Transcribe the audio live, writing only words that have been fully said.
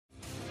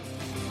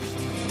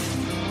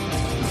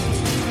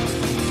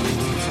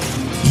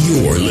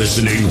You're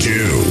listening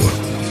to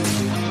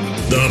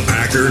the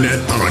Packernet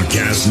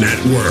Podcast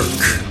Network.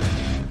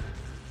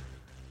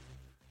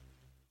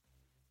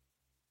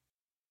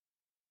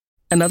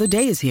 Another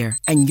day is here,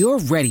 and you're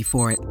ready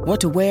for it.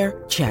 What to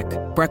wear? Check.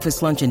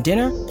 Breakfast, lunch, and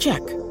dinner?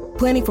 Check.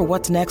 Planning for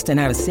what's next and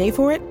how to save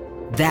for it?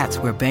 That's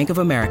where Bank of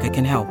America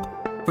can help.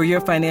 For your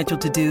financial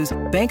to-dos,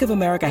 Bank of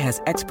America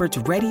has experts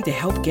ready to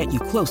help get you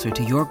closer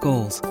to your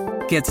goals.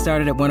 Get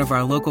started at one of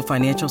our local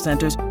financial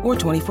centers or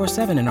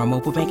 24/7 in our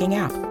mobile banking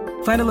app.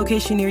 Find a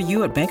location near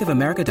you at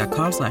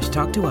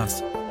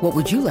bankofamerica.com/talktous. What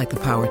would you like the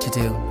power to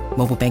do?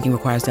 Mobile banking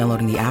requires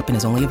downloading the app and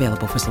is only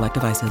available for select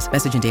devices.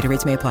 Message and data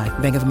rates may apply.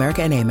 Bank of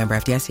America N.A., member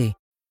FDIC.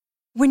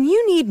 When you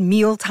need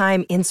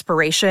mealtime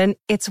inspiration,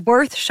 it's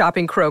worth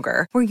shopping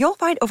Kroger, where you'll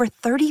find over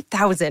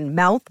 30,000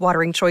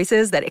 mouth-watering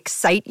choices that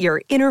excite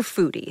your inner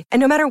foodie. And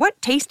no matter what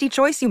tasty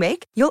choice you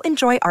make, you'll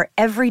enjoy our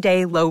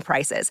everyday low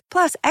prices,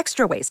 plus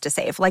extra ways to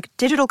save, like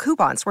digital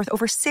coupons worth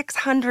over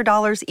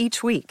 $600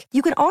 each week.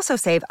 You can also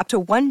save up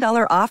to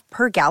 $1 off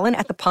per gallon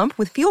at the pump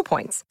with fuel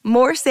points.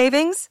 More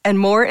savings and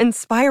more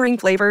inspiring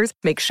flavors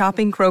make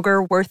shopping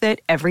Kroger worth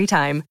it every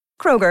time.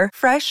 Kroger,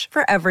 fresh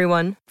for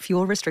everyone.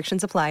 Fuel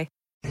restrictions apply.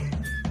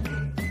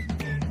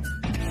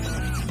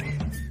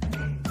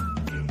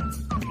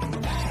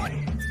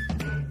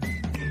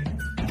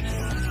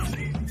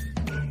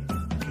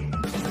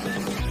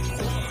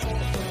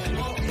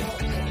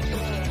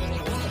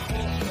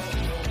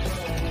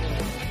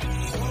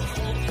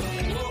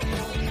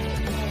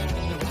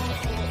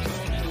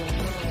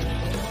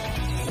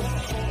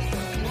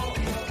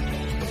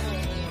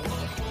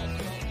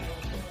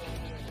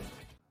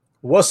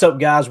 What's up,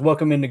 guys?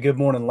 Welcome into Good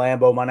Morning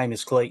Lambeau. My name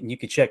is Clayton. You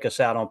can check us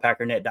out on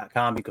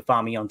Packernet.com. You can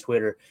find me on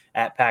Twitter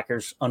at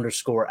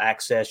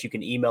Packers_access. You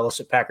can email us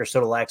at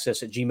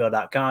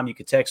PackersTotalAccess@gmail.com. You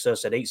can text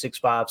us at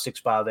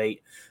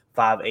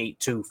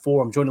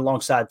 865-658-5824. I'm joined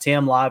alongside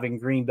Tim live in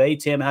Green Bay.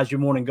 Tim, how's your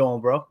morning going,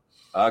 bro?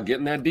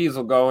 Getting that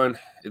diesel going.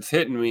 It's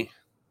hitting me.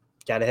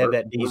 Got to have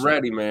that diesel. We're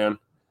ready, man.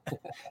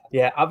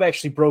 Yeah, I've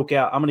actually broke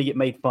out. I'm going to get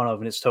made fun of,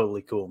 and it's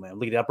totally cool, man.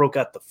 Look at that. I broke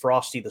out the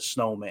Frosty the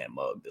Snowman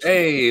mug.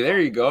 Hey,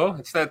 there you go.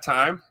 It's that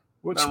time.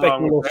 We're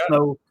expecting a little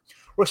snow.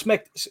 We're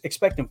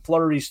expecting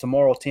flurries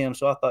tomorrow, Tim.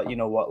 So I thought, you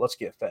know what? Let's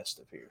get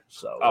festive here.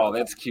 So,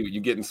 that's cute.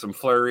 You getting some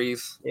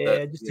flurries?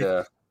 Yeah,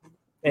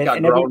 We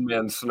got grown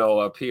men snow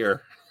up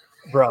here.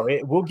 Bro,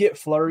 we'll get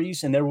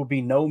flurries, and there will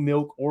be no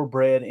milk or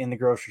bread in the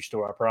grocery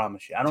store, I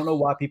promise you. I don't know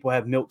why people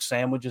have milk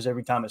sandwiches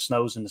every time it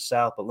snows in the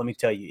South, but let me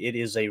tell you, it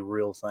is a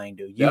real thing,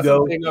 dude. That's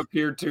the thing up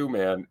here too,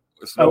 man.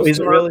 Is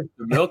it really?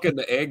 The milk and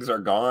the eggs are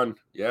gone.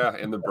 Yeah,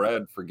 and the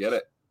bread, forget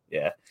it.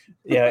 Yeah.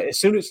 As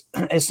soon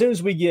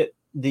as we get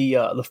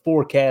the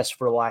forecast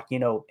for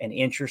an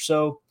inch or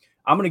so,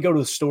 I'm going to go to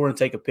the store and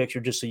take a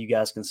picture just so you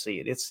guys can see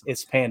it.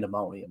 It's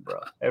pandemonium, bro.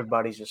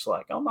 Everybody's just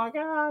like, oh, my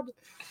God,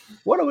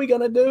 what are we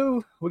going to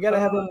do? We got to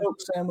have our milk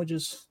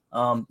sandwiches.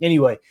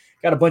 Anyway,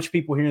 got a bunch of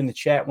people here in the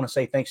chat. Want to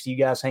say thanks to you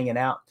guys hanging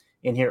out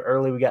in here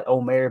early. We got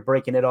Omer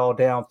breaking it all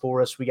down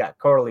for us. We got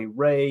Carly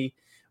Ray.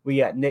 We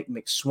got Nick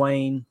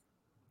McSwain.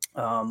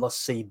 Let's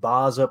see,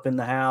 Boz up in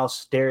the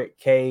house. Derek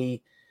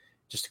K.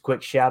 Just a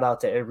quick shout out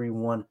to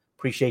everyone.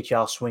 Appreciate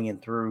y'all swinging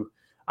through.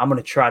 I'm going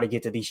to try to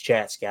get to these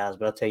chats, guys,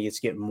 but I'll tell you,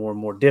 it's getting more and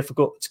more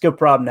difficult. It's a good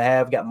problem to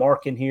have. Got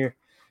Mark in here,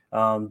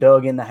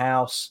 Doug in the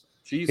house.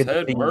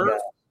 Cheesehead Murph.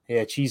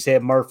 Yeah,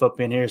 Cheesehead Murph up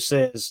in here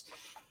says,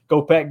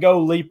 go Pack,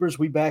 go Leapers.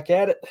 We back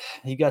at it.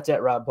 You got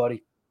that right,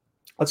 buddy.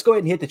 Let's go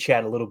ahead and hit the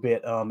chat a little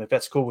bit, if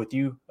that's cool with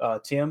you,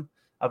 Tim.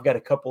 I've got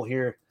a couple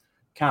here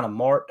kind of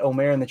marked.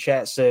 Omer in the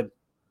chat said,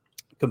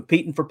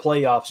 competing for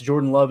playoffs,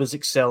 Jordan Love is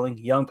excelling.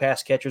 Young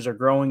pass catchers are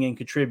growing and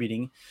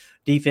contributing.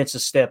 Defense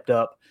has stepped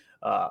up.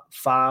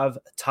 5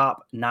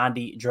 top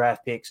 90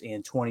 draft picks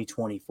in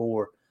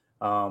 2024.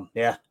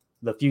 The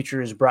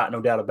future is bright, no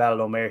doubt about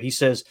it, Omer. He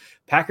says,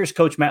 Packers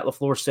coach Matt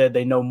LaFleur said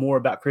they know more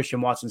about Christian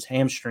Watson's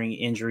hamstring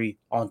injury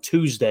on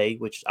Tuesday,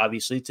 which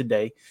obviously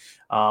today.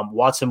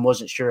 Watson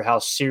wasn't sure how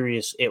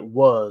serious it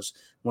was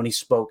when he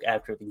spoke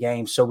after the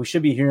game. So we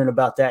should be hearing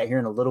about that here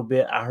in a little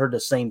bit. I heard the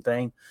same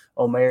thing,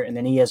 Omer. And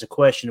then he has a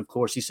question, of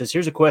course. He says,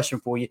 here's a question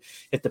for you.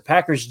 If the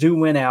Packers do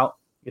win out,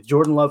 if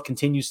Jordan Love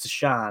continues to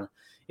shine,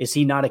 is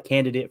he not a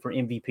candidate for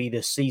MVP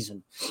this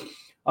season?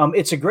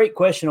 It's a great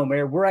question,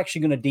 Omer. We're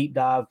actually going to deep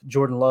dive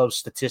Jordan Love's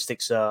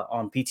statistics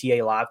on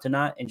PTA Live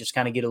tonight and just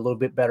kind of get a little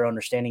bit better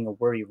understanding of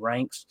where he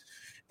ranks.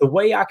 The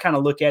way I kind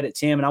of look at it,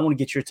 Tim, and I want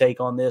to get your take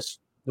on this,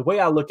 the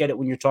way I look at it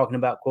when you're talking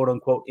about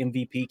quote-unquote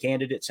MVP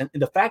candidates, and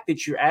the fact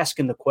that you're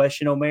asking the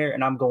question, Omer,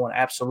 and I'm going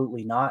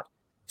absolutely not,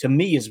 to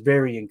me is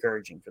very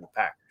encouraging for the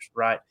Packers,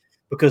 right?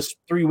 Because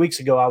 3 weeks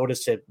ago I would have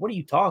said, what are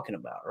you talking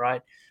about,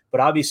 right? But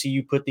obviously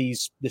you put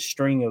this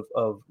string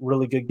of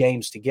really good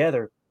games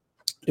together.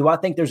 Do I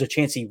think there's a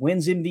chance he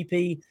wins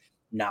MVP?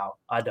 No,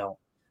 I don't.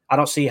 I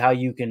don't see how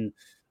you can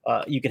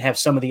have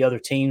some of the other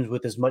teams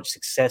with as much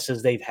success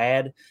as they've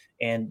had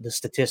and the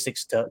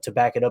statistics to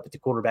back it up at the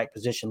quarterback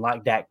position,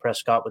 like Dak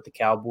Prescott with the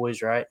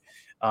Cowboys, right?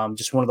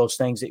 Just one of those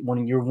things that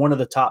when you're one of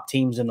the top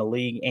teams in the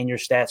league and your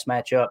stats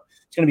match up,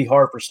 it's going to be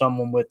hard for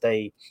someone with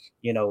a,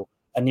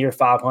 a near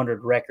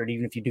 500 record,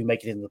 even if you do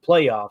make it into the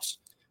playoffs,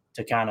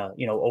 to kind of,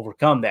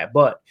 overcome that.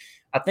 But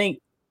I think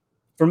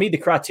for me, the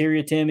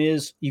criteria, Tim,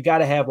 is you got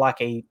to have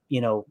like a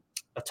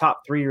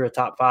top 3 or a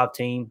top 5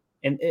 team.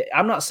 And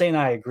I'm not saying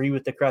I agree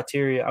with the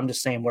criteria. I'm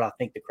just saying what I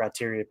think the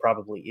criteria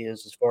probably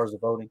is as far as the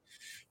voting.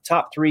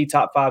 Top 3,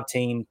 top 5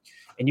 team,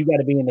 and you got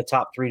to be in the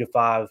top 3 to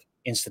 5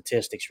 in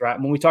statistics, right?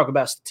 When we talk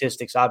about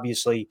statistics,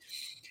 obviously,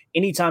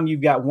 anytime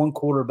you've got one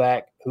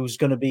quarterback who's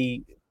going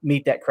to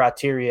meet that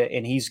criteria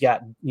and he's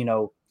got,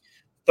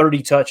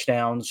 30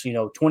 touchdowns,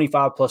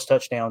 25 plus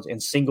touchdowns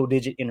and single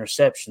digit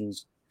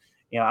interceptions,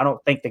 I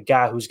don't think the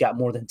guy who's got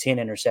more than 10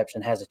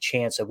 interceptions has a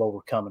chance of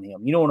overcoming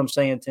him. You know what I'm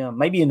saying, Tim?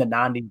 Maybe in the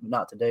 90s, but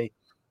not today.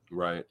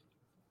 Right.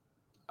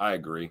 I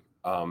agree.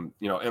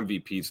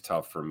 MVP is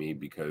tough for me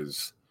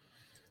because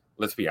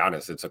let's be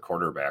honest, it's a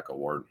quarterback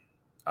award.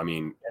 I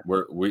mean,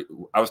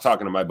 I was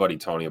talking to my buddy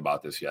Tony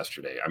about this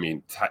yesterday. I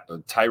mean,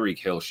 Tyreek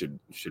Hill should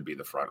be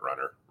the front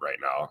runner right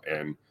now.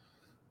 And,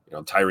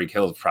 Tyreek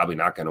Hill is probably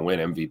not going to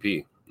win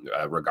MVP.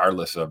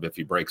 Regardless of if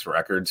he breaks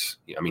records.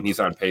 I mean,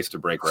 he's on pace to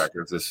break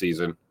records this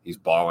season. He's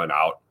balling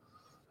out.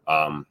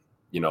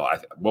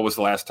 What was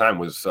the last time?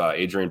 Was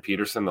Adrian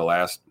Peterson the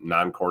last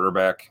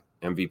non-quarterback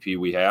MVP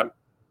we had?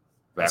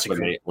 Back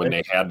when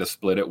they had to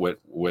split it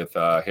with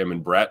him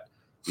and Brett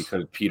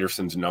because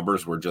Peterson's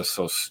numbers were just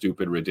so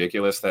stupid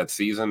ridiculous that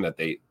season that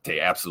they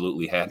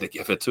absolutely had to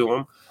give it to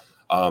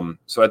him.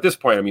 So at this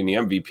point, I mean, the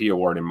MVP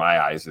award in my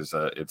eyes is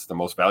it's the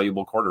most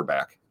valuable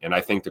quarterback. And I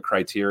think the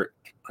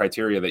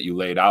criteria that you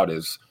laid out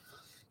is,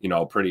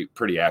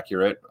 pretty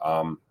accurate.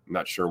 I'm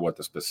not sure what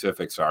the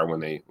specifics are when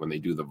they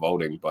do the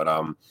voting, but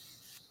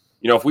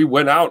if we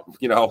went out,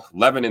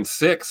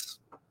 11-6,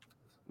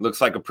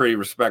 looks like a pretty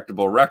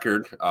respectable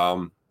record.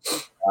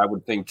 I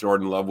would think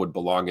Jordan Love would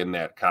belong in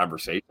that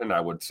conversation.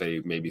 I would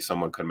say maybe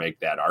someone could make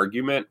that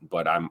argument,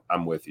 but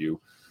I'm with you.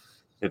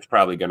 It's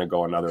probably going to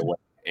go another way.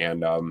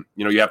 And,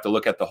 you have to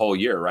look at the whole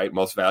year, right?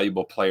 Most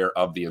valuable player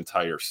of the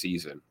entire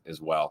season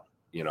as well,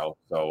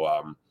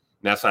 So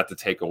that's not to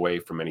take away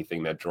from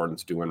anything that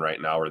Jordan's doing right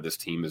now or this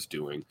team is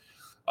doing.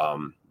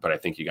 But I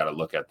think you got to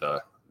look at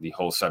the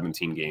whole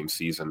 17-game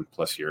season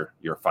plus your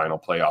final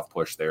playoff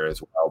push there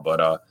as well.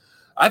 But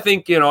I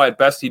think, at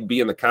best he'd be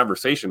in the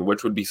conversation,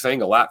 which would be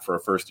saying a lot for a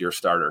first-year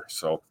starter.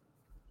 So,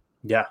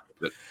 yeah.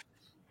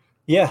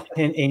 Yeah,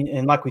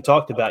 and like we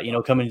talked about,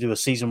 coming into a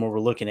season where we're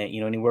looking at,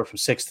 anywhere from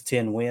 6 to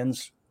 10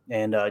 wins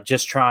and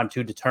just trying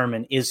to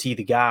determine, is he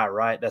the guy,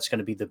 right? That's going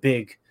to be the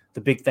big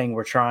thing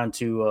we're trying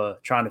to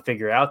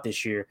figure out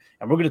this year.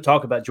 And we're going to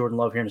talk about Jordan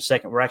Love here in a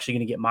second. We're actually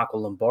going to get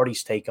Michael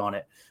Lombardi's take on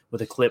it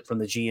with a clip from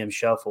the GM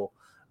Shuffle,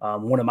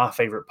 one of my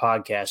favorite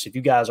podcasts. If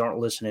you guys aren't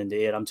listening to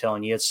it, I'm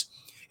telling you,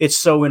 it's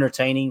so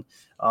entertaining.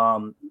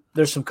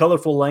 There's some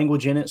colorful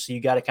language in it, so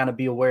you got to kind of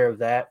be aware of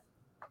that.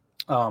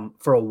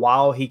 For a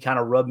while, he kind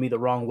of rubbed me the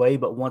wrong way,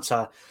 but once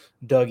I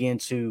dug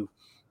into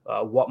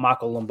what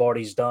Michael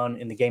Lombardi's done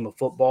in the game of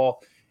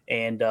football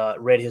and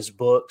read his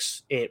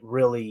books,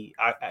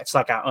 it's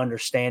like I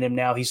understand him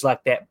now. He's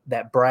like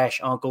that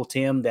brash Uncle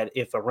Tim that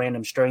if a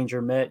random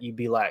stranger met, you'd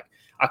be like,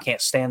 I can't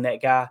stand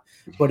that guy.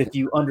 But if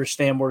you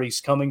understand where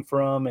he's coming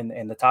from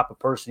and the type of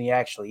person he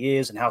actually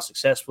is and how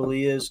successful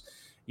he is,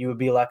 you would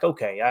be like,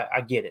 okay, I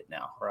get it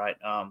now, right?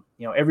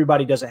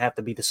 Everybody doesn't have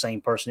to be the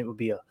same person. It would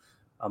be a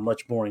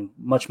much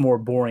more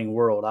boring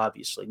world,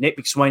 obviously. Nick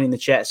McSwain in the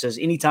chat says,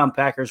 anytime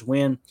Packers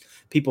win,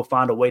 people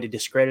find a way to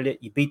discredit it.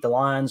 You beat the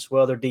Lions,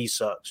 well, their D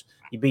sucks.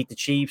 You beat the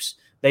Chiefs,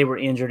 they were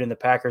injured, and the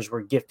Packers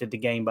were gifted the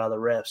game by the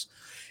refs.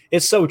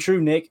 It's so true,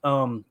 Nick.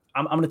 I'm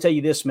going to tell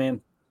you this,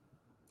 man.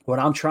 What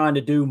I'm trying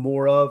to do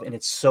more of, and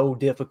it's so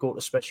difficult,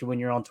 especially when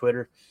you're on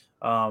Twitter,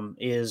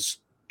 is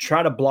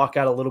try to block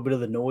out a little bit of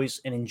the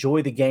noise and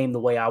enjoy the game the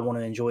way I want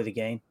to enjoy the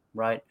game,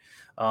 right?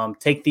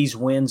 Take these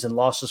wins and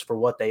losses for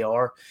what they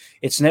are.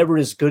 It's never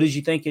as good as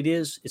you think it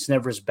is. It's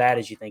never as bad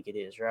as you think it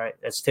is, right?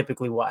 That's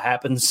typically what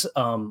happens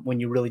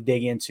when you really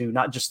dig into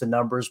not just the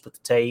numbers, but the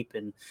tape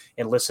and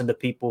listen to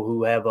people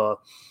who have a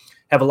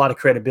lot of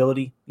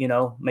credibility.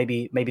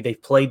 Maybe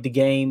they've played the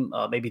game,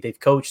 maybe they've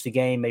coached the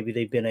game, maybe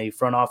they've been a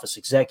front office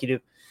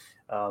executive.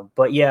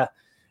 But yeah,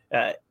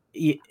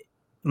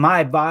 my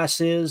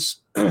advice is,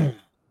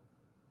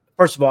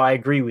 first of all, I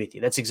agree with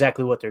you. That's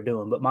exactly what they're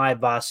doing. But my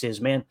advice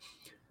is, man,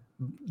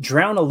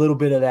 drown a little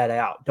bit of that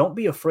out. Don't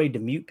be afraid to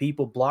mute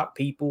people, block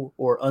people,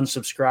 or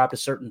unsubscribe to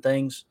certain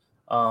things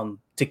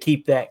to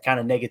keep that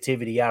kind of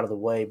negativity out of the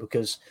way,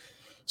 because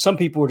some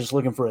people are just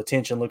looking for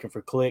attention, looking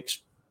for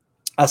clicks.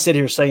 I sit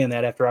here saying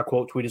that after I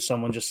quote tweeted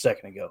someone just a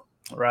second ago,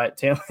 right,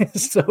 Tim?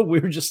 So we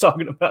were just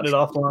talking about it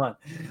offline.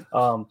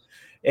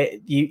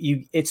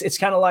 It's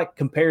kind of like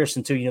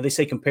comparison too. They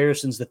say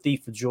comparison's the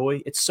thief of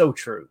joy. It's so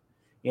true.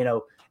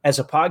 As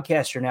a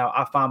podcaster now,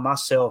 I find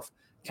myself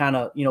kind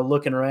of,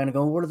 looking around and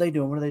going, what are they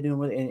doing? What are they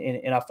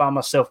doing? And I find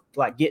myself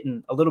like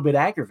getting a little bit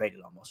aggravated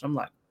almost. I'm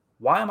like,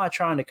 why am I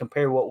trying to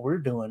compare what we're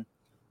doing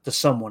to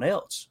someone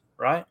else?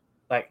 Right?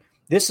 Like,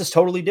 this is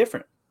totally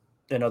different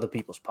than other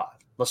people's pod.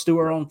 Let's do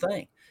our own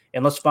thing.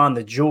 and let's find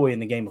the joy in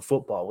the game of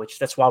football, which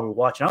that's why we're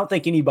watching. I don't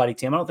think anybody,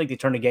 Tim, I don't think they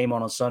turn the game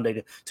on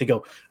Sunday to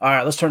go, all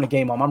right, let's turn the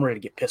game on. I'm ready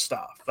to get pissed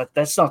off. But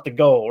that's not the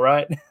goal,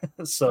 right?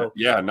 So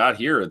yeah, not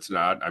here. It's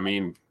not. I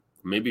mean,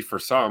 maybe for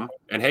some.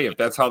 And hey, if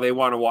that's how they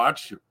want to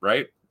watch,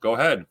 right, go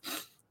ahead.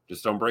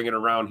 Just don't bring it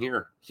around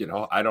here.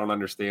 I don't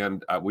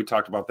understand. We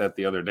talked about that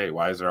the other day.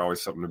 Why is there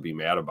always something to be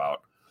mad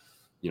about?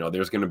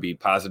 There's going to be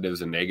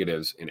positives and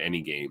negatives in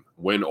any game,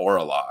 win or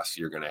a loss.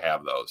 You're going to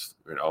have those.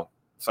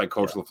 It's like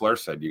Coach LaFleur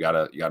said. You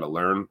gotta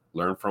learn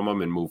from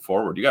them and move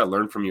forward. You got to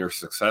learn from your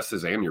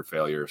successes and your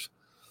failures,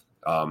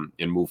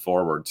 and move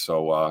forward.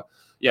 So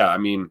yeah, I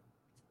mean,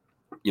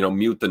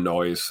 mute the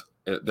noise.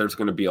 There's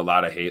going to be a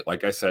lot of hate.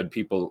 Like I said,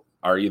 people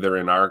are either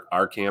in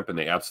our camp and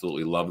they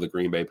absolutely love the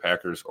Green Bay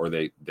Packers, or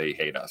they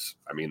hate us.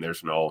 I mean, there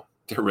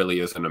really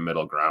isn't a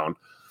middle ground.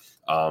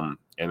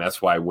 And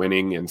that's why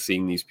winning and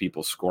seeing these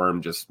people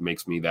squirm just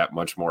makes me that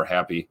much more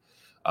happy.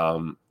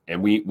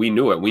 And we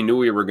knew it. We knew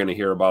we were going to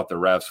hear about the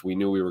refs. We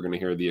knew we were going to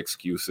hear the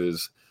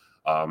excuses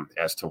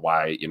as to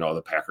why,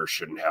 the Packers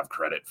shouldn't have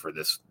credit for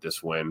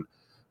this win.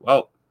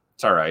 Well,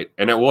 it's all right.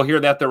 And we'll hear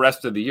that the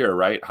rest of the year,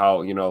 right?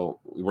 How,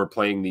 we're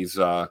playing these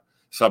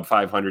sub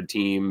 500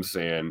 teams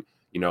and,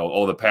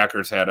 the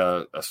Packers had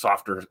a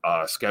softer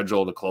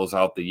schedule to close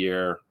out the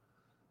year.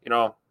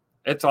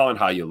 It's all in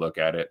how you look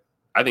at it.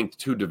 I think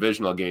 2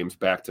 divisional games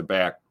back to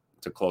back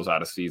to close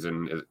out a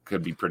season, it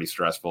could be pretty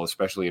stressful,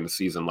 especially in a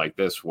season like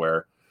this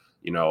where,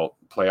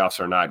 playoffs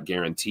are not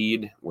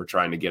guaranteed. We're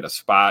trying to get a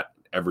spot.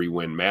 Every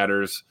win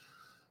matters.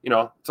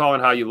 It's all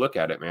in how you look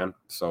at it, man.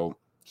 So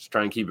just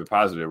try and keep it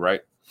positive,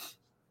 right?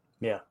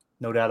 Yeah,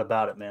 no doubt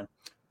about it, man.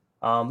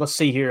 Let's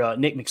see here.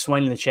 Nick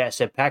McSwain in the chat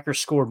said Packers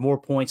scored more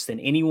points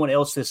than anyone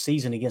else this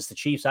season against the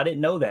Chiefs. I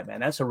didn't know that, man.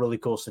 That's a really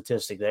cool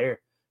statistic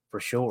there for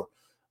sure.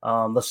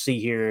 Let's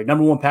see here.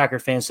 Number one Packer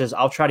fan says,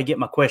 I'll try to get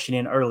my question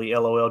in early,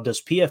 LOL. Does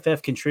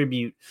PFF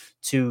contribute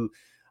to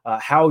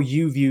how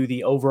you view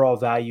the overall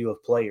value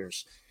of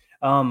players?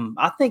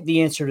 I think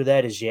the answer to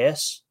that is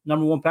yes,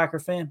 number one Packer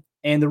fan.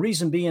 And the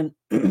reason being,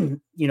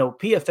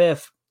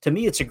 PFF, to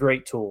me, it's a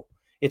great tool.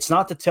 It's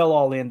not the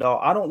tell-all, end-all.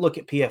 I don't look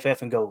at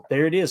PFF and go,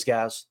 there it is,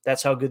 guys.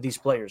 That's how good these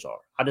players are.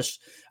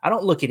 I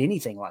don't look at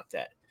anything like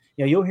that.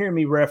 You'll hear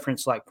me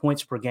reference like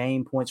points per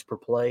game, points per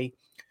play.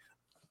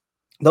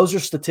 Those are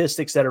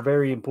statistics that are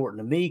very important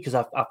to me because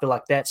I feel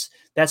like that's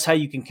how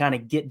you can kind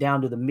of get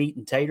down to the meat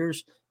and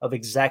taters of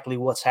exactly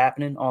what's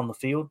happening on the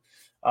field,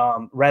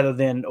 rather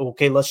than,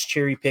 okay, let's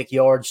cherry pick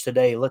yards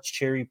today. Let's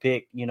cherry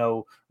pick,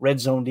 red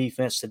zone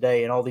defense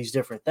today and all these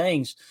different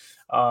things.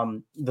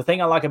 The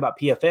thing I like about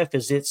PFF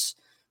is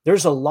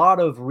there's a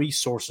lot of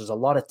resources, a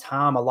lot of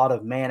time, a lot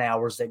of man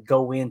hours that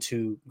go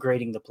into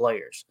grading the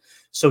players.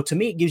 So to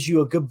me, it gives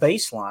you a good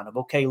baseline of,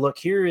 okay, look,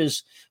 here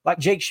is, like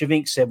Jake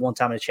Shavink said one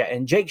time in the chat,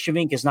 and Jake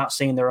Shavink is not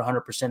saying they're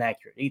 100%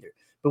 accurate either.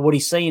 But what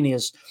he's saying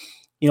is,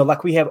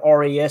 like we have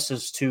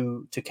RASs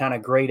to kind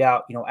of grade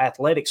out,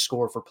 athletic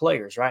score for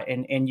players, right?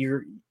 And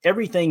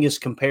everything is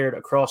compared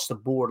across the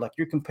board. Like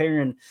you're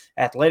comparing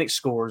athletic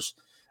scores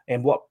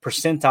and what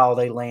percentile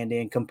they land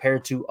in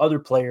compared to other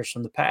players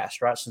from the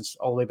past, right? Since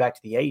all the way back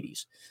to the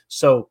 80s.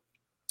 So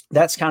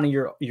that's kind of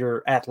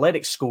your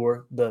athletic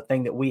score, the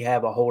thing that we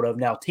have a hold of.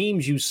 Now,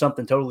 teams use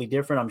something totally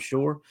different, I'm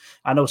sure.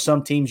 I know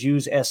some teams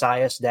use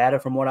SIS data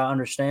from what I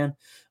understand,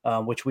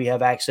 which we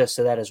have access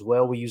to that as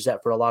well. We use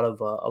that for a lot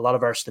of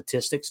our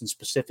statistics and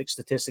specific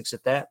statistics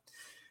at that.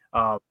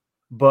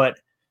 But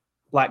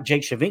like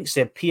Jake Shavink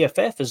said,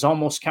 PFF is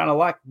almost kind of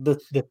like the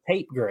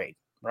tape grade,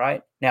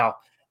 right? Now,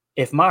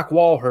 if Mike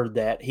Wall heard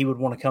that, he would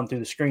want to come through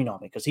the screen on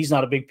me because he's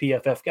not a big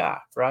PFF guy,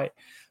 right?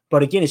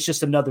 But again, it's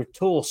just another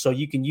tool. So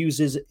you can use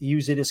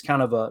it as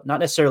kind of not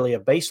necessarily a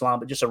baseline,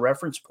 but just a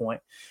reference point.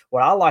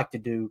 What I like to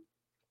do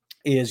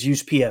is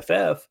use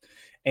PFF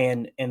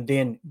and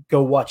then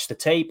go watch the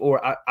tape,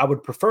 or I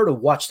would prefer to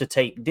watch the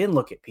tape, then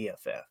look at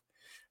PFF.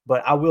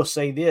 But I will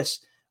say this,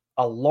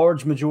 a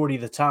large majority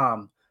of the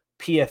time,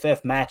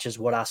 PFF matches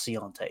what I see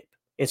on tape.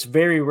 It's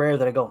very rare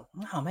that I go,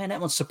 oh, man,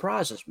 that one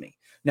surprises me.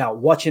 Now,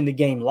 watching the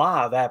game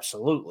live,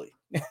 absolutely.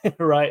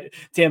 Right?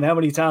 Tim, how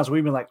many times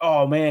we've been like,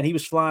 oh, man, he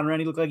was flying around.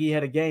 He looked like he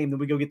had a game. Then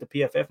we go get the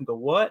PFF and go,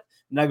 what?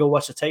 And I go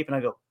watch the tape and I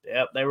go,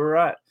 yep, they were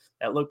right.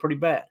 That looked pretty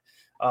bad.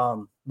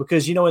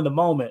 Because, in the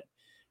moment,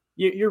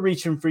 you're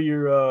reaching for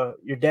your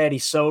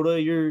daddy's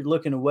soda. You're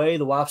looking away.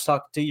 The wife's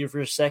talking to you for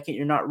a second.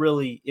 You're not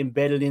really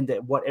embedded into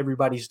what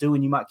everybody's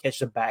doing. You might catch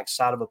the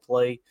backside of a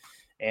play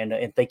and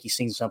think you've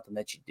seen something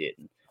that you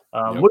didn't.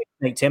 What do you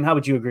think, Tim? How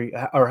would you agree,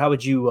 or how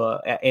would you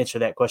answer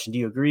that question? Do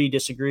you agree,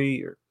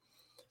 disagree, or?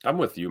 I'm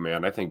with you,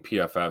 man. I think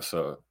PFF's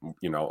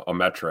a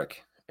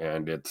metric,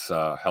 and it's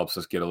helps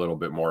us get a little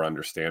bit more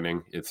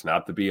understanding. It's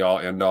not the be all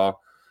end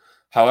all.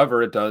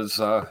 However, it does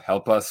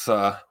help us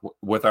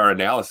with our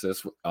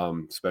analysis,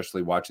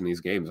 especially watching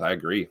these games. I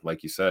agree.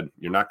 Like you said,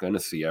 you're not going to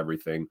see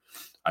everything.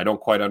 I don't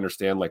quite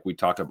understand, like we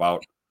talked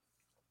about,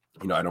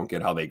 I don't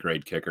get how they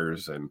grade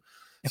kickers, and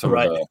some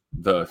of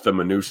the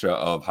minutia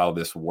of how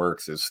this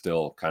works is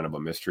still kind of a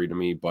mystery to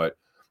me. But,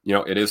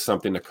 it is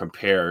something to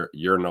compare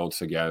your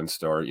notes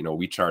against, or,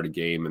 we chart a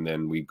game and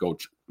then we go,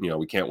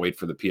 we can't wait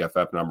for the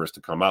PFF numbers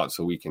to come out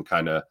so we can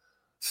kind of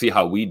see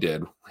how we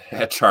did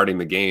at charting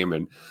the game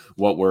and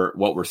what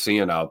we're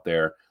seeing out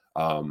there.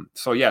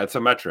 So yeah, it's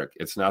a metric.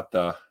 It's not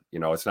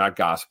it's not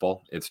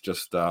gospel. It's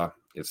just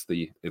it's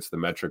the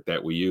metric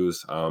that we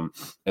use. And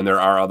there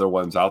are other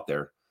ones out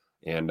there,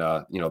 and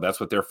that's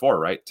what they're for,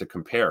 right? To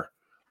compare.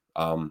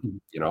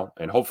 And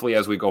hopefully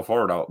as we go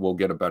forward, we'll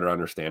get a better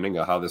understanding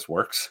of how this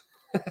works.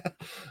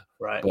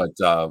 Right. But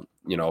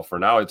for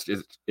now,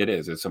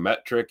 it's a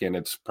metric, and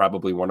it's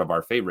probably one of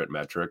our favorite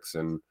metrics,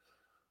 and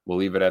we'll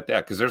leave it at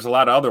that, because there's a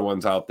lot of other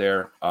ones out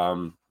there.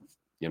 And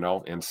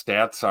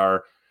stats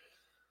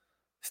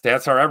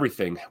are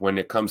everything when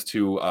it comes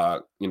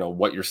to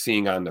what you're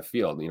seeing on the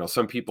field.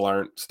 Some people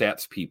aren't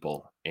stats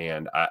people,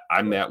 and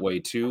I'm that way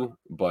too.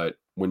 But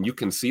when you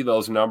can see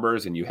those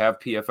numbers and you have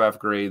PFF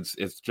grades,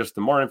 it's just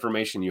the more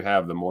information you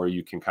have, the more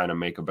you can kind of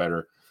make a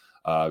better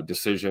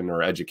decision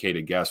or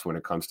educated guess when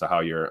it comes to how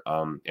you're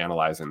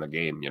analyzing the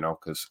game,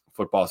 because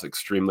football is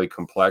extremely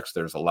complex.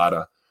 There's a lot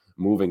of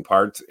moving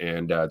parts,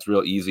 and it's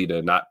real easy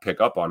to not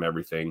pick up on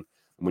everything.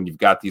 When you've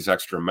got these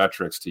extra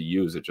metrics to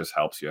use, it just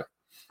helps you.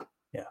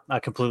 Yeah, I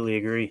completely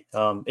agree.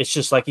 It's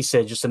just like you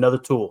said, just another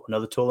tool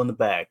in the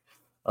bag.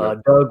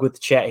 Yep. Doug with the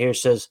chat here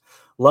says,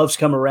 Love's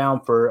come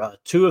around for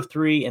 2 of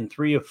 3 and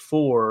 3 of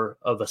 4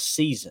 of a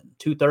season,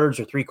 2/3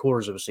 or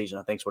 3/4 of a season,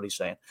 I think is what he's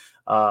saying.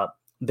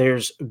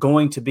 There's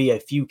going to be a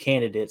few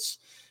candidates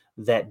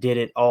that did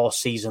it all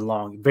season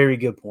long. Very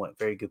good point.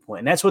 Very good point.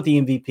 And that's what the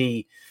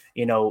MVP,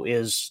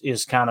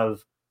 is kind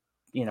of,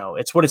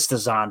 it's what it's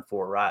designed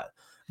for, right?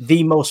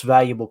 The most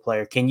valuable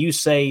player. Can you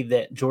say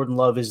that Jordan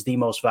Love is the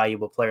most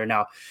valuable player?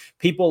 Now,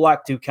 people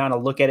like to kind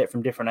of look at it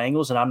from different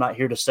angles, and I'm not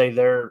here to say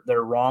they're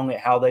wrong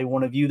at how they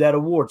want to view that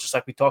award, just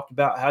like we talked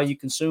about how you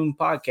consume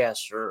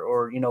podcasts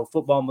or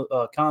football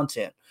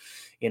content.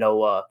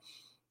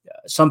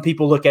 Some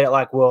people look at it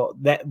like, well,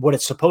 that what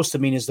it's supposed to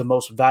mean is the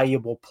most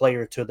valuable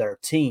player to their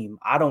team.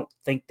 I don't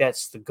think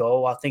that's the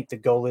goal. I think the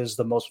goal is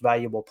the most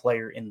valuable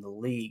player in the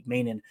league,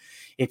 meaning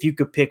if you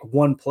could pick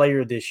one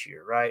player this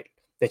year, right,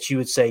 that you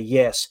would say,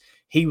 yes,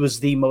 he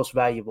was the most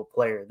valuable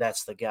player,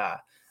 that's the guy.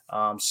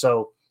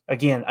 So,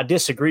 again, I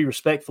disagree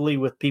respectfully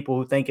with people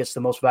who think it's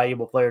the most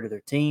valuable player to their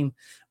team.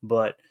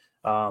 But,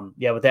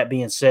 with that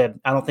being said,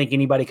 I don't think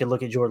anybody could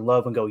look at Jordan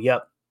Love and go,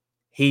 yep,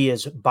 he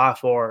is by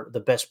far the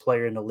best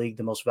player in the league,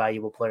 the most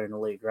valuable player in the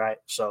league, right?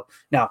 So,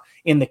 now,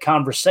 in the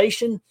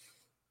conversation,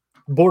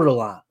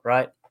 borderline,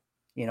 right?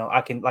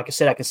 I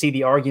can see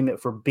the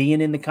argument for being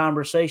in the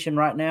conversation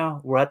right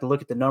now. We'll have to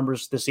look at the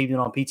numbers this evening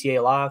on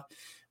PTA Live.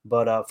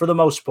 But for the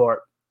most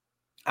part,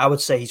 I would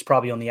say he's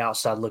probably on the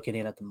outside looking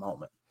in at the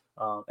moment.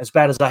 As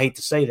bad as I hate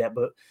to say that,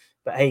 but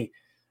hey,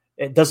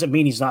 it doesn't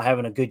mean he's not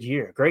having a good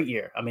year, great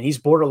year. I mean, he's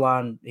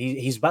borderline.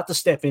 He's about to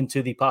step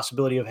into the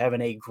possibility of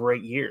having a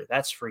great year.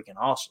 That's freaking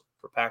awesome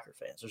for Packer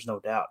fans. There's no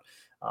doubt.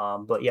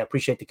 But yeah,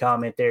 appreciate the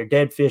comment there.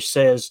 Deadfish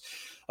says,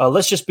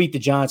 let's just beat the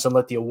Giants and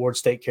let the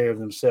awards take care of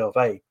themselves.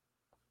 Hey,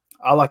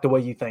 I like the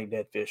way you think,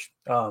 Deadfish.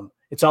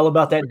 It's all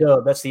about that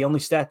dub. That's the only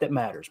stat that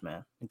matters,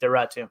 man. Ain't that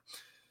right, Tim?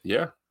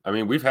 Yeah. I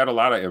mean, we've had a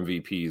lot of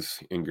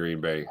MVPs in Green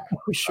Bay.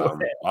 We sure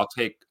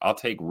I'll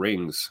take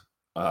rings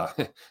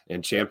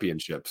and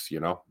championships.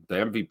 The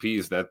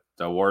MVPs, that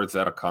the awards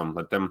that'll come.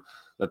 Let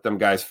them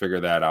guys figure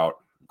that out.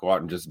 Go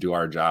out and just do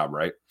our job,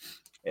 right?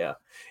 Yeah,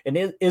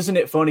 and isn't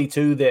it funny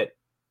too that,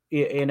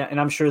 and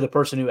I'm sure the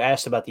person who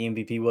asked about the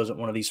MVP wasn't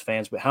one of these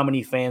fans, but how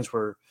many fans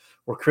were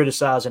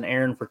criticizing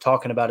Aaron for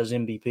talking about his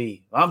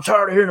MVP? I'm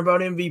tired of hearing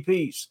about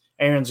MVPs.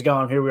 Aaron's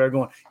gone. Here we are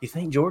going, you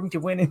think Jordan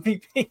could win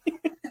MVP?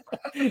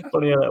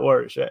 Funny how that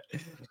works, right?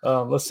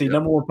 Let's see. Yeah.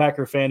 Number one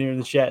Packer fan here in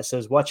the chat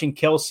says, watching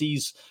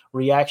Kelsey's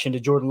reaction to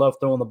Jordan Love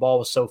throwing the ball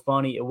was so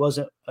funny. It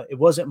wasn't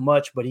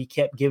much, but he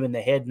kept giving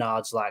the head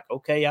nods like,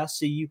 okay, I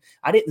see you.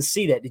 I didn't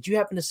see that. Did you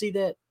happen to see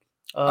that?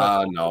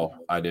 No,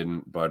 I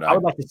didn't. But I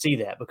would like to see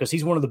that because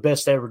he's one of the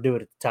best to ever do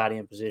it at the tight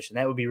end position.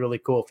 That would be really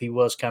cool if he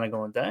was kind of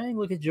going, dang,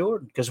 look at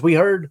Jordan. Because we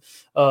heard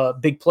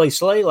Big Play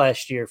Slay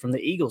last year from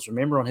the Eagles.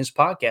 Remember on his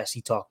podcast,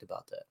 he talked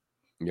about that.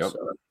 Yep.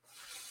 So,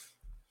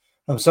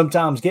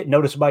 sometimes getting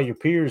noticed by your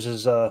peers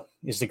is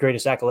the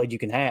greatest accolade you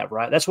can have,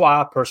 right? That's why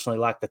I personally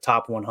like the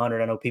top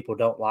 100. I know people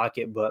don't like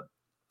it, but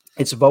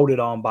it's voted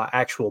on by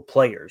actual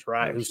players,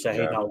 right? Who say,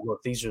 hey, no,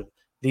 look, these are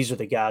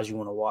the guys you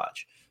want to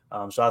watch.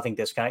 So I think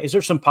that's is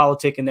there some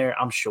politic in there?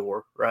 I'm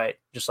sure, right?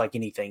 Just like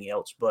anything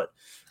else, but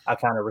I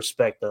kind of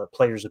respect the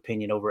player's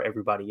opinion over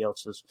everybody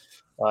else's.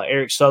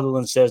 Eric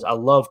Sutherland says, I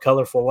love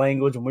colorful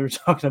language. When we were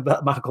talking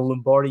about Michael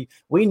Lombardi,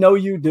 we know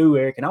you do,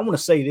 Eric. And I want to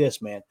say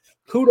this, man,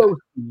 kudos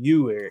to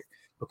you, Eric,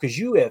 because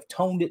you have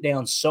toned it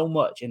down so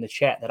much in the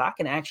chat that I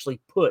can actually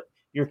put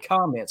your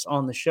comments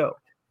on the show.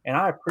 And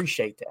I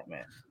appreciate that,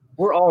 man.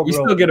 We're all you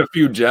still get a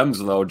few gems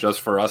though, just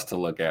for us to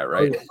look at,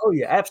 right? Oh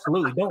yeah,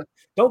 absolutely.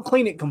 Don't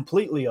clean it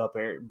completely up,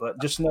 Eric, but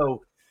just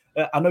know.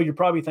 I know you're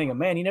probably thinking,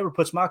 man, he never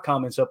puts my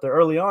comments up there.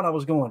 Early on, I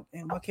was going,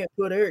 man, I can't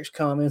put Eric's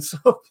comments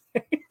up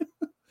there.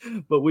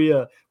 But we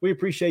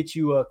appreciate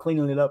you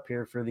cleaning it up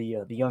here for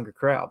the younger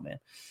crowd, man.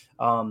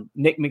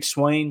 Nick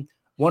McSwain,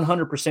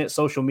 100%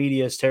 social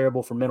media is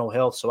terrible for mental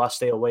health, so I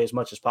stay away as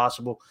much as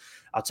possible.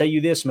 I'll tell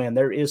you this, man,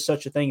 there is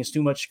such a thing as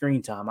too much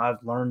screen time.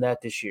 I've learned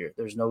that this year.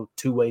 There's no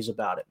two ways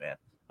about it,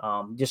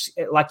 man. Just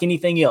like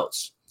anything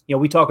else.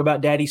 We talk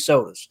about daddy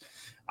sodas.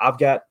 I've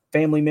got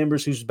family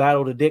members who's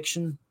battled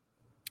addiction,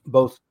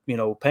 both,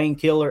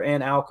 painkiller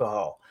and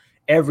alcohol.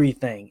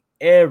 Everything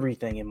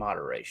in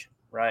moderation,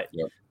 right?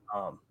 Yep.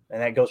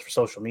 And that goes for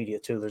social media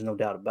too. There's no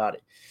doubt about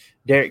it.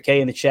 Derek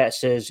K in the chat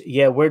says,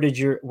 yeah, where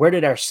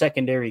did our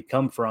secondary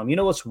come from? You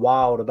know what's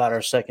wild about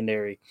our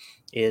secondary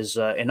is,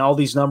 and all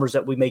these numbers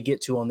that we may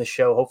get to on this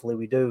show, hopefully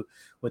we do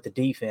with the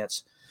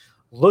defense.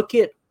 Look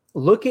at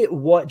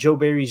what Joe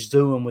Barry's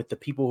doing with the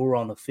people who are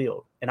on the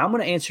field. And I'm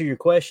going to answer your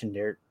question,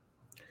 Derek.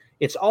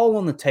 It's all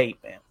on the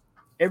tape, man.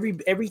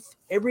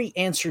 Every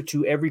answer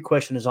to every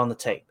question is on the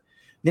tape.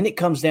 Then it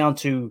comes down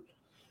to,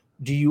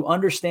 do you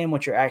understand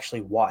what you're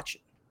actually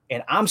watching?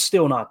 And I'm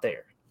still not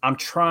there. I'm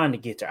trying to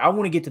get there. I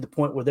want to get to the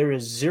point where there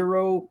is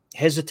zero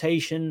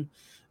hesitation,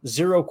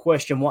 zero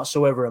question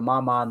whatsoever in my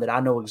mind that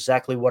I know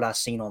exactly what I've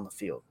seen on the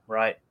field,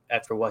 right,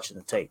 after watching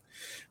the tape.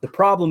 The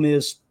problem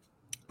is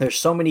there's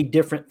so many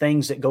different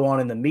things that go on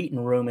in the meeting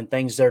room and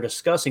things they're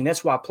discussing.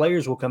 That's why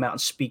players will come out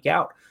and speak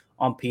out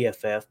on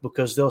PFF,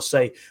 because they'll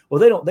say,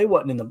 well, they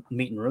wasn't in the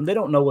meeting room. They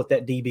don't know what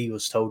that DB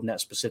was told in that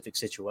specific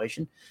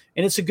situation.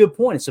 And it's a good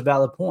point. It's a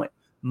valid point.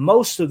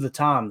 Most of the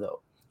time,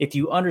 though, if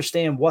you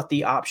understand what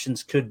the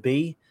options could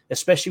be,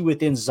 especially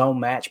within zone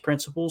match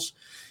principles,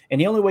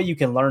 and the only way you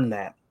can learn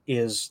that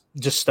is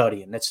just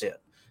studying. That's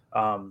it.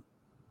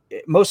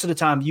 Most of the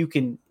time you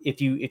can,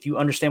 if you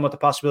understand what the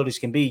possibilities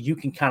can be, you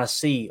can kind of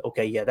see,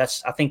 okay, yeah,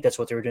 I think that's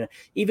what they were doing.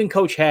 Even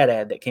Coach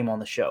Haddad that came on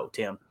the show,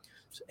 Tim,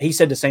 he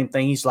said the same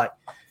thing. He's like,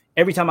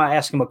 every time I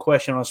ask him a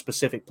question on a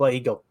specific play,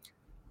 he'd go,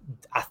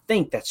 I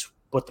think that's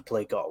what the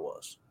play call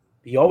was.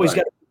 You always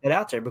got to put that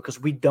out there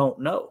because we don't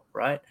know,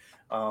 right?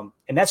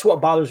 And that's what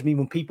bothers me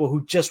when people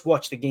who just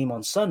watch the game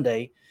on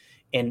Sunday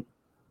and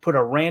put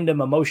a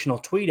random emotional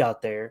tweet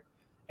out there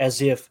as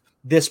if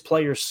this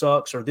player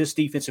sucks or this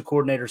defensive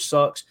coordinator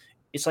sucks.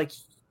 It's like,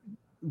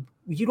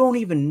 you don't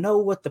even know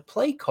what the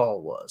play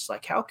call was.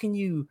 Like, how can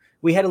you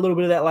 – we had a little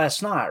bit of that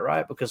last night,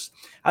 right? Because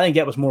I think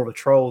that was more of a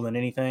troll than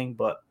anything.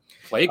 But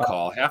play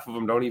call, half of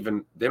them don't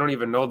even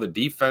know the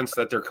defense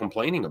that they're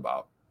complaining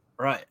about.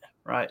 Right.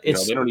 They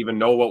don't even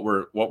know what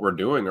we're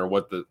doing or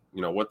what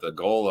the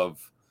goal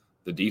of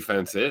the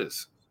defense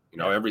is.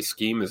 Every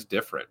scheme is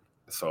different.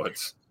 So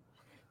it's –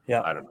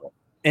 I don't know.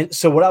 And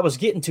so what I was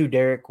getting to,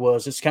 Derek,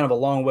 was it's kind of a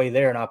long way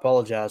there, and I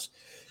apologize.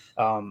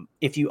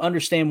 If you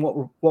understand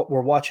what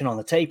we're watching on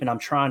the tape, and I'm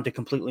trying to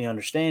completely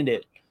understand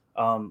it,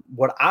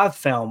 what I've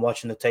found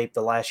watching the tape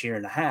the last year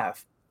and a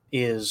half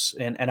is,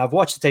 and I've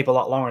watched the tape a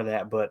lot longer than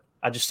that, but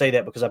I just say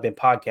that because I've been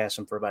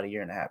podcasting for about a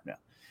year and a half now.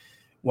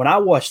 When I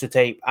watched the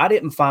tape, I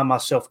didn't find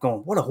myself going,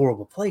 what a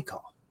horrible play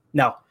call.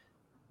 Now,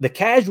 the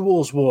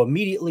casuals will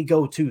immediately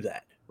go to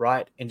that,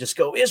 right? And just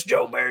go, it's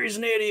Joe Barry's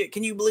an idiot.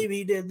 Can you believe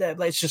he did that?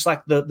 It's just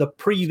like the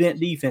prevent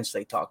defense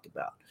they talked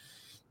about.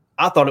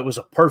 I thought it was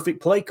a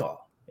perfect play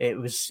call. It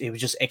was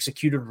just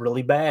executed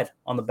really bad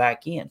on the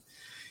back end.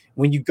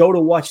 When you go to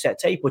watch that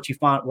tape, what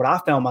I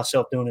found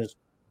myself doing is,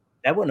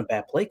 that wasn't a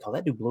bad play call.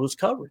 That dude blew his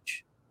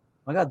coverage.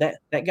 My God,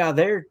 that guy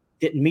there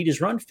didn't meet his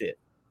run fit.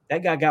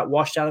 That guy got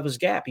washed out of his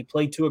gap. He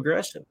played too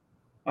aggressive.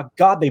 My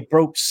God, they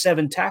broke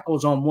 7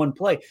 tackles on one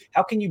play.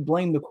 How can you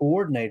blame the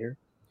coordinator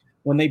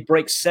when they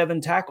break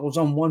 7 tackles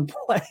on one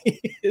play?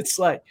 It's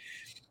like,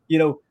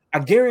 I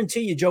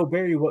guarantee you Joe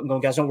Barry wasn't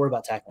going, guys, don't worry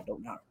about tackling.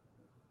 Don't matter.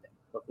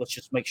 Let's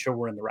just make sure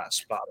we're in the right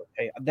spot.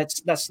 Okay.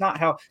 That's not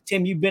how,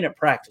 Tim, you've been at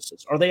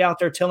practices. Are they out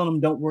there telling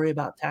them don't worry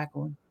about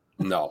tackling?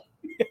 No.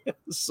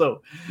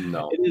 So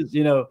no, it is,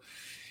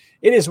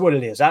 it is what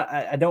it is.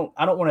 I don't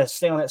want to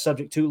stay on that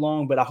subject too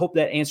long, but I hope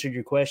that answered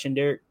your question,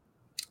 Derek.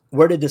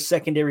 Where did the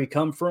secondary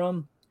come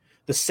from?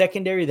 The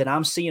secondary that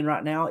I'm seeing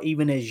right now,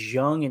 even as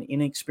young and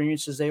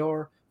inexperienced as they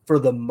are, for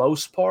the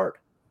most part,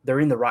 they're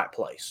in the right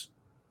place,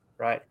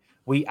 right?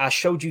 I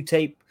showed you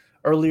tape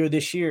earlier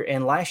this year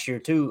and last year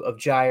too of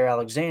Jair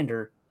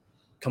Alexander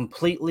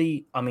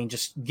completely,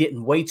 just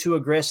getting way too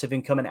aggressive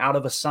and coming out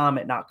of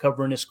assignment, not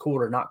covering his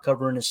quarter, not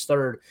covering his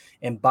third,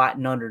 and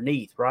biting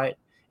underneath, right?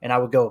 And I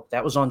would go,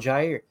 that was on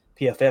Jair.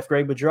 PFF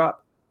grade would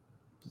drop.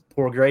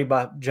 Poor grade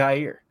by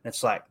Jair.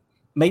 It's like,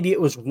 maybe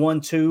it was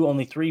 1, 2,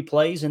 only 3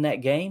 plays in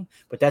that game,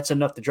 but that's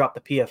enough to drop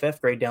the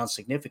PFF grade down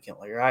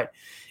significantly, right?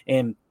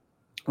 And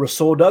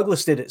Rasul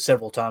Douglas did it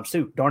several times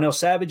too. Darnell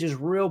Savage is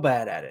real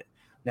bad at it.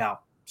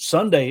 Now,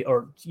 Sunday,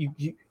 or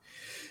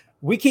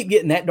we keep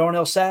getting that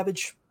Darnell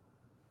Savage.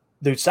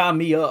 Dude, sign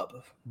me up.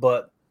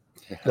 But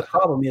the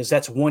problem is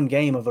that's one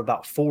game of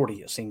about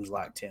 40, it seems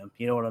like, Tim.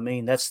 You know what I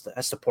mean? That's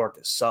the part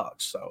that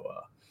sucks. So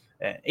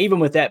even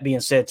with that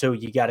being said, too,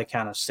 you got to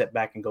kind of sit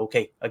back and go,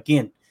 okay,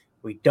 again,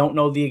 we don't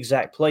know the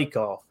exact play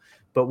call.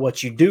 But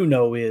what you do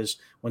know is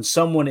when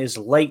someone is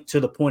late to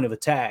the point of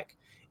attack,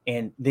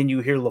 and then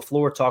you hear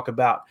LaFleur talk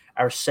about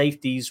our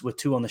safeties with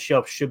 2 on the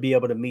shelf should be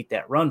able to meet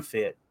that run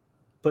fit,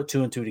 put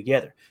 2 and 2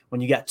 together.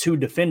 When you got 2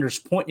 defenders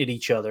pointing at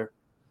each other,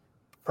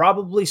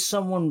 probably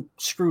someone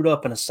screwed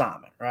up an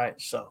assignment,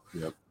 right? So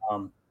Yep.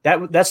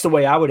 That's the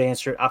way I would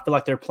answer it. I feel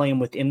like they're playing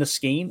within the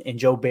scheme, and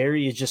Joe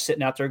Barry is just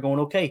sitting out there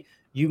going, okay,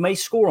 you may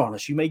score on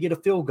us. You may get a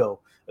field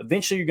goal.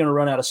 Eventually, you're going to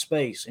run out of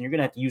space, and you're going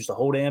to have to use the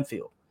whole damn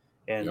field.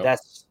 And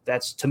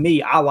that's to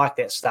me, I like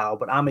that style,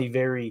 but I'm a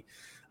very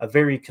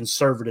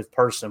conservative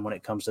person when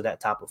it comes to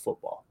that type of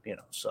football,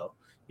 so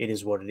it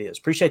is what it is.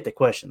 Appreciate the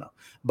question, though.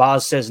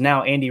 Boz says,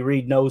 now Andy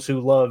Reid knows who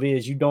Love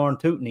is. You darn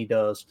tootin' he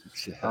does.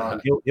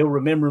 He'll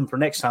remember him for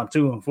next time,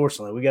 too,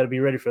 unfortunately. We got to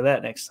be ready for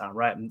that next time,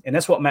 right? And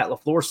that's what Matt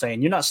LaFleur's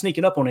saying. You're not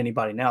sneaking up on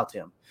anybody now,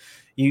 Tim.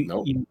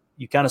 You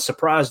kind of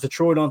surprised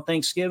Detroit on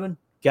Thanksgiving,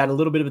 got a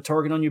little bit of a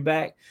target on your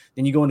back.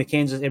 Then you go into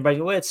Kansas. Everybody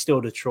goes, well, it's still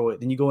Detroit.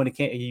 Then you go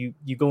into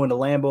you go into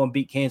Lambeau and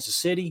beat Kansas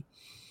City.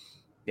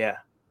 Yeah,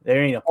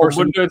 there ain't a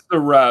person. But it's the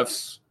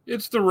refs.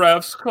 It's the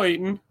refs,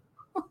 Clayton.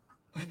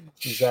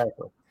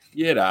 Exactly.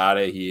 Get out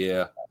of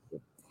here.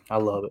 I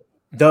love it.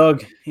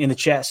 Doug in the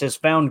chat says,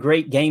 found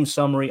great game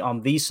summary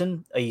on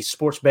VSiN, a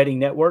sports betting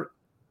network.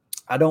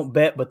 I don't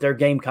bet, but their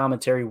game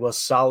commentary was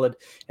solid,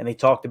 and they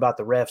talked about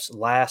the refs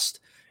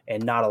last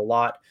and not a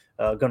lot.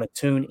 Going to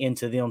tune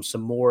into them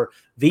some more.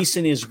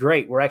 VSiN is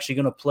great. We're actually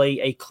going to play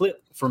a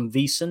clip from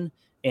VSiN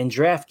and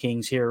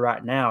DraftKings here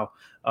right now.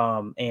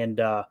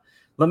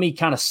 Let me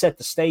kind of set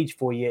the stage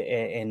for you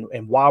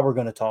and why we're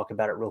going to talk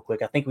about it real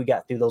quick. I think we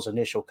got through those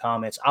initial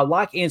comments. I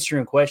like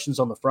answering questions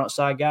on the front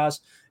side,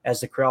 guys,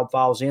 as the crowd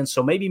files in.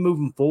 So maybe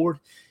moving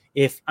forward,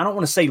 if I don't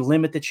want to say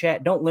limit the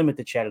chat, don't limit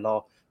the chat at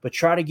all, but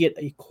try to get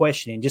a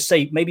question in. Just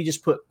say, maybe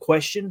just put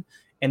question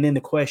and then the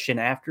question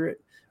after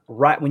it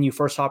right when you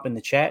first hop in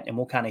the chat, and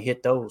we'll kind of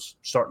hit those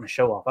starting to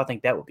show off. I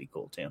think that would be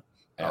cool, Tim.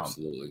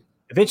 Absolutely.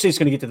 Eventually it's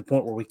going to get to the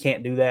point where we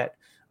can't do that.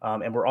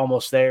 And we're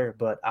almost there,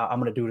 but I'm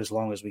going to do it as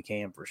long as we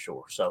can for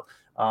sure. So,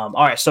 all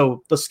right,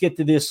 so let's get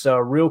to this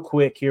real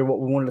quick here,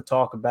 what we wanted to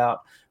talk about,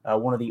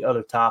 one of the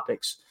other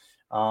topics.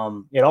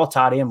 It all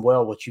tied in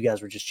well what you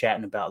guys were just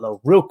chatting about, though.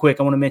 Real quick,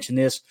 I want to mention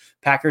this.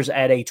 Packers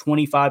add a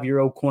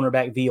 25-year-old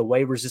cornerback via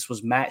waivers. This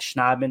was Matt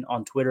Schneidman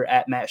on Twitter,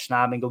 at Matt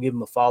Schneidman. Go give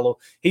him a follow.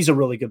 He's a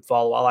really good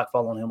follow. I like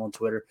following him on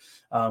Twitter.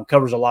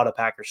 Covers a lot of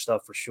Packers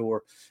stuff for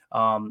sure.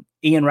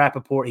 Ian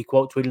Rappaport, he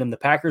quote tweeted him, the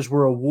Packers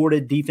were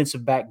awarded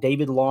defensive back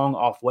David Long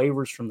off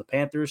waivers from the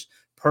Panthers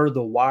per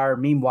The Wire.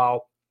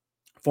 Meanwhile,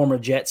 former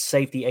Jets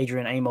safety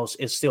Adrian Amos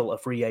is still a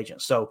free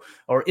agent.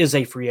 Or is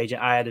a free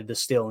agent. I added the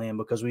still in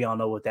because we all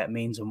know what that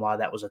means and why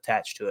that was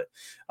attached to it.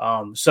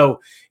 So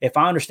if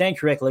I understand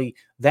correctly,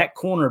 that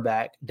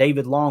cornerback,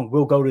 David Long,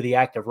 will go to the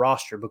active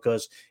roster,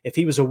 because if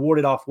he was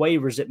awarded off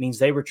waivers, it means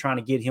they were trying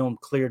to get him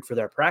cleared for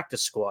their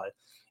practice squad.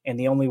 And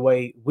the only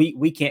way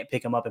we can't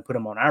pick him up and put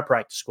him on our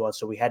practice squad,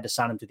 so we had to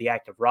sign him to the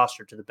active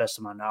roster, to the best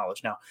of my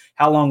knowledge. Now,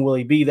 how long will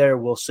he be there?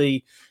 We'll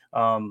see.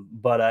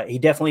 But he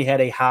definitely had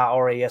a high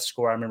RAS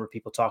score. I remember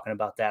people talking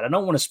about that. I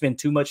don't want to spend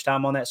too much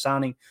time on that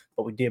signing,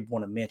 but we did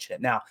want to mention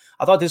it. Now,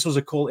 I thought this was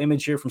a cool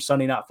image here from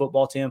Sunday Night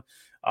Football, Tim.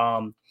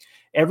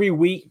 Every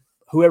week,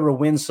 whoever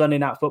wins Sunday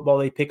Night Football,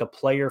 they pick a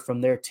player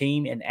from their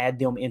team and add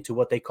them into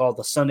what they call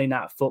the Sunday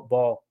Night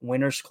Football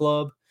Winners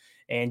Club.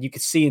 And you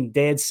can see him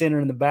dead center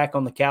in the back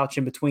on the couch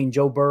in between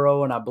Joe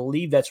Burrow and I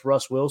believe that's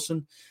Russ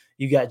Wilson.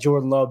 You got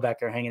Jordan Love back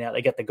there hanging out.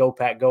 They got the Go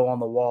Pack Go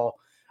on the wall.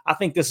 I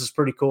think this is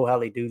pretty cool how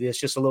they do this.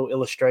 Just a little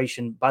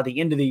illustration. By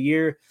the end of the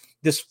year,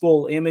 this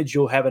full image,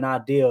 you'll have an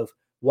idea of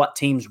what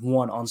teams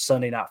won on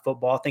Sunday Night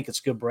Football. I think it's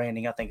good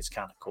branding. I think it's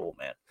kind of cool,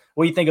 man.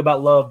 What do you think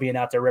about Love being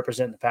out there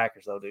representing the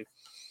Packers, though, dude?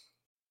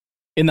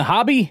 In the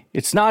hobby,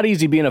 it's not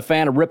easy being a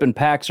fan of ripping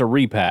packs or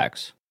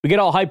repacks. We get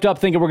all hyped up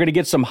thinking we're going to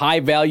get some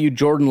high-value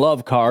Jordan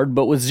Love card,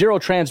 but with zero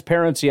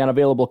transparency on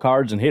available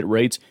cards and hit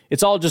rates,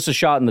 it's all just a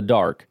shot in the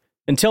dark.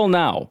 Until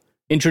now.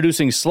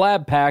 Introducing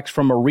slab packs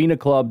from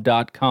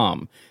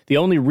arenaclub.com, the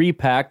only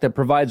repack that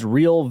provides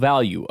real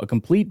value, a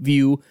complete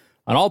view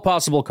on all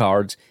possible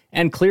cards,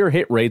 and clear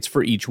hit rates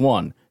for each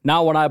one.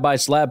 Now when I buy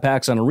slab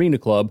packs on Arena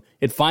Club,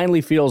 it finally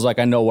feels like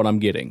I know what I'm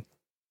getting.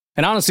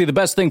 And honestly, the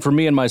best thing for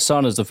me and my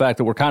son is the fact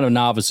that we're kind of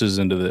novices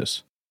into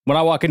this. When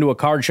I walk into a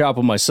card shop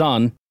with my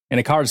son, and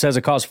a card says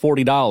it costs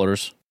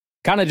 $40,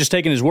 kind of just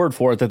taking his word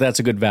for it that that's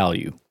a good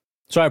value.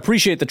 So I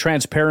appreciate the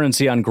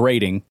transparency on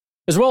grading,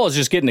 as well as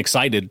just getting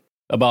excited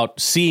about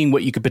seeing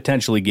what you could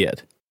potentially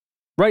get.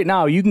 Right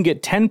now, you can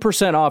get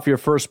 10% off your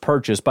first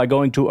purchase by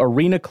going to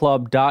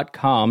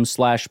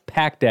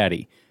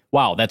arenaclub.com/packdaddy.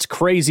 Wow, that's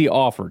crazy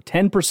offer.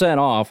 10%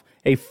 off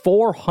a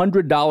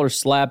 $400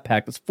 slab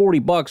pack. That's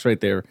 $40 right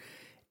there.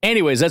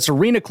 Anyways, that's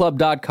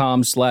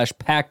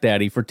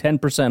arenaclub.com/packdaddy for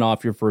 10%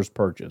 off your first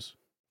purchase.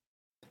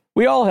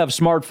 We all have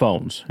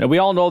smartphones, and we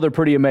all know they're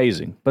pretty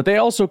amazing, but they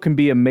also can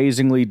be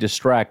amazingly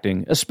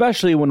distracting,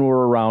 especially when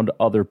we're around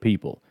other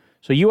people.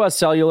 So US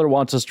Cellular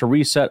wants us to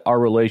reset our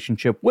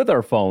relationship with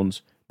our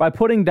phones by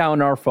putting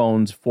down our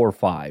phones for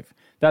 $5.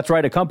 That's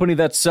right, a company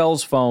that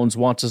sells phones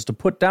wants us to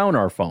put down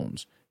our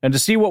phones. And to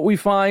see what we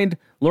find,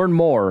 learn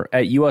more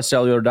at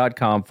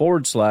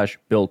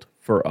uscellular.com/built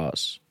for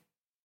us.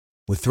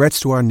 With threats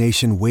to our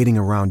nation waiting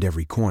around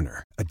every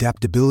corner,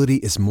 adaptability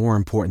is more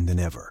important than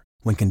ever.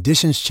 When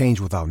conditions change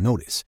without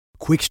notice,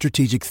 quick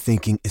strategic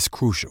thinking is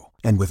crucial,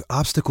 and with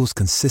obstacles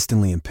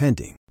consistently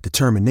impending,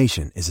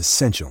 determination is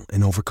essential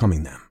in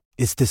overcoming them.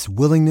 It's this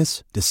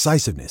willingness,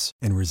 decisiveness,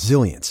 and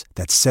resilience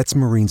that sets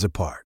Marines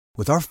apart.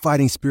 With our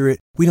fighting spirit,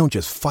 we don't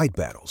just fight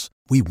battles,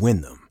 we win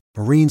them.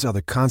 Marines are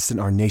the constant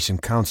our nation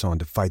counts on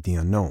to fight the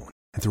unknown.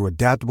 And through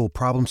adaptable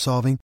problem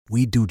solving,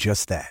 we do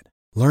just that.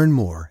 Learn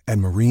more at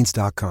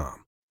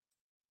marines.com.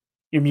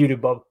 You're muted,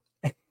 Bub.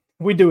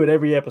 We do it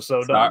every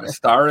episode.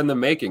 Star in the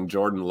making,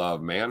 Jordan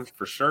Love, man,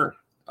 for sure.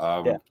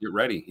 Get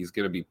ready. He's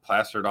going to be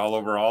plastered all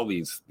over all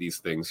these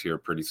things here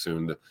pretty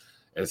soon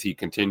as he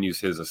continues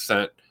his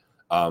ascent.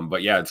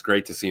 But yeah, it's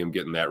great to see him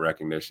getting that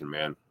recognition,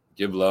 man.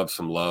 Give Love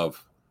some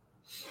love.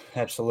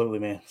 Absolutely,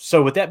 man.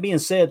 So with that being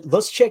said,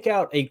 let's check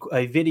out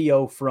a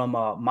video from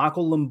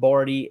Michael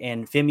Lombardi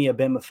and Femi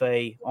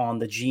Abemefe on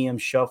the GM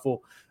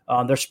Shuffle.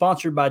 They're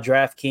sponsored by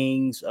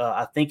DraftKings.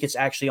 I think it's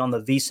actually on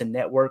the Visa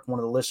Network. One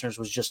of the listeners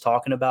was just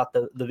talking about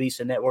the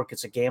Visa Network.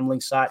 It's a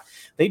gambling site.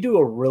 They do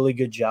a really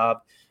good job,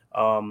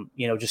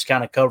 just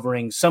kind of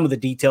covering some of the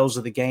details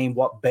of the game,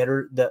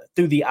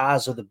 through the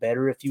eyes of the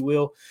bettor, if you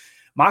will.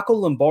 Michael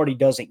Lombardi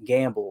doesn't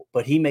gamble,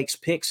 but he makes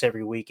picks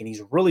every week, and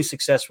he's really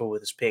successful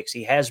with his picks.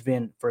 He has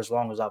been for as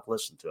long as I've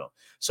listened to him.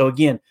 So,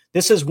 again,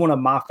 this is one of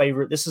my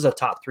favorite. This is a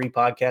top 3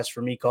 podcast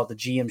for me called the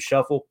GM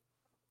Shuffle.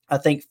 I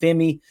think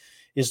Femi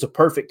is the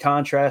perfect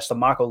contrast to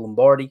Michael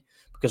Lombardi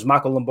because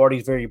Michael Lombardi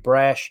is very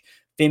brash.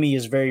 Femi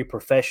is very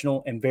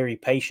professional and very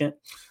patient.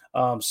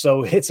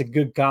 So it's a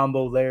good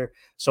combo there.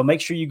 So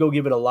make sure you go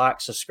give it a like,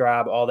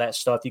 subscribe, all that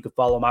stuff. You can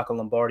follow Michael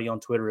Lombardi on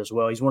Twitter as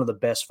well. He's one of the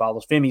best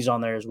follows. Femi's on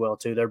there as well,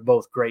 too. They're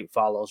both great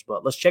follows.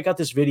 But let's check out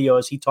this video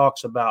as he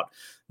talks about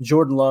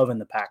Jordan Love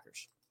and the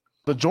Packers.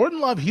 But Jordan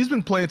Love, he's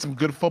been playing some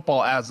good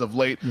football as of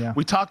late. Yeah.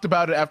 We talked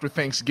about it after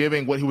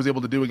Thanksgiving, what he was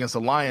able to do against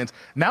the Lions.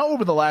 Now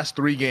over the last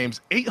 3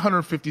 games,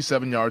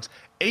 857 yards,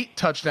 8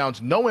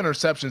 touchdowns, no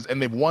interceptions, and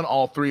they've won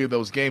all 3 of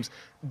those games.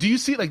 Do you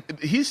see,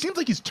 he seems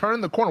like he's turning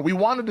the corner. We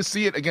wanted to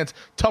see it against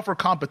tougher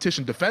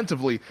competition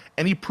defensively,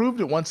 and he proved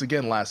it once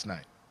again last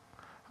night.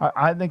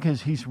 I think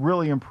he's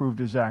really improved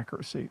his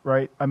accuracy,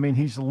 right? I mean,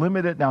 he's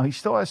limited. Now, he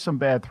still has some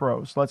bad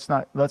throws. Let's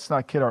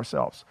not kid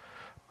ourselves.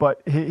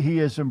 But he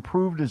has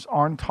improved his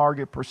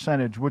on-target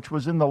percentage, which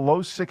was in the low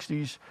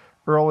 60s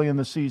early in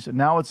the season.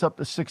 Now it's up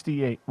to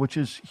 68, which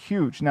is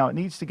huge. Now it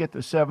needs to get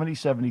to 70,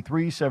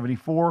 73,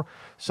 74.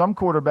 Some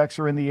quarterbacks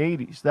are in the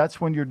 80s.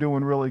 That's when you're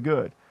doing really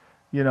good.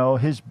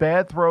 His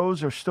bad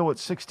throws are still at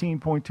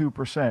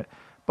 16.2%,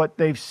 but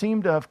they've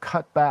seemed to have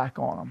cut back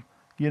on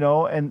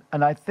him.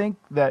 And I think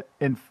that,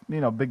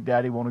 Big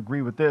Daddy won't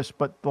agree with this,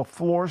 but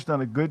LaFleur's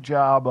done a good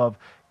job of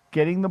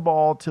getting the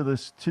ball to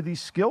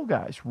these skill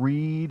guys,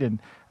 Reed,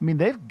 and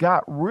they've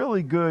got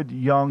really good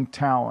young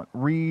talent.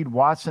 Reed,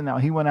 Watson, now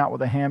he went out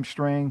with a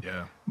hamstring.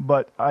 Yeah.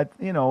 But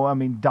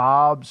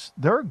Dobbs,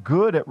 they're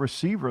good at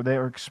receiver.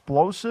 They're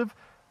explosive.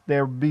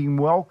 They're being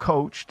well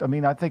coached.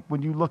 I think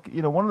when you look,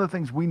 one of the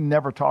things we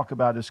never talk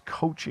about is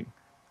coaching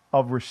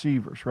of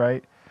receivers,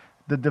 right?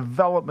 The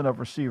development of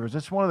receivers.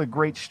 It's one of the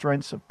great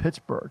strengths of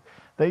Pittsburgh.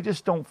 They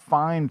just don't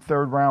find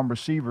third-round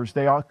receivers.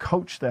 They all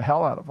coach the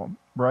hell out of them,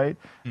 right?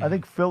 Mm-hmm. I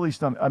think Philly's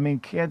done –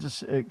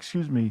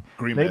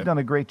 they've done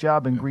a great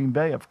job in Green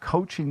Bay of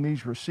coaching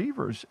these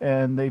receivers,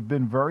 and they've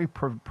been very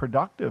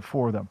productive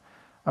for them.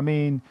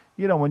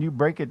 When you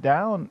break it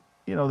down,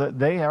 that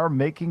they are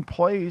making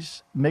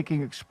plays,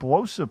 making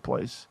explosive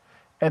plays,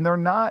 and they're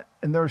not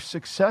 – and their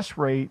success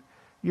rate –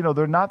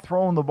 they're not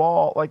throwing the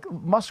ball. Like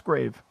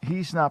Musgrave,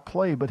 he's not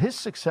played, but his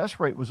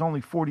success rate was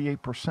only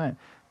 48%.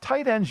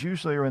 Tight ends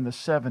usually are in the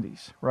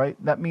 70s, right?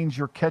 That means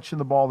you're catching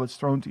the ball that's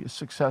thrown to you,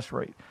 success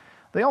rate.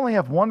 They only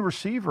have one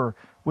receiver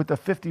with a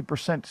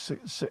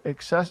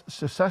 50%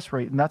 success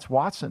rate, and that's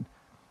Watson.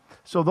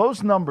 So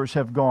those numbers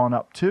have gone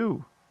up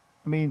too.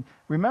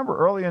 Remember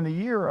earlier in the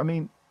year,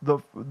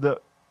 the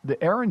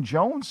Aaron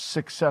Jones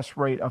success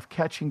rate of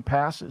catching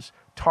passes,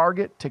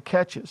 target to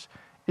catches,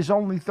 is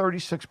only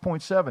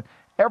 36.7.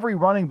 Every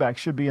running back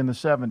should be in the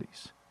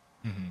 70s.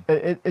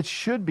 Mm-hmm. It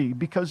should be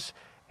because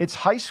it's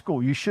high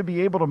school. You should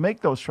be able to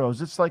make those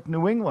throws. It's like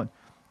New England.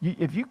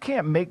 If you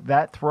can't make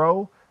that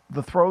throw,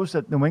 the throws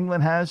that New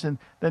England has, and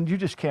then you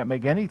just can't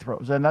make any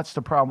throws. And that's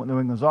the problem with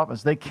New England's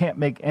offense. They can't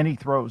make any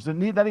throws. They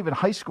need not even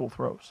high school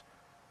throws.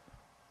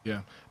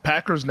 Yeah.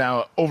 Packers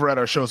now, over at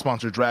our show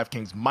sponsor,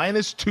 DraftKings,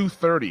 minus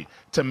 230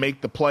 to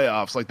make the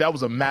playoffs. That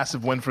was a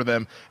massive win for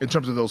them in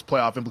terms of those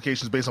playoff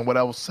implications based on what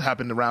else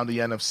happened around the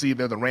NFC.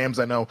 They're the Rams,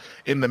 I know,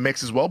 in the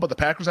mix as well, but the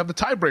Packers have the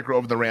tiebreaker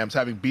over the Rams,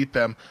 having beat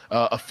them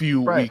a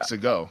few weeks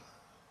ago.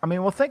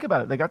 Think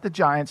about it. They got the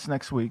Giants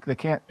next week. They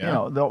can't,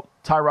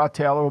 Tyrod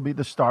Taylor will be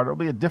the starter. It'll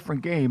be a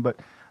different game, but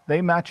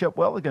they match up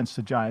well against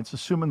the Giants,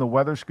 assuming the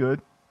weather's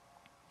good.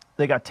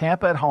 They got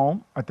Tampa at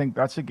home. I think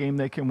that's a game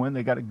they can win.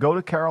 They got to go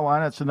to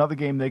Carolina. It's another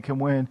game they can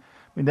win.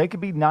 They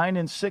could be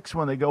 9-6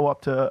 when they go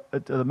up to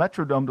the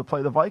Metrodome to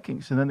play the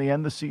Vikings, and then they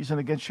end the season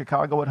against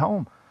Chicago at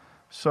home.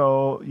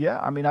 So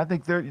I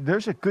think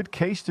there's a good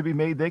case to be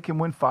made. They can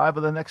win 5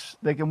 of the next.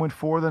 They can win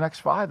 4 of the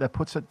next 5. That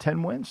puts it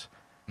 10 wins.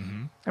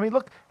 Mm-hmm.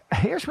 Look,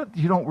 here's what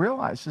you don't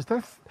realize is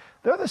they're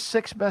the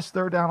sixth best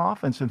third down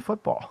offense in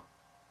football.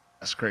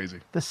 That's crazy.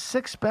 The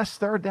sixth best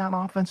third down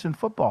offense in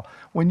football.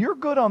 When you're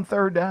good on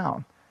third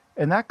down,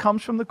 and that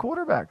comes from the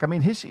quarterback. I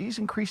mean, he's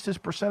increased his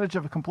percentage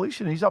of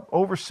completion. He's up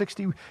over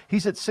 60.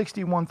 He's at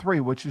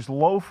 61.3, which is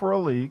low for a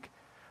league,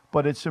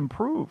 but it's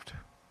improved.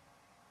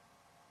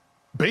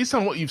 Based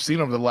on what you've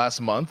seen over the last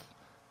month,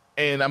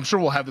 and I'm sure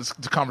we'll have this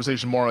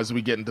conversation more as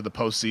we get into the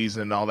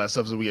postseason and all that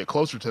stuff as we get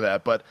closer to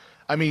that. But,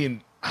 I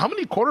mean, how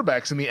many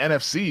quarterbacks in the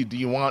NFC do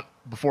you want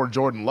before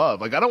Jordan Love?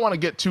 Like, I don't want to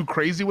get too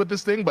crazy with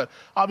this thing, but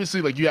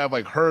obviously, like, you have,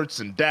 like, Hurts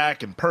and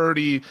Dak and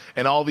Purdy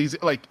and all these,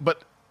 like,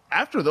 but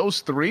after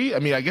those three, I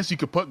mean, I guess you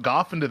could put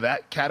Goff into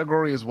that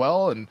category as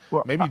well, and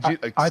maybe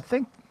I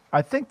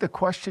think the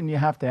question you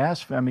have to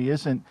ask, Femi,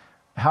 isn't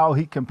how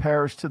he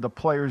compares to the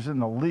players in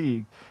the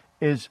league,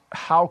 is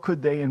how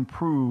could they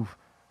improve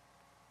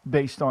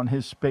based on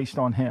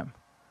him.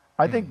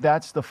 I think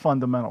that's the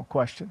fundamental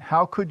question.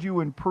 How could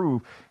you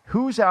improve?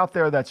 Who's out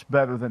there that's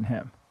better than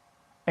him,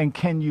 and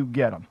can you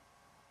get him?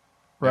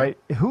 Right?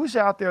 Yeah. Who's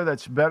out there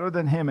that's better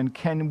than him, and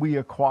can we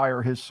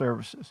acquire his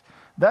services?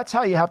 That's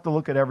how you have to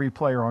look at every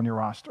player on your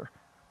roster,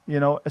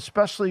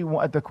 especially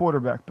at the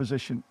quarterback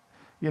position,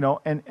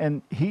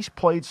 and he's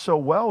played so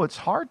well, it's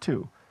hard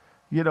to,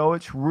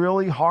 it's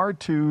really hard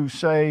to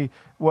say,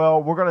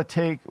 well, we got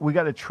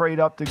to trade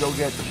up to go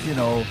get,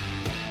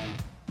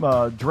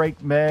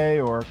 Drake May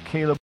or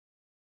Caleb.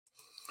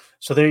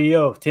 So there you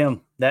go,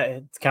 Tim.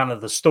 That's kind of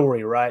the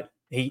story, right?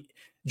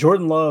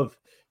 Jordan Love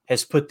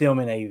has put them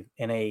in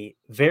a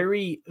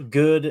very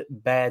good,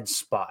 bad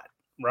spot,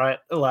 right?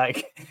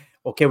 Like,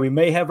 okay, we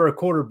may have our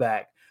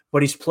quarterback,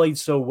 but he's played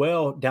so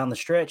well down the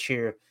stretch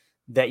here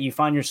that you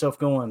find yourself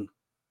going,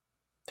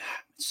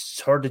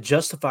 it's hard to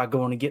justify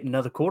going and getting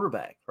another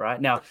quarterback,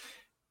 right? Now,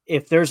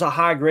 if there's a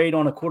high grade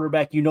on a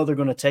quarterback, they're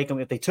going to take him.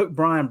 If they took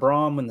Brian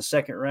Braum in the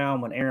second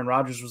round when Aaron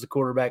Rodgers was the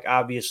quarterback,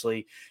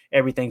 obviously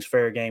everything's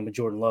fair game with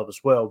Jordan Love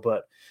as well.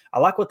 But I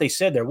like what they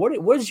said there.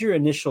 What is your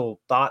initial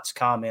thoughts,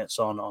 comments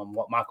on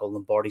what Michael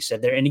Lombardi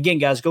said there? And again,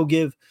 guys, go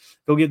give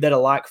that a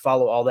like,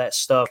 follow all that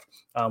stuff.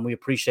 We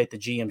appreciate the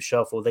GM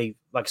Shuffle. They,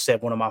 like I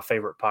said, one of my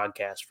favorite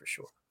podcasts for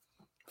sure.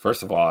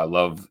 First of all, I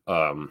love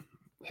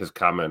his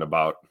comment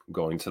about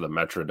going to the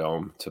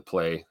Metrodome to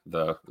play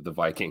the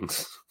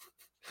Vikings.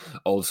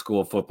 Old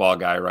school football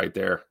guy right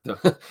there.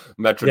 The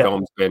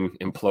Metrodome's been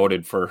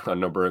imploded for a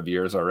number of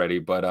years already,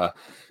 but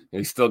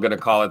he's still going to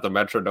call it the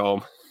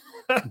Metrodome.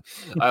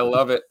 I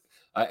love it.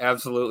 I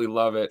absolutely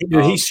love it.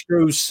 Dude, he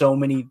screws so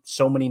many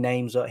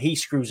names up. He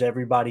screws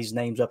everybody's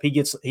names up.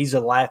 He's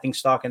a laughing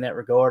stock in that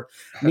regard.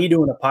 Me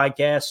doing a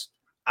podcast,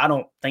 I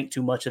don't think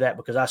too much of that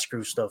because I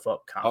screw stuff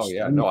up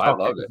constantly. Oh yeah, no, I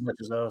love it. As much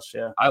as us,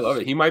 yeah. I love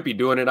it. He might be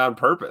doing it on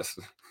purpose.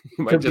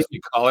 He might just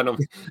be calling them,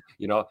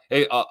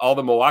 Hey, all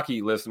the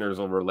Milwaukee listeners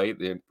will relate.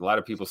 A lot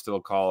of people still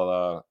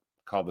call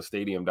the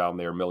stadium down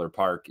there Miller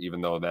Park, even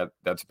though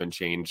that's been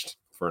changed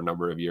for a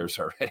number of years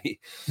already.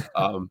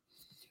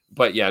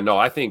 But yeah, no,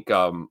 I think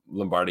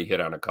Lombardi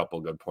hit on a couple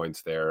good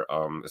points there,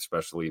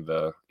 especially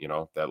that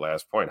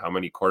last point. How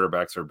many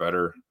quarterbacks are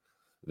better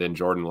than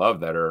Jordan Love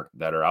that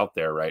are out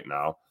there right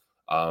now?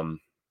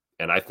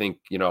 And I think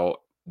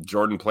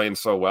Jordan playing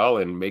so well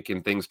and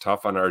making things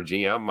tough on our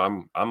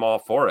GM, I'm all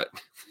for it.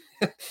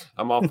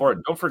 I'm all for it.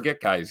 Don't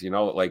forget, guys,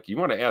 like you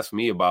want to ask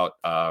me about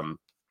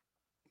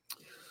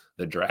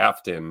the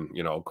draft and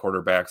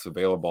quarterbacks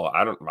available.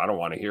 I don't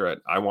want to hear it.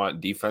 I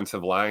want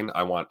defensive line.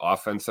 I want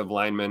offensive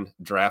linemen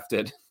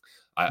drafted.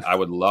 I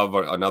would love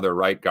another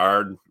right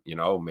guard,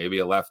 maybe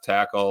a left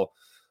tackle,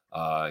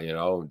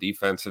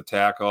 defensive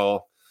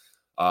tackle.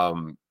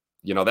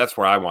 That's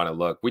where I want to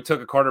look. We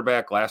took a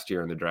quarterback last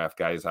year in the draft,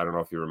 guys. I don't know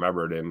if you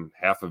remembered, and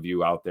half of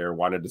you out there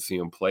wanted to see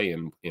him play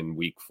in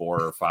week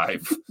 4 or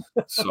 5.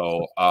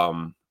 So,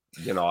 I'm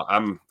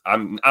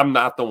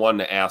not the one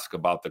to ask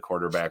about the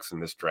quarterbacks in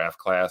this draft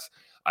class.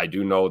 I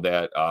do know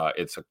that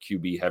it's a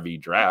QB heavy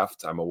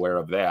draft. I'm aware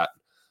of that.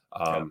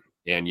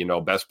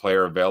 And, best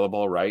player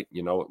available, right?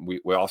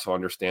 We also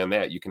understand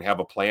that you can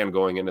have a plan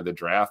going into the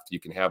draft. You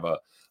can have a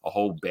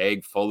whole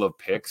bag full of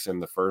picks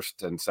in the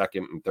first and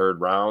second and third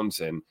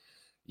rounds. And,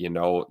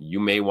 you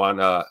may want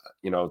to,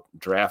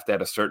 draft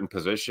at a certain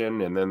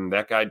position and then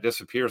that guy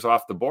disappears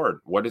off the board.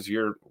 What's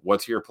your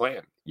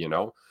plan?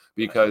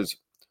 Because,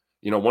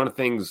 one of the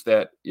things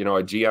that, a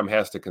GM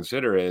has to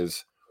consider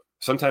is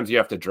sometimes you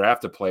have to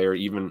draft a player,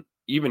 even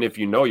if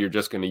you're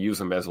just going to use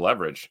them as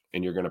leverage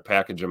and you're going to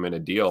package them in a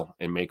deal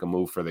and make a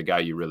move for the guy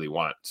you really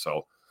want.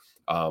 So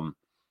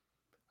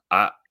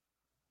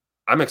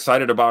I'm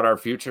excited about our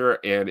future,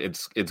 and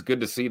it's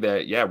good to see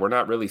that, we're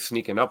not really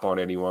sneaking up on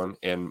anyone.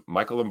 And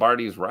Michael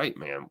Lombardi is right,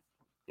 man.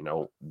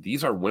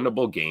 These are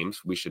winnable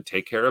games. We should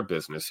take care of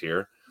business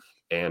here.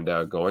 And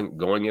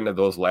going into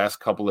those last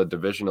couple of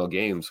divisional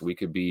games, we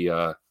could be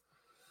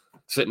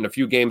sitting a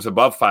few games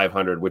above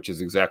 500, which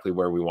is exactly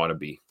where we want to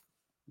be.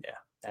 Yeah,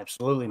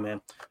 absolutely, man.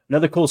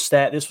 Another cool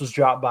stat. This was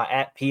dropped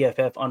by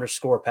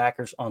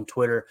 @PFF_Packers on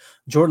Twitter.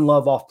 Jordan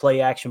Love off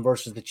play action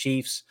versus the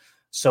Chiefs.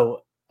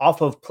 So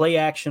off of play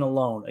action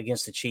alone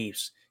against the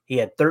Chiefs, He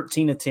had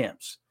 13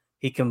 attempts.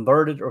 He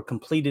converted or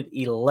completed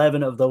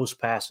 11 of those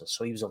passes.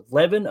 So he was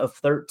 11 of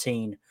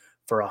 13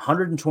 for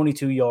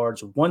 122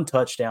 yards, 1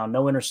 touchdown,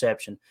 no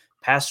interception,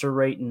 passer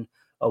rating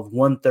of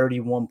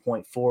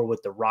 131.4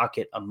 with the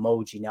rocket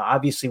emoji. Now,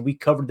 obviously, we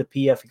covered the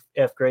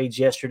PFF grades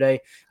yesterday.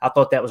 I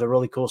thought that was a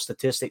really cool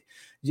statistic.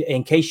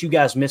 In case you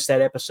guys missed that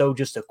episode,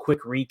 just a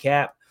quick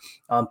recap.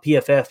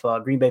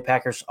 PFF, Green Bay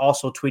Packers,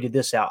 also tweeted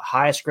this out.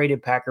 Highest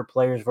graded Packer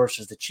players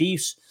versus the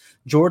Chiefs.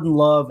 Jordan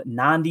Love,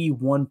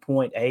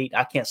 91.8.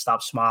 I can't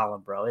stop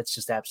smiling, bro. It's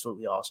just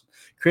absolutely awesome.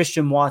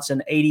 Christian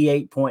Watson,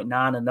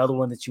 88.9, another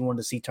one that you wanted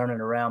to see turning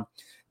around.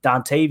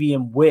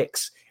 Dontavian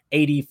Wicks,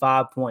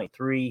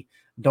 85.3.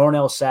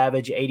 Darnell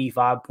Savage,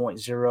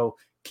 85.0.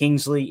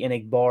 Kingsley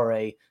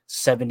Enagbare,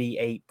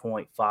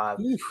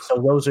 78.5. So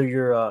those are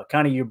your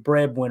kind of your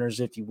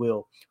breadwinners, if you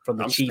will, from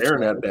the Chiefs. I'm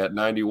staring at that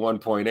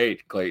 91.8,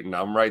 Clayton.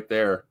 I'm right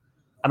there.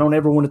 I don't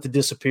ever want it to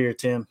disappear,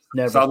 Tim.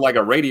 Never. Sound like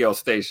a radio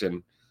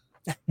station.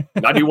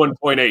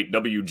 91.8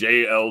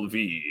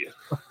 WJLV.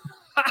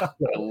 I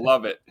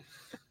love it.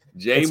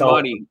 J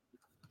Money.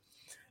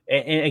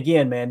 And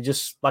again, man,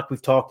 just like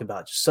we've talked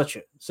about, just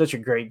such a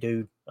great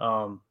dude.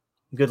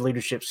 Good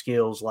leadership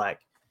skills. Like,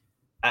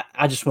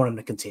 I just want him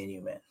to continue,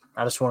 man.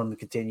 I just want him to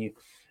continue.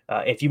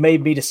 If you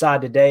made me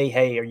decide today,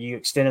 hey, are you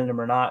extending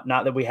him or not?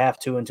 Not that we have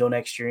to until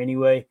next year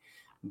anyway.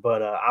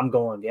 But I'm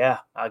going, yeah,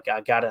 I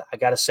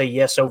gotta say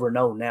yes over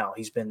no now.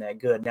 He's been that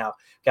good. Now,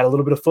 got a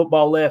little bit of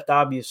football left,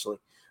 obviously.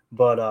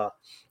 But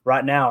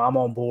right now, I'm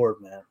on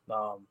board, man.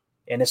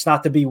 And it's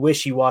not to be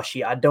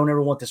wishy-washy. I don't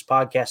ever want this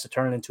podcast to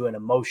turn into an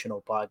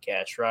emotional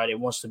podcast, right? It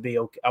wants to be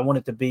okay. I want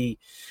it to be,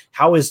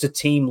 how is the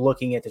team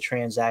looking at the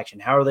transaction?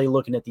 How are they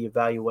looking at the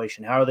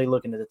evaluation? How are they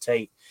looking at the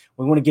tape?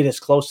 We want to get as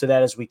close to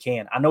that as we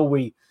can. I know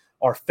we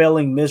are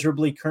failing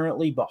miserably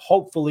currently, but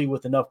hopefully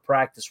with enough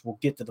practice, we'll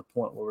get to the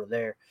point where we're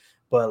there.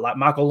 But like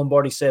Michael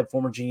Lombardi said,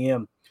 former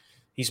GM,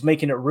 he's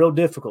making it real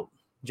difficult.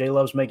 J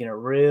Love's making it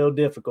real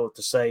difficult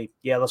to say,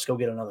 yeah, let's go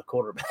get another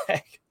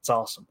quarterback. It's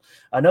awesome.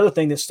 Another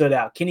thing that stood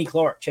out, Kenny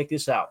Clark, check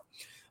this out.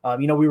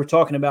 We were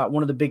talking about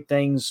one of the big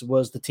things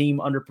was the team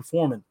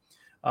underperforming.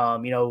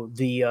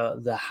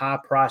 The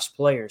high-priced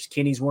players.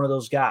 Kenny's one of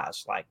those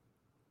guys, like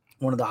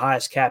one of the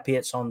highest cap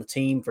hits on the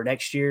team for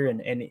next year,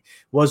 and it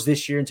was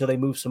this year until they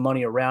moved some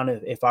money around,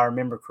 if I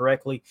remember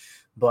correctly.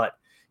 But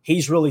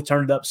he's really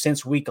turned it up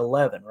since week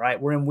 11, right?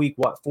 We're in week,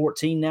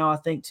 14 now, I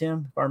think,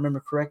 Tim, if I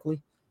remember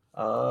correctly.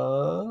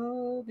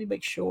 Let me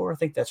make sure. I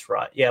think that's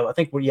right. Yeah, I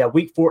think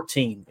week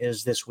 14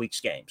 is this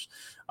week's games.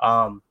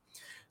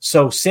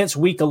 So since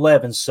week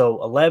 11,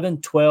 so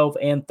 11, 12,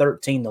 and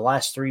 13, the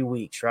last 3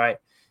 weeks, right?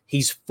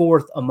 He's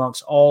fourth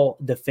amongst all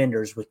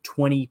defenders with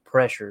 20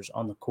 pressures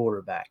on the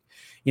quarterback.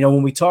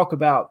 When we talk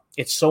about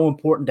it's so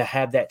important to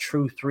have that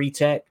true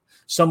 3-tech,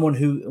 someone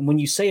who, when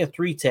you say a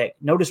 3-tech,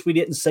 notice we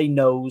didn't say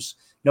nose,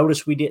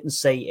 notice we didn't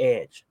say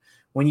edge.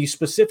 When you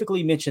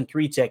specifically mentioned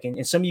 3-tech,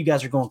 and some of you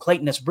guys are going,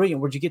 Clayton, that's brilliant.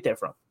 Where'd you get that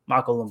from?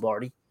 Michael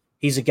Lombardi.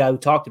 He's a guy who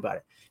talked about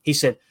it. He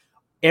said,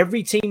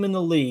 every team in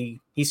the league,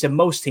 he said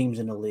most teams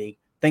in the league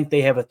think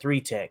they have a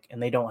 3-tech,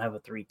 and they don't have a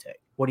 3-tech.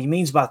 What he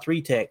means by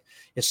 3-tech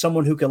is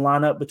someone who can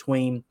line up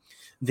between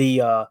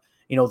the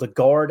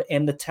guard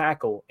and the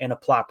tackle and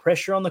apply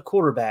pressure on the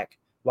quarterback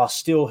while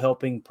still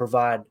helping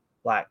provide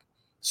like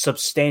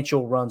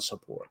substantial run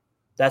support.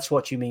 That's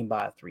what you mean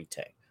by a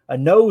 3-tech. A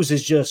nose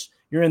is just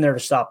you're in there to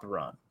stop the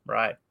run.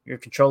 Right. You're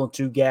controlling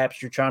 2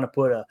 gaps. You're trying to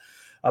put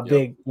a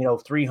big,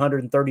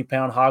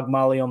 330-pound hog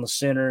molly on the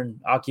center and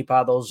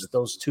occupy those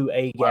 2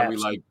 A gaps. Why we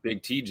like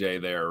Big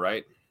TJ there,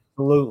 right?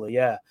 Absolutely.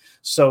 Yeah.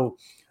 So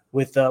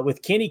with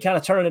Kenny kind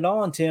of turning it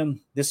on, Tim,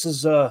 this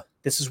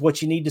is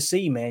what you need to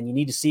see, man. You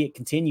need to see it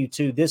continue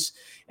too. This,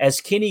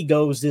 as Kenny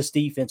goes, this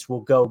defense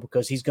will go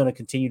because he's going to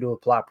continue to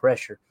apply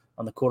pressure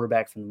on the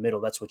quarterback from the middle.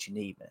 That's what you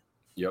need, man.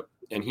 Yep.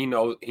 And he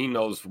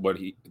knows what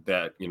he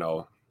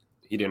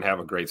didn't have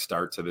a great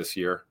start to this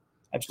year.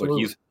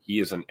 Absolutely. But he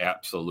is an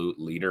absolute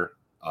leader,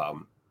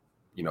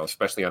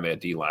 especially on that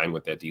D-line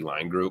with that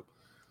D-line group.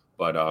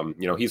 But,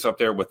 he's up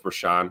there with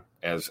Rashawn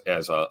as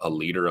a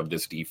leader of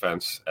this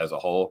defense as a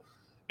whole.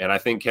 And I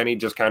think Kenny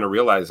just kind of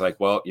realized like,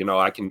 well,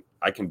 I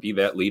can be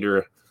that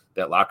leader,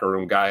 that locker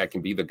room guy. I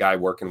can be the guy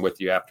working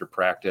with you after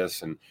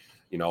practice and,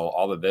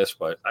 all of this,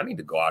 but I need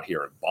to go out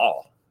here and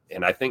ball.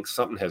 And I think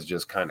something has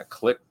just kind of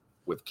clicked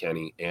with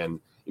Kenny. And,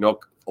 a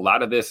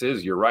lot of this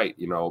is, you're right,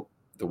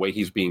 the way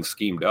he's being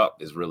schemed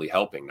up is really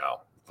helping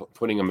now,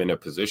 putting him in a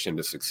position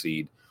to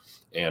succeed.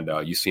 And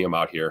you see him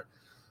out here,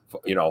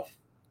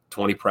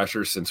 20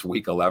 pressures since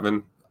week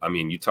 11. I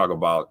mean, you talk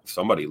about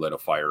somebody lit a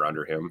fire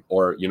under him,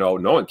 or,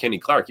 knowing Kenny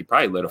Clark, he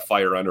probably lit a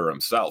fire under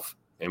himself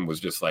and was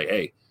just like,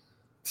 hey,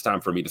 it's time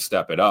for me to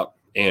step it up.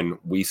 And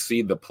we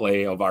see the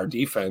play of our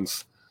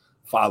defense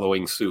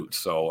following suit.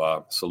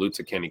 So salute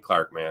to Kenny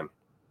Clark, man.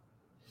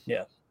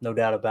 Yeah, no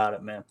doubt about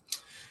it, man.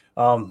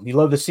 You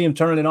love to see him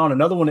turning it on.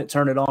 Another one that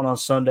turned it on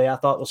Sunday I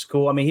thought was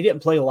cool. I mean, he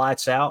didn't play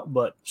lights out,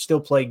 but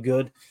still played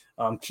good.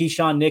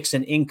 Keyshawn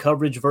Nixon in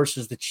coverage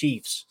versus the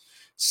Chiefs.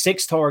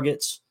 6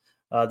 targets,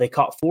 They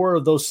caught 4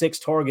 of those 6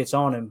 targets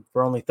on him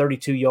for only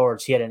 32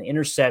 yards. He had an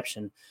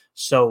interception.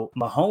 So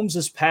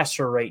Mahomes'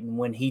 passer rating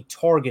when he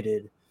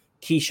targeted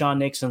Keyshawn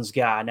Nixon's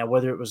guy, now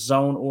whether it was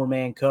zone or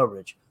man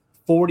coverage,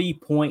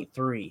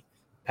 40.3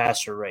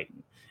 passer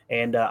rating.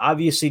 And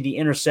obviously the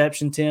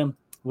interception, Tim,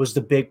 was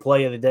the big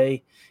play of the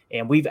day.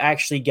 And we've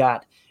actually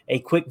got a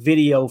quick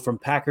video from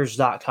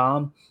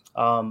Packers.com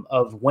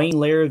of Wayne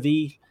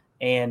Larrivee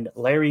and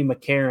Larry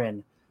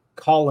McCarron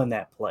calling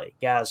that play.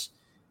 Guys,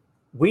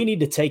 we need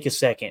to take a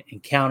second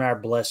and count our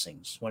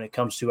blessings when it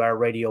comes to our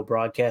radio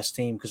broadcast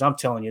team, because I'm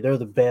telling you, they're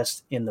the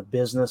best in the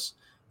business.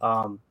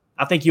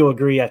 I think you'll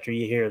agree after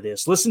you hear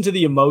this. Listen to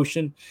the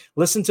emotion.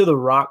 Listen to the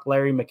rock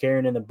Larry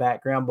McCarron in the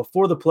background.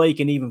 Before the play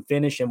can even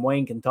finish and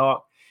Wayne can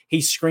talk,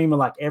 he's screaming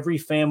like every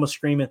fan was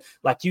screaming.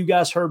 Like you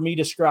guys heard me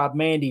describe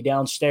Mandy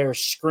downstairs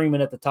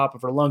screaming at the top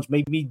of her lungs,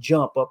 made me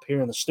jump up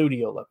here in the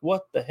studio. Like,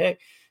 what the heck?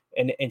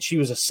 And she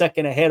was a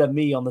second ahead of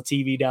me on the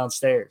TV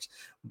downstairs.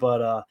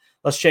 But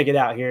let's check it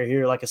out here.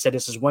 Here, like I said,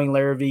 this is Wayne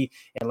Larrivee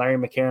and Larry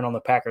McCarron on the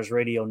Packers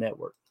Radio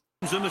Network.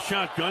 In the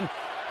shotgun,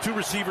 2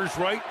 receivers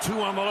right, 2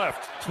 on the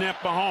left. Snap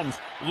Mahomes,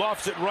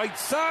 lofts it right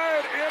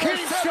side,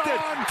 intercepted.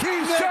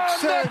 Keyshawn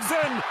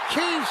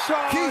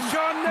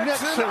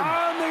Nixon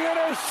on the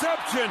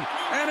interception,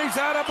 and he's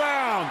out of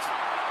bounds.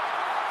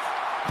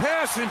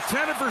 Pass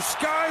intended for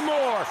Sky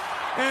Moore,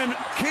 and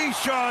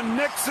Keyshawn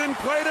Nixon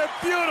played it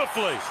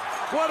beautifully.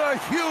 What a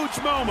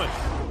huge moment.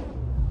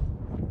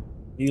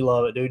 You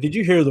love it, dude. Did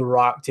you hear the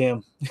rock,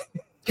 Tim?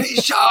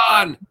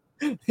 Keyshawn!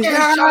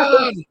 Yes.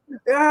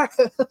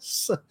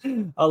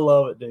 I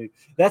love it, dude.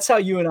 That's how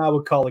you and I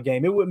would call a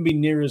game. It wouldn't be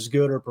near as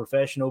good or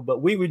professional,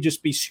 but we would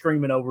just be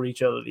screaming over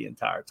each other the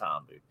entire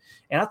time, dude.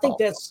 And I think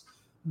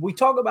we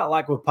talk about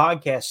like with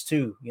podcasts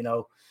too, you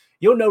know,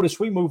 you'll notice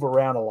we move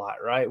around a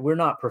lot, right? We're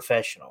not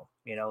professional.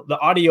 You know, the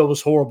audio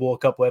was horrible a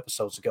couple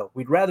episodes ago.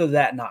 We'd rather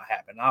that not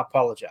happen. I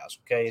apologize.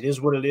 Okay. It is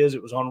what it is.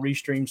 It was on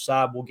Restream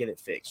side. We'll get it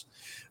fixed.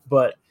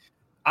 But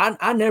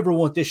I never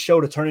want this show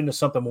to turn into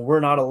something where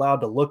we're not allowed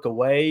to look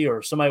away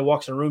or somebody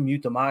walks in the room,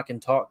 mute the mic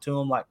and talk to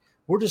them. Like,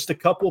 we're just a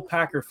couple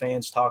Packer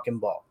fans talking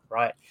ball,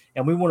 right?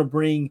 And we want to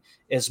bring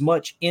as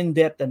much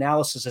in-depth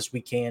analysis as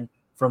we can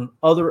from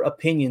other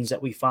opinions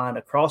that we find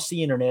across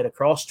the internet,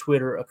 across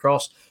Twitter,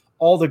 across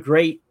all the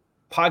great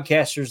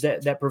podcasters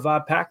that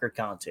provide Packer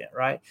content,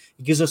 right?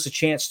 It gives us a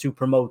chance to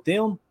promote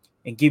them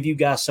and give you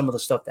guys some of the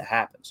stuff that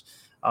happens.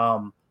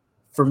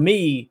 For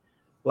me,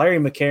 Larry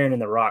McCarron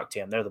and The Rock,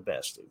 Tim, they're the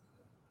best, dude.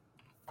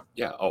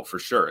 Yeah, oh, for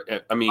sure.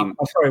 I mean,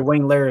 I'm sorry,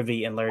 Wayne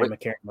Larrivee and Larry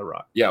McCarron, The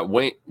Rock. Yeah,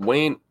 Wayne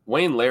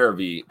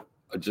Larrivee,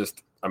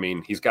 I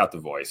mean, he's got the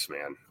voice,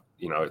 man.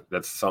 You know,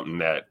 that's something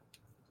that,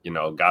 you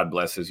know, God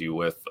blesses you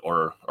with,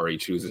 or he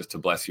chooses to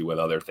bless you with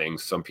other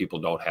things. Some people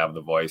don't have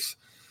the voice,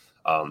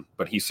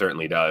 but he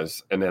certainly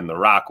does. And then The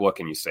Rock, what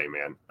can you say,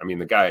 man? I mean,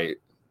 the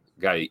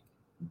guy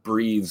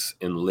breathes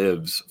and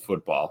lives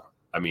football.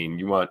 I mean,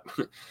 you want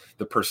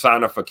the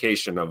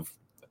personification of,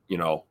 you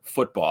know,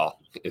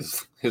 football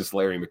is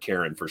Larry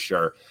McCarron for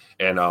sure.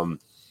 And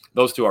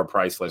those two are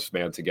priceless,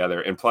 man, together.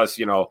 And plus,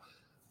 you know,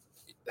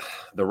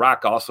 The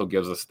Rock also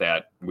gives us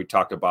that, we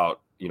talked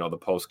about, you know, the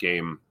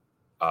post-game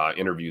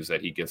interviews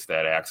that he gets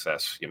that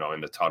access, you know,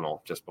 in the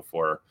tunnel just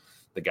before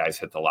the guys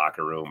hit the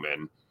locker room.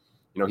 And,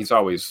 you know, he's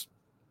always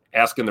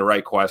asking the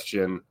right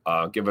question,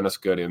 giving us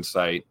good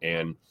insight.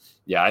 And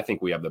yeah, I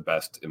think we have the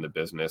best in the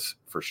business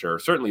for sure.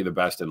 Certainly the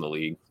best in the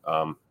league.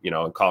 You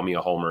know, and call me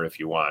a homer if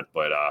you want,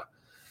 but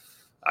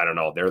I don't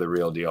know. They're the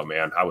real deal,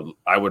 man.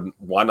 I would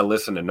want to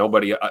listen to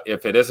nobody.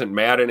 If it isn't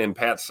Madden and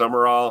Pat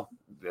Summerall,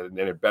 then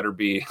it better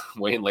be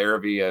Wayne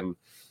Larrivee and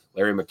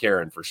Larry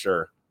McCarron for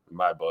sure, in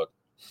my book.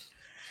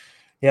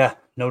 Yeah,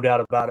 no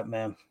doubt about it,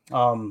 man.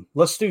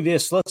 Let's do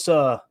this.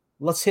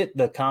 Let's hit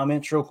the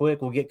comments real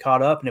quick. We'll get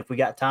caught up, and if we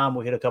got time,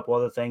 we'll hit a couple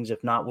other things.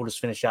 If not, we'll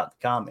just finish out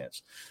the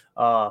comments.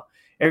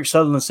 Eric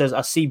Sutherland says,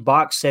 I see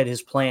Box said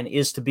his plan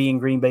is to be in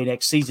Green Bay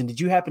next season.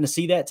 Did you happen to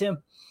see that,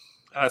 Tim?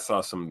 I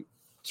saw some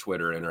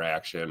Twitter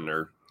interaction,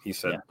 or he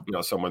said, you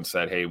know, someone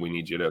said, hey, we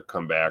need you to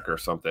come back or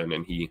something.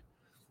 And he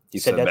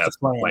said that's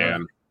the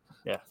plan.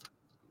 Right?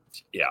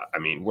 Yeah. I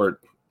mean,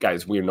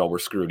 we know we're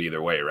screwed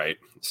either way. Right.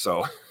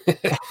 So,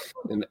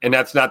 and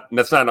that's not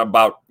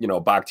about, you know,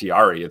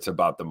 Bakhtiari. It's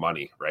about the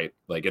money, right?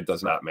 Like, it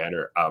does not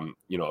matter.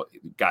 You know,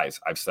 guys,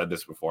 I've said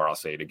this before, I'll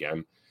say it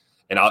again,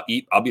 and I'll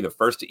be the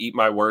first to eat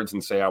my words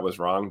and say I was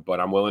wrong,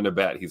 but I'm willing to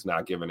bet he's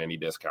not giving any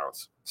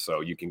discounts.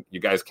 So you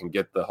guys can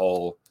get the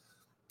whole,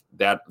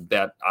 that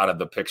out of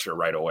the picture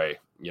right away,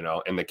 you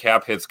know, and the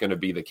cap hit's going to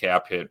be the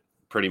cap hit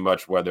pretty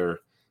much whether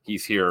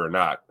he's here or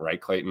not.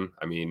 Right, Clayton?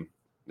 I mean,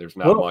 there's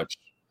not much.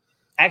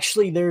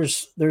 Actually,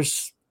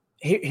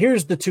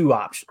 here's the two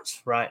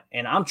options, right?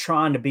 And I'm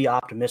trying to be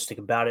optimistic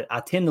about it. I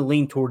tend to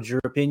lean towards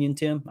your opinion,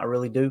 Tim. I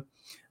really do.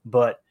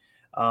 But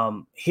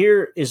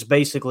here is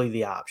basically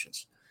the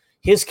options.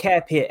 His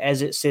cap hit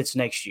as it sits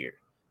next year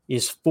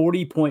is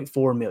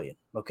 $40.4 million.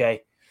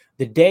 Okay.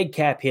 The dead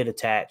cap hit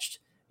attached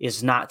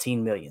is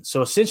 $19 million.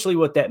 So essentially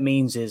what that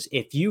means is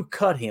if you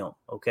cut him,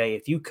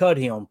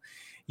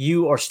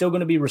 you are still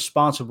going to be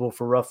responsible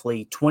for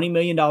roughly $20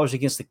 million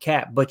against the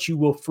cap, but you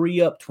will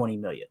free up $20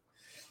 million.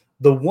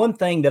 The one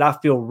thing that I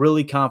feel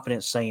really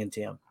confident saying,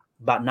 Tim,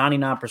 about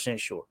 99%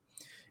 sure,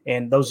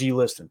 and those of you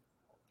listening,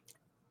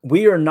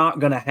 we are not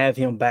going to have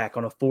him back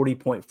on a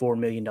 $40.4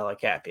 million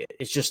cap hit.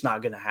 It's just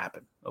not going to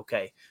happen.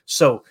 Okay.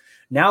 So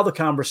now the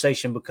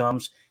conversation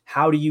becomes,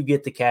 how do you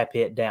get the cap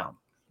hit down?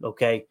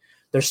 Okay.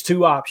 There's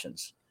two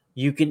options.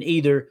 You can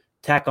either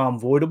tack on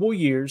voidable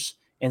years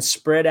and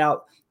spread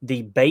out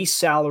the base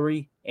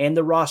salary and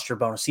the roster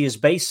bonus. See, his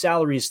base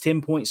salary is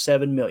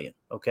 $10.7 million.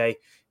 Okay.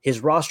 His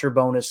roster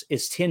bonus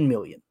is $10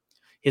 million.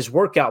 His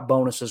workout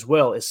bonus as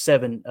well is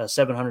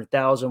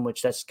 $700,000,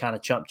 which that's kind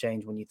of chump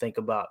change when you think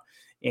about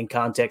in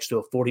context to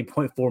a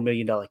 $40.4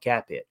 million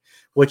cap hit.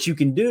 What you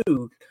can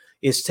do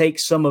is take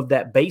some of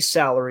that base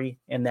salary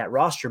and that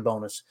roster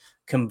bonus,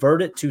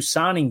 convert it to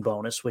signing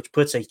bonus, which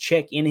puts a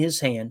check in his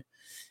hand,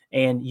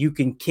 and you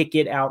can kick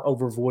it out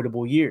over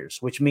voidable years,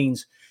 which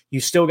means you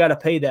still got to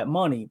pay that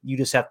money. You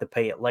just have to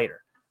pay it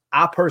later.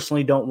 I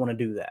personally don't want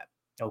to do that.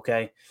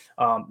 Okay.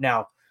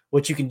 Now,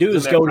 what you can do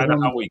is go to kind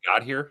of how we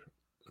got here.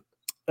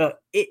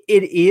 It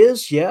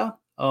is, yeah.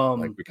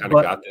 Like we kind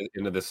of got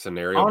into this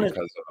scenario because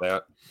of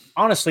that.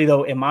 Honestly,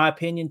 though, in my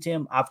opinion,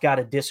 Tim, I've got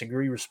to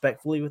disagree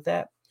respectfully with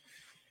that.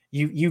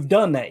 You've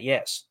done that,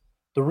 yes.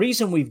 The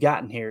reason we've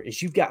gotten here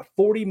is you've got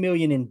 $40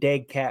 million in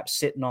dead cap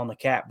sitting on the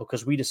cap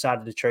because we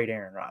decided to trade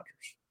Aaron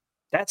Rodgers.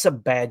 That's a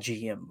bad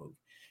GM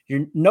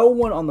move. No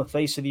one on the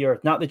face of the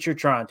earth, not that you're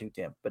trying to,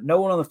 Tim, but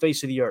no one on the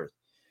face of the earth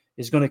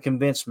is going to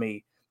convince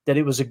me that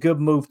it was a good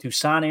move to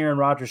sign Aaron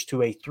Rodgers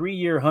to a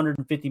 3-year,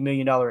 $150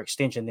 million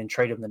extension, then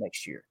trade him the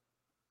next year.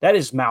 That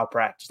is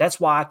malpractice. That's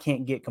why I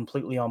can't get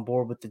completely on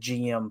board with the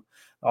GM,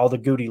 all the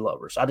Goody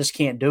lovers. I just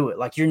can't do it.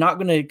 Like, you're not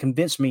going to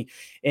convince me.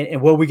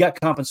 And well, we got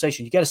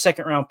compensation. You got a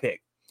second-round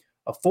pick,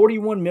 a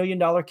 $41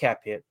 million cap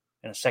hit,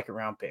 and a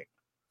second-round pick.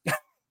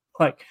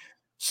 Like,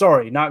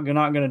 sorry, not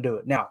going to do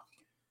it. Now,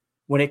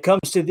 when it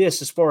comes to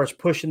this, as far as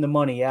pushing the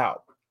money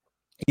out,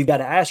 you've got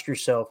to ask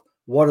yourself,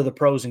 what are the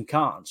pros and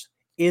cons?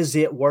 Is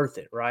it worth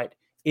it, right?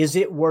 Is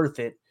it worth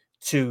it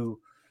to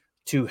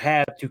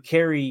have to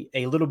carry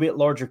a little bit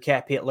larger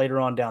cap hit later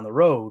on down the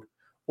road,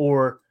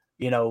 or,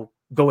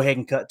 go ahead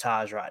and cut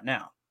ties right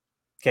now?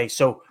 Okay.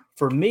 So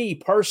for me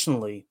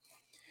personally,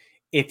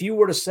 if you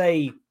were to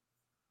say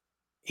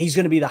he's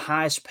going to be the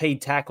highest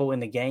paid tackle in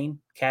the game,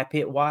 cap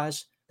hit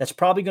wise, that's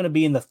probably going to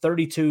be in the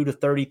 $32 to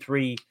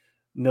 $33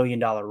 million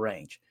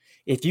range.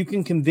 If you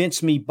can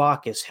convince me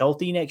Bach is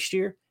healthy next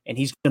year and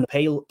he's going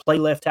to play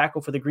left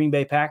tackle for the Green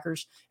Bay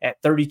Packers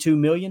at $32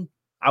 million,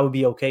 I would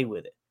be okay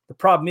with it. The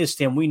problem is,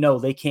 Tim, we know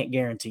they can't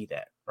guarantee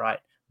that, right?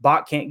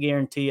 Bach can't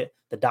guarantee it.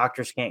 The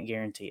doctors can't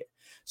guarantee it.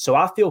 So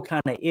I feel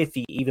kind of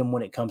iffy even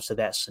when it comes to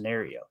that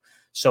scenario.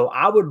 So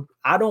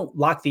I don't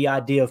like the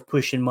idea of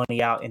pushing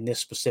money out in this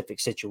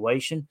specific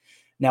situation.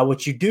 Now,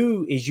 what you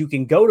do is you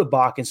can go to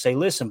Bach and say,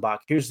 listen,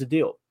 Bach, here's the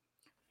deal.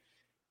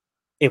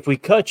 If we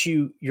cut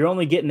you, you're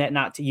only getting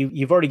that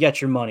you've already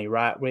got your money,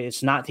 right?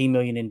 It's $19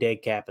 million in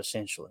dead cap,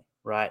 essentially,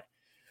 right?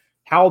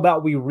 How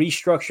about we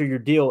restructure your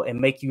deal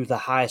and make you the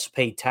highest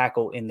paid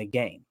tackle in the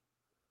game?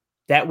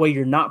 That way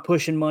you're not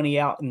pushing money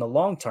out in the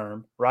long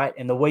term, right?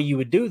 And the way you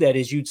would do that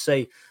is you'd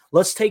say,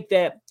 let's take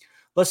that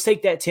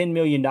 $10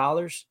 million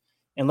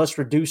and let's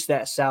reduce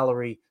that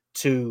salary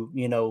to,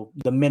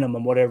 the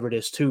minimum, whatever it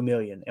is, $2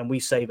 million, and we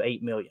save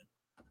 $8 million,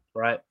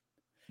 right?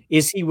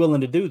 Is he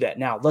willing to do that?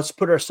 Now, let's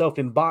put ourselves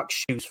in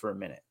Bach's shoes for a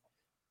minute.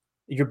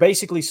 You're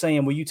basically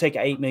saying, will you take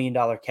an $8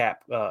 million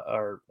cap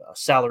or a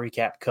salary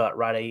cap cut,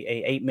 right?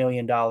 A $8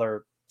 million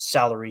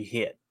salary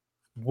hit.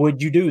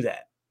 Would you do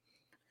that?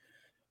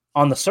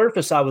 On the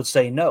surface, I would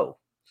say no.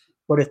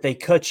 But if they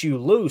cut you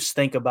loose,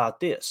 think about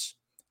this.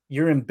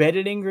 You're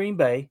embedded in Green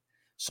Bay,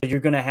 so you're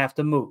going to have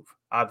to move,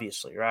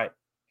 obviously, right?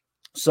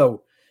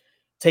 So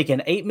take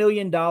an $8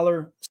 million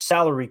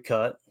salary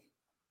cut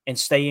and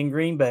stay in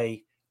Green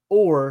Bay,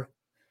 or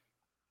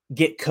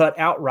get cut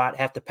outright,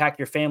 have to pack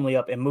your family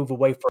up and move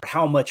away for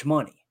how much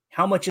money?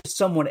 How much is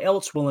someone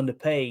else willing to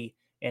pay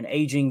an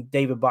aging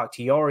David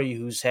Bakhtiari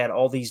who's had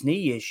all these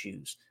knee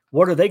issues?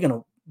 What are they going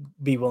to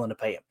be willing to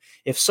pay him?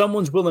 If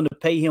someone's willing to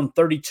pay him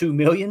 $32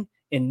 million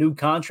in new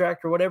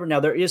contract or whatever, now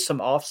there is some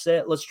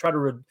offset. Let's try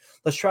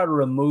to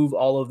remove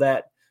all of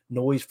that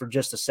noise for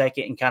just a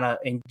second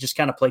and just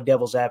play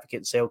devil's advocate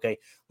and say, okay,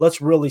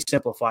 let's really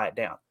simplify it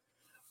down.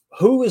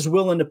 Who is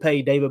willing to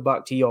pay David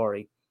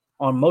Bakhtiari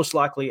on most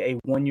likely a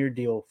 1-year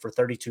deal for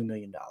 $32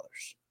 million?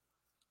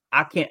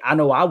 I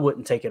know I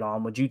wouldn't take it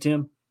on. Would you,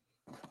 Tim?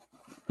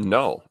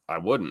 No, I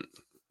wouldn't.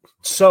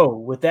 So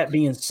with that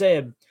being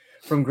said,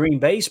 from Green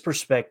Bay's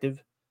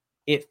perspective,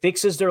 it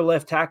fixes their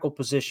left tackle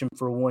position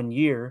for 1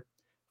 year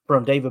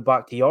from David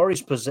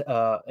Bakhtiari's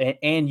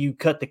and you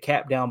cut the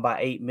cap down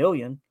by $8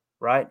 million,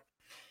 right?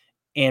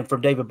 And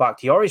from David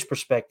Bakhtiari's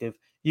perspective,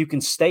 you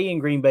can stay in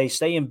Green Bay,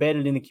 stay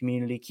embedded in the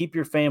community, keep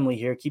your family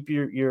here, keep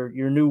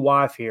your new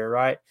wife here,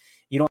 right?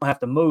 You don't have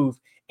to move,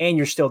 and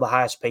you're still the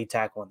highest paid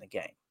tackle in the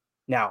game.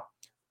 Now,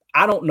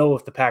 I don't know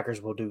if the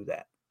Packers will do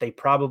that. They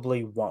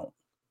probably won't.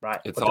 right?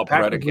 It's But all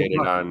predicated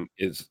on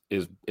is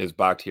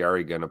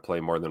Bakhtiari going to play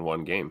more than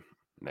one game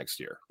next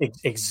year?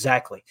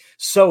 Exactly.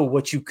 So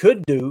what you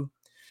could do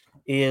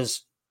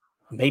is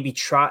maybe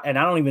try, and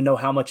I don't even know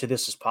how much of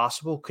this is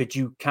possible. Could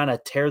you kind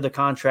of tear the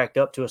contract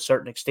up to a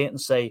certain extent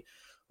and say,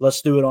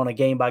 let's do it on a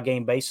game by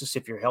game basis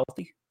if you're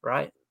healthy,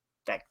 right?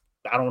 That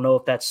I don't know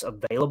if that's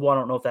available. I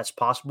don't know if that's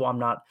possible. I'm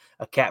not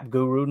a cap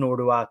guru, nor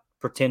do I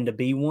pretend to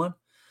be one.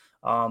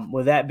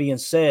 With that being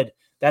said,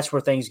 that's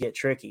where things get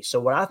tricky. So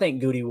what I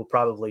think Goody will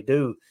probably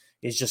do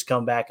is just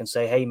come back and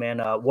say, "Hey, man,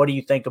 what do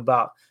you think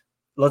about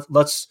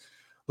let's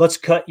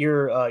cut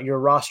your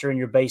roster and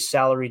your base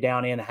salary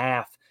down in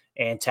half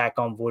and tack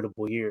on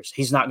voidable years."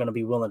 He's not going to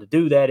be willing to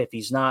do that. If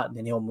he's not,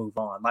 then he'll move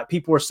on. Like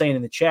people were saying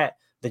in the chat,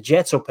 the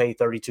Jets will pay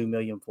 $32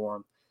 million for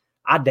him.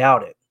 I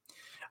doubt it.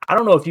 I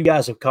don't know if you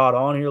guys have caught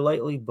on here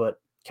lately, but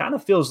kind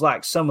of feels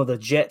like some of the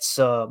Jets'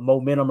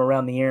 momentum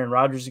around the Aaron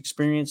Rodgers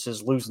experience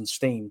is losing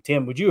steam.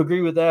 Tim, would you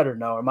agree with that or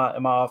no? Am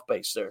I off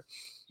base there?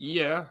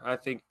 Yeah, I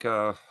think.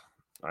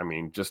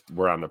 Just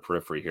we're on the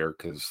periphery here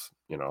because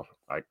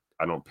I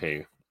don't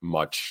pay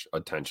much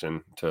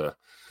attention to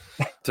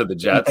the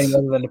Jets anything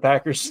other than the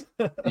Packers.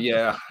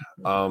 Yeah,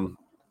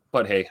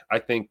 but hey, I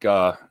think.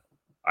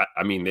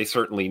 They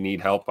certainly need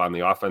help on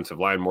the offensive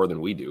line more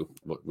than we do.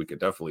 We could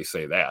definitely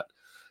say that.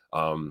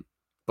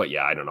 But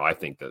yeah, I don't know. I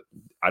think that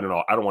I don't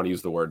know. I don't want to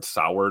use the word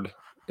soured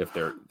if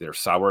they're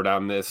soured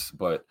on this,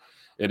 but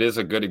it is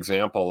a good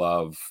example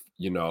of,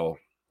 you want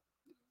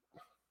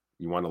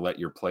to let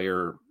your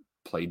player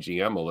play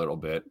GM a little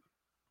bit.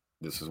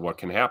 This is what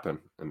can happen.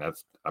 And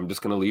I'm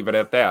just going to leave it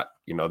at that.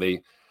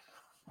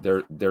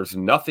 There's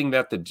nothing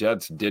that the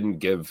Jets didn't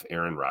give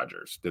Aaron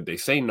Rodgers. Did they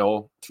say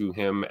no to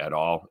him at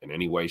all in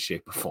any way,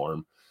 shape, or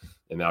form?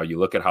 And now you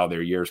look at how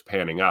their year's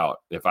panning out.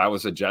 If I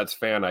was a Jets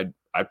fan, I'd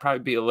probably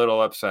be a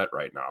little upset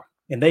right now.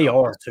 And they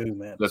are too,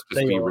 man. Let's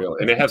just be real.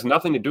 And it has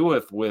nothing to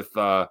do with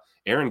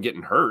Aaron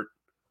getting hurt.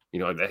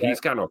 That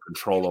he's got no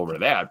control over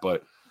that.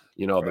 But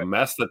the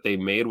mess that they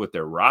made with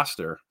their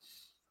roster,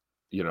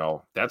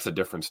 that's a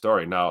different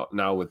story.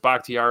 Now with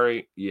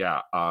Bakhtiari,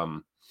 yeah.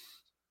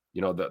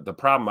 The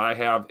problem I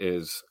have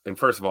is, and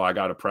first of all, I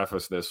got to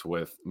preface this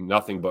with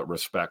nothing but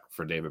respect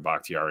for David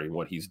Bakhtiari and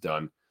what he's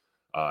done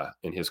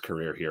in his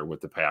career here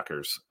with the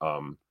Packers.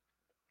 I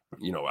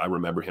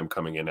remember him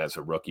coming in as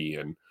a rookie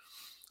and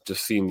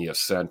just seeing the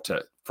ascent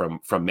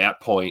from that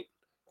point,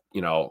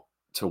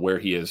 to where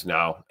he is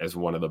now as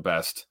one of the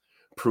best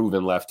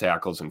proven left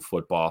tackles in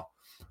football.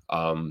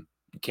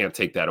 You can't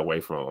take that away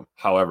from him.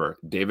 However,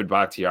 David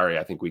Bakhtiari,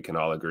 I think we can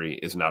all agree,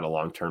 is not a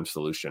long-term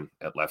solution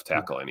at left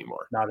tackle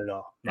anymore. Not at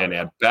all.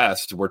 At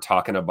best, we're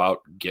talking about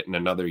getting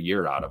another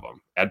year out of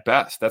him. At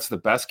best, that's the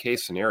best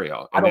case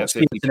scenario. And I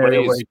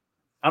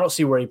don't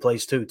see where he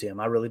plays too, Tim.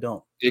 I really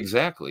don't.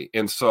 Exactly.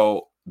 And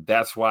so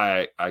that's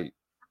why I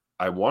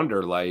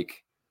wonder,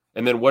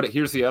 and then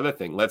here's the other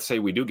thing. Let's say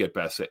we do get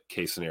best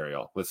case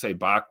scenario. Let's say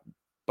Bach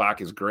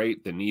is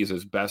great. The knee's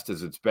as best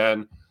as it's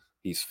been.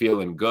 He's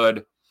feeling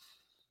good.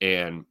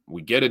 And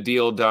we get a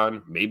deal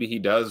done. Maybe he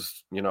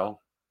does,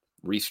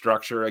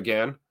 restructure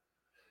again.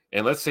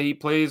 And let's say he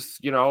plays,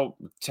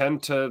 10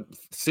 to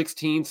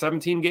 16,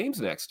 17 games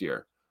next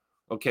year.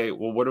 Okay,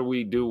 well, what do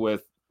we do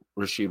with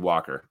Rasheed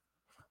Walker?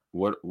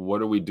 What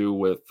do we do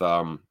with,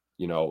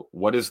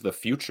 what is the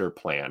future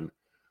plan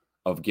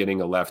of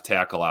getting a left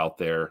tackle out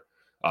there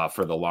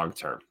for the long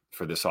term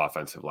for this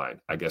offensive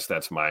line? I guess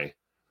that's my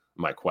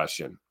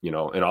question,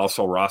 and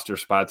also roster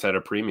spots at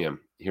a premium.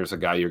 Here's a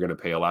guy you're going to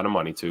pay a lot of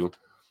money to.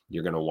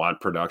 You're going to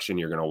want production.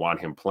 You're going to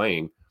want him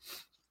playing.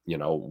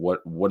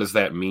 What does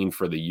that mean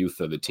for the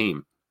youth of the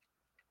team?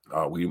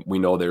 We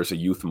know there's a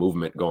youth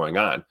movement going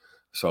on.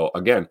 So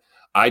again,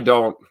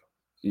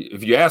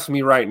 if you ask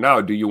me right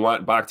now, do you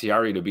want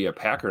Bakhtiari to be a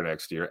Packer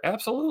next year?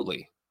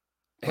 Absolutely.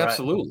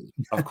 Absolutely.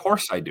 Right. Of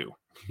course I do.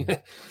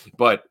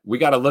 But we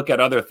got to look at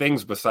other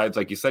things besides,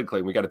 like you said,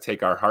 Clay, we got to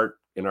take our heart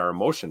and our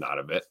emotion out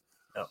of it.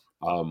 Yeah.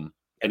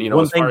 And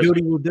one thing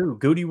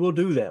Goody will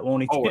do that,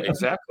 won't he? Oh,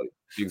 exactly.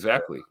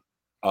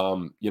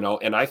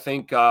 And I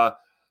think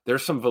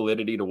there's some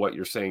validity to what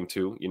you're saying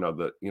too.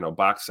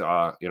 Bach's,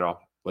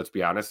 let's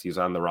be honest, he's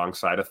on the wrong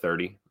side of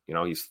 30.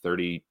 He's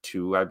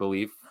 32, I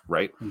believe,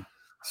 right?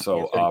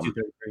 So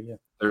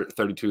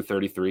 32,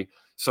 33.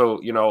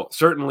 So,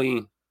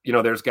 certainly,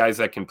 there's guys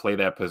that can play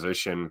that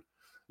position,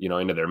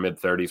 into their mid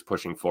 30s,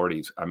 pushing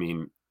 40s. I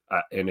mean,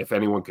 and if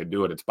anyone could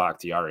do it, it's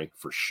Bakhtiari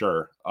for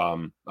sure.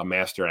 A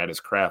master at his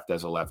craft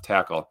as a left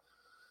tackle.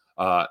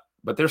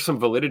 But there's some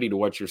validity to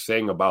what you're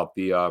saying about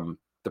the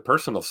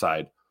personal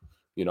side.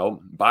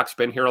 Bach's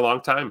been here a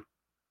long time.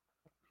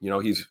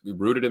 He's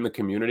rooted in the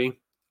community.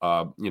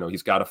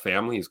 He's got a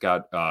family. He's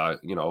got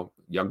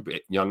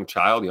young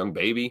child, young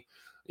baby.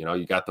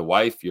 You got the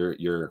wife.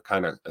 You're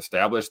kind of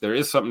established. There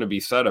is something to be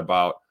said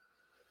about,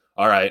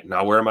 all right,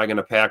 now where am I going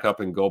to pack up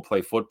and go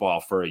play football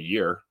for a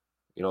year?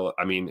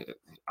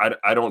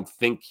 I don't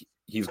think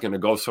he's going to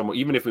go somewhere.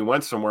 Even if we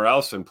went somewhere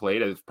else and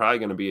played, it's probably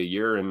going to be a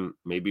year, and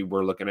maybe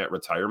we're looking at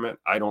retirement.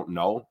 I don't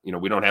know.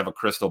 We don't have a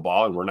crystal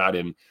ball, and we're not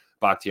in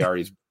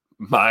Bakhtiari's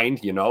mind,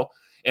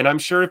 And I'm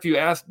sure if you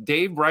ask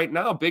Dave right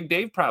now, Big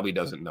Dave probably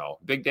doesn't know.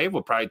 Big Dave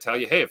will probably tell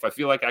you, hey, if I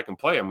feel like I can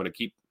play, I'm going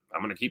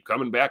to keep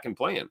coming back and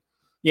playing.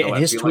 Yeah, and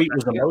his tweet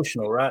was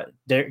emotional, right?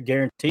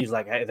 Guarantees,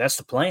 like, hey, that's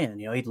the plan.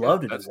 He'd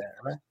love to do that,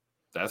 right?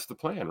 That's the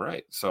plan,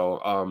 right?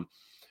 So,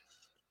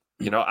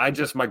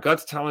 my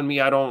gut's telling me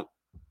I don't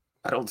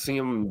see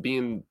him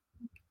being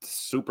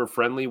super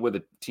friendly with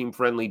a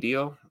team-friendly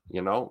deal,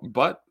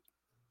 but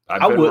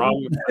I've been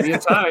wrong plenty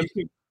of times.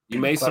 You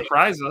may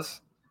surprise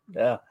us.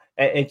 Yeah.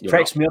 It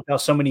cracks me up how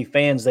so many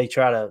fans they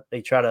try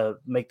to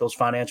make those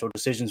financial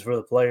decisions for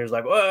the players.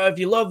 Like, well, if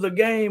you love the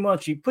game, why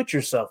don't you put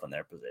yourself in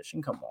their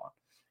position? Come on.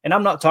 And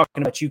I'm not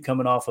talking about you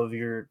coming off of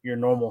your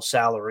normal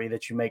salary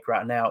that you make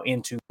right now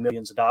into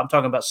millions of dollars. I'm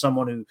talking about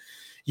someone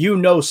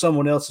who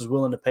someone else is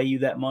willing to pay you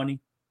that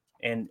money,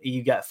 and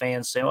you got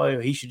fans saying, "Oh,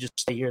 he should just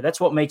stay here." That's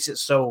what makes it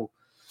so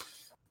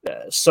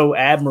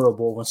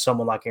admirable when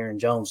someone like Aaron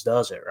Jones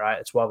does it, right?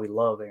 It's why we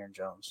love Aaron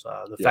Jones.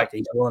 The fact that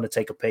he's willing to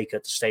take a pay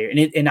cut to stay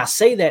here. And I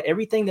say that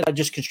everything that I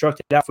just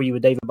constructed out for you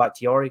with David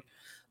Bakhtiari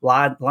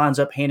lines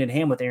up hand in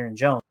hand with Aaron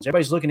Jones.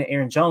 Everybody's looking at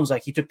Aaron Jones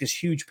like he took this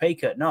huge pay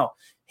cut. No,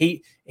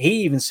 he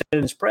even said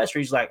in his presser,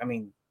 he's like,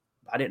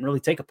 I didn't really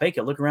take a pay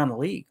cut. Look around the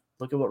league.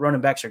 Look at what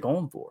running backs are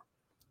going for.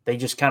 They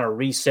just kind of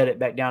reset it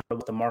back down to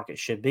what the market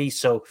should be.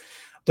 So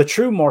the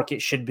true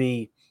market should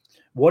be,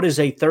 what is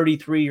a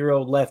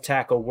 33-year-old left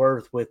tackle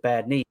worth with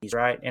bad knees,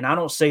 right? And I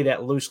don't say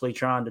that loosely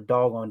trying to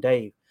dog on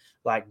Dave.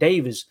 Like,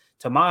 Dave is,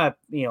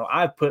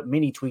 I've put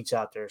many tweets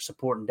out there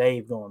supporting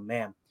Dave going,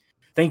 man,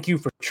 thank you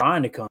for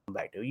trying to come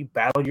back, dude. You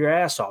battled your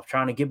ass off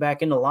trying to get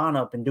back in the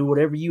lineup and do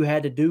whatever you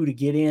had to do to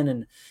get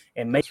in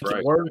and make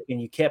it work,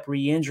 and you kept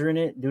re-injuring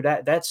it. Dude, I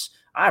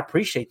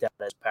appreciate that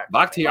as Packer.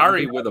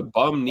 Bakhtiari with a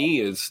bum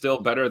knee is still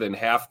better than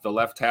half the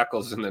left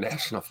tackles in the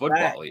National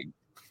Football League.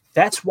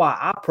 That's why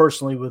I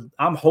personally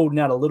I'm holding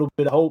out a little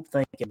bit of hope,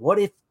 thinking, what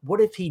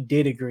if he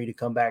did agree to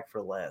come back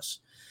for less?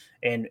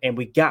 And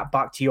we got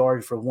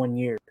Bakhtiari for 1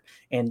 year,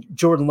 and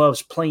Jordan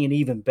Love's playing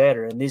even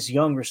better, and these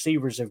young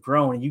receivers have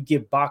grown, and you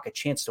give Bach a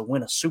chance to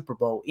win a Super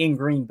Bowl in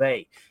Green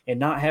Bay and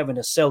not having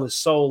to sell his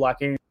soul like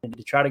Aaron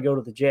to try to go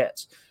to the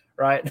Jets,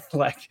 right?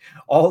 Like,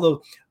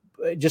 all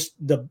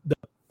the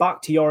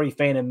Bakhtiari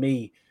fan in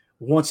me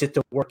wants it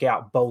to work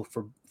out both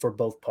for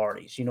both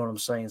parties. You know what I'm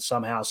saying?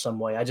 Somehow, some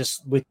way.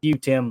 With you,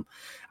 Tim,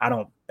 I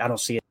don't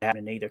see it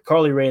happening either.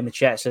 Carly Ray in the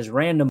chat says,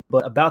 random,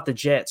 but about the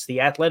Jets.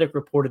 The Athletic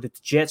reported that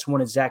the Jets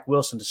wanted Zach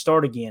Wilson to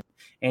start again,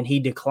 and he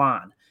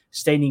declined,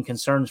 stating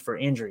concerns for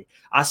injury.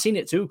 I seen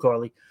it too,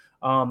 Carly.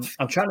 I'm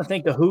trying to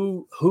think of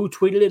who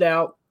tweeted it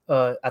out.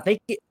 I think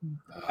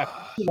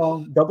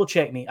double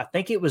check me. I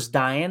think it was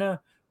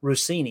Diana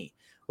Rossini.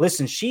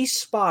 Listen, she's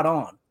spot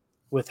on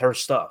with her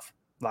stuff.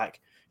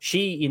 Like,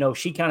 she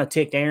kind of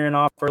ticked Aaron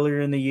off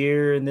earlier in the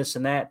year and this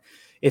and that.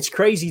 It's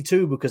crazy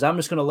too, because I'm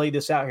just going to lay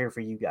this out here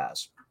for you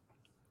guys.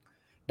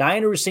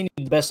 Diana Rossini,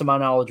 to the best of my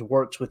knowledge,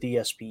 works with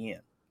ESPN.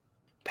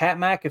 Pat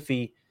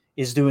McAfee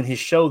is doing his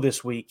show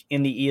this week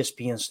in the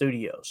ESPN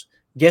studios.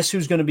 Guess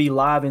who's going to be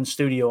live in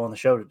studio on the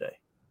show today?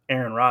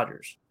 Aaron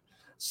Rodgers.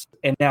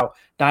 And now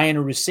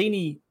Diana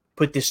Rossini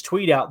put this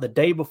tweet out the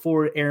day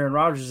before Aaron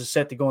Rodgers is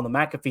set to go on the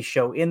McAfee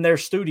show in their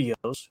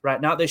studios,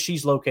 right? Not that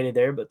she's located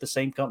there, but the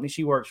same company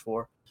she works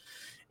for.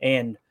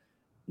 And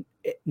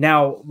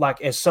now,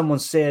 like, as someone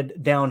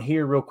said down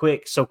here real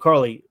quick, so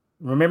Carly,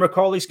 remember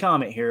Carly's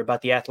comment here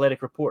about the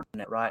Athletic reporting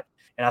it, right?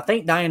 And I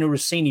think Diana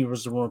Rossini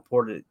was the one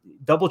reported it.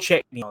 Double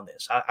check me on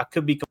this. I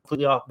could be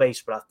completely off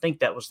base, but I think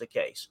that was the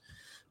case.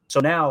 So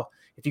now,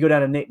 if you go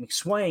down to Nick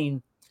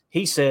McSwain,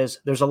 he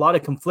says, there's a lot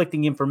of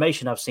conflicting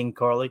information I've seen,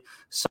 Carly.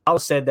 Salah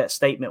said that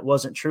statement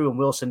wasn't true, and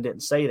Wilson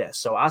didn't say that.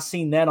 So I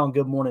seen that on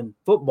Good Morning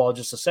Football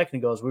just a second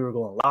ago as we were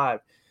going live.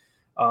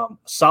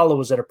 Salah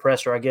was at a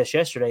presser, I guess,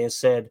 yesterday and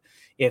said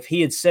if he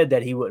had said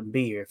that, he wouldn't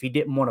be here. If he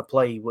didn't want to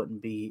play, he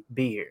wouldn't be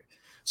here.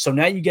 So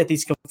now you get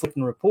these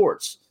conflicting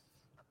reports.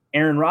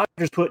 Aaron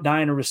Rodgers put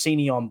Diana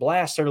Rossini on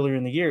blast earlier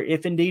in the year.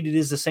 If indeed it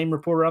is the same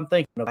reporter I'm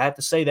thinking of, I have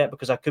to say that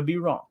because I could be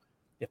wrong.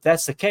 If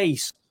that's the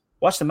case,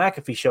 watch the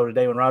McAfee show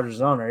today when Rodgers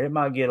is on there. It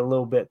might get a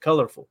little bit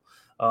colorful.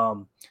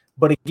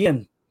 But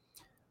again,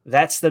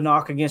 that's the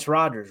knock against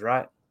Rodgers,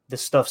 right?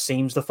 This stuff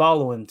seems to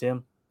follow him,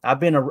 Tim. I've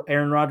been an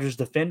Aaron Rodgers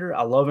defender.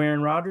 I love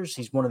Aaron Rodgers.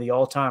 He's one of the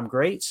all-time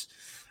greats.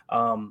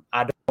 I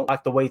don't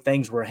like the way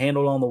things were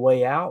handled on the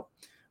way out.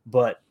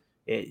 But,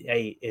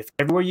 if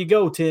everywhere you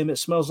go, Tim, it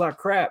smells like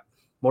crap,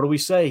 what do we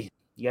say?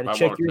 You got to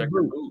check your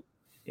boot.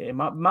 It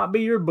might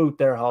be your boot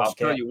there, Hoss. I'll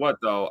tell you what,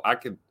 though.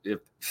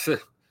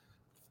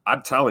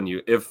 I'm telling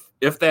you,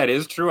 if that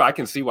is true, I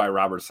can see why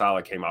Robert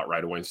Saleh came out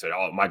right away and said,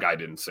 "Oh, my guy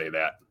didn't say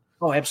that."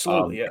 Oh,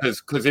 absolutely, yeah.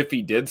 Because if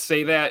he did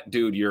say that,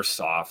 dude, you're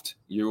soft.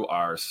 You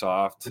are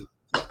soft.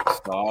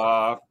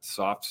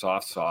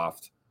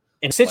 Soft.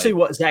 And essentially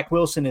what Zach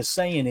Wilson is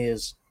saying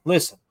is,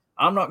 listen,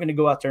 I'm not going to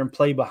go out there and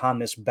play behind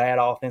this bad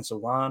offensive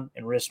line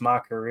and risk my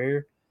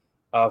career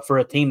for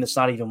a team that's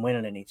not even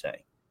winning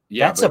anything.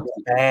 Yeah, that's a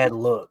bad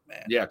look,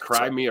 man. Yeah,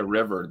 cry me a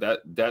river.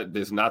 That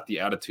is not the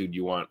attitude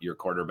you want your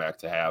quarterback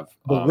to have.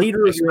 The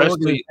leader of your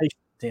organization,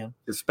 Tim.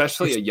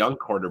 Especially a young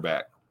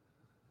quarterback.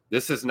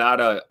 This is not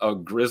a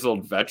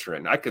grizzled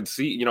veteran. I could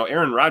see,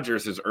 Aaron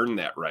Rodgers has earned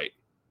that right.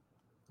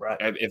 Right.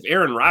 If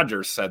Aaron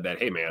Rodgers said that,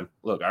 hey, man,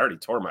 look, I already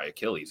tore my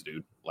Achilles,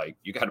 dude. Like,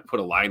 you got to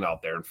put a line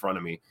out there in front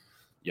of me,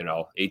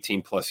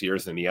 18 plus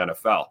years in the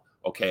NFL.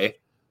 Okay.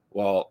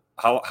 Well,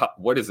 how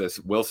what is this?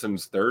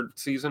 Wilson's third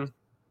season?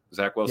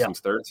 Zach Wilson's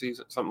third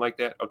season? Something like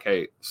that?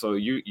 Okay. So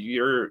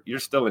you're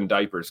still in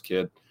diapers,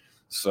 kid.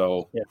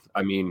 So,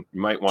 I mean, you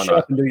might want to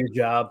shut up and do your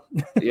job.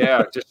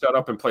 just shut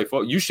up and play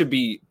football. You should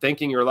be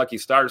thanking your lucky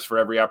stars for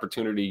every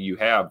opportunity you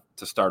have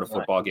to start a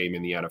football game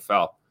in the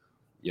NFL.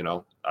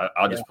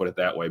 I'll just put it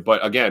that way.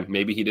 But again,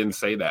 maybe he didn't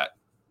say that,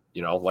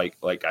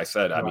 like I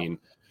said, I mean,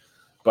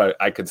 but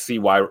I could see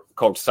why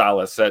Coach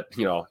Saleh said,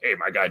 hey,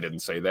 my guy didn't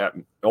say that.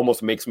 It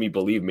almost makes me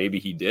believe maybe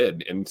he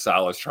did. And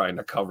Saleh's trying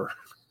to cover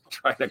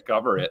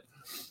it.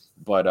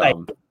 But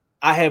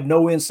I have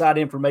no inside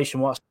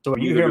information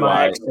whatsoever. You hear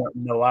my accent?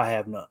 No, I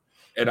have none.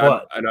 And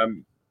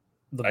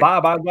the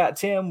vibe I got,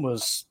 Tim,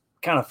 was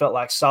kind of felt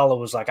like Saleh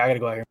was like, I got to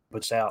go out here and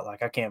put this out.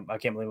 Like, I can't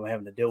believe I'm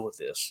having to deal with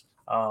this.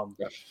 Hey,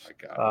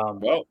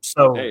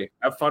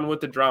 have fun with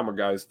the drama,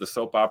 guys. The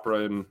soap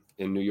opera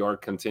in New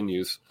York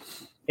continues.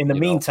 In the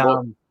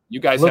meantime, you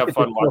guys have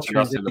fun watching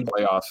us in the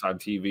playoffs on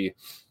TV.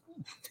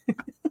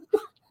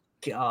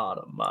 God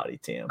almighty,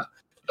 Tim.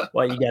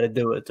 Why you got to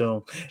do it to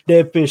him?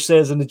 Deadfish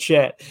says in the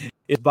chat,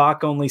 if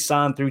Bach only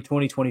signed through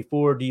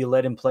 2024, do you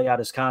let him play out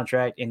his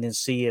contract and then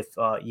see if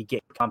you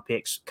get comp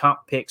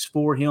picks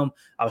for him?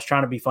 I was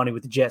trying to be funny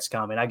with the Jets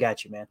comment. I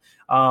got you, man.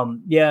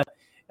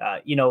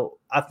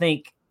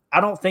 I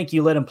don't think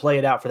you let him play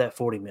it out for that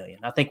 $40 million.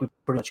 I think we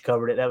pretty much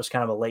covered it. That was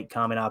kind of a late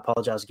comment. I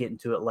apologize getting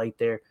to it late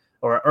there,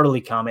 or an early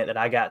comment that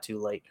I got too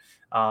late.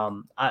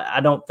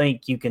 I don't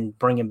think you can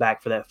bring him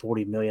back for that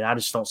 $40 million. I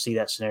just don't see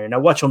that scenario. Now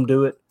watch him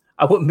do it.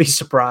 I wouldn't be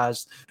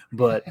surprised,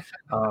 but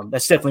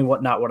that's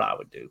definitely not what I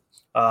would do.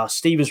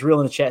 Steve is real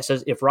in the chat,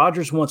 says if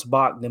Rodgers wants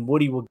Bach, then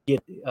Woody will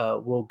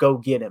go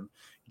get him.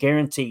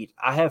 Guaranteed.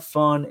 I have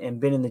fun and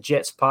been in the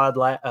Jets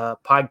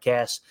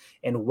podcast,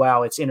 and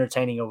wow, it's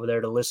entertaining over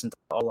there to listen to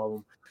all of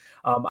them.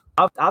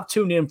 I've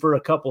tuned in for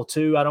a couple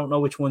too. I don't know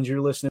which ones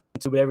you're listening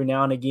to, but every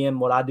now and again,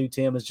 what I do,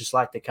 Tim, is just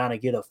like to kind of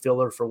get a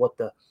filler for what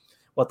the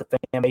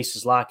fan base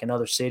is like in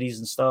other cities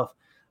and stuff.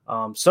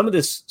 Some of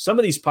these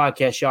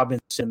podcasts y'all been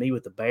sending me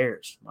with the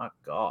Bears. My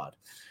God,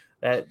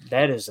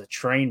 that is a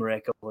train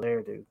wreck over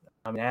there, dude.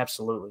 I mean,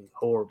 absolutely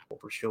horrible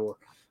for sure.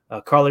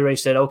 Carly Ray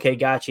said, "Okay,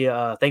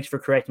 gotcha. Thanks for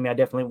correcting me. I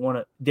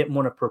definitely didn't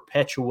want to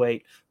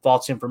perpetuate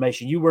false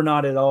information. You were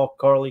not at all,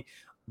 Carly.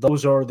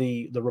 Those are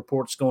the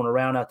reports going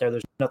around out there.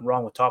 There's nothing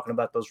wrong with talking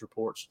about those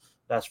reports.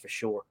 That's for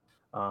sure.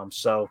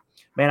 So,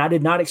 man, I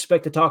did not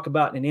expect to talk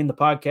about and end the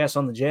podcast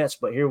on the Jets,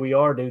 but here we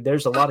are, dude.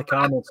 There's a lot of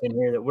comments in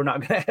here that we're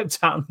not going to have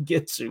time to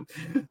get to.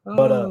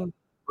 But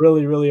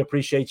really, really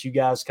appreciate you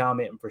guys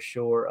commenting for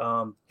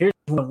sure. Here's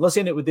one. Let's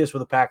end it with this,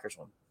 with a Packers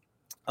one.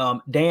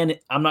 Dan,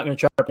 I'm not going to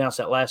try to pronounce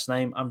that last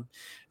name.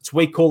 It's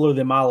way cooler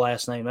than my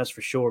last name, that's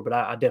for sure, but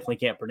I definitely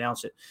can't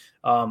pronounce it.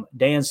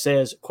 Dan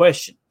says,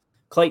 question,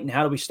 Clayton,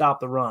 how do we stop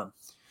the run?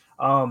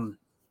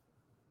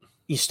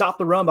 You stop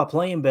the run by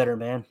playing better,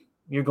 man.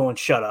 You're going,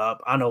 shut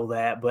up. I know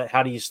that, but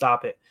how do you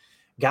stop it?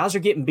 Guys are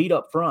getting beat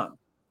up front.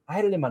 I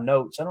had it in my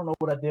notes. I don't know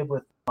what I did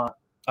with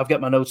I've got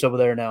my notes over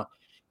there now.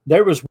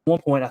 There was one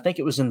point, I think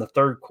it was in the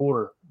third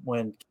quarter,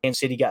 when Kansas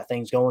City got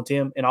things going,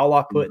 Tim, and all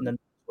I put in the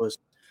notes was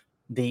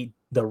the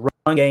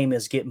run game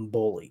is getting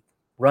bullied.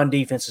 Run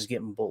defense is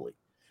getting bullied.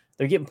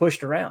 They're getting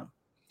pushed around.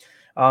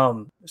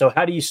 So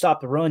how do you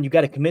stop the run? You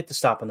got to commit to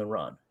stopping the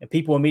run. And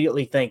people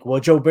immediately think, well,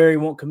 Joe Barry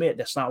won't commit.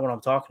 That's not what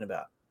I'm talking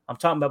about. I'm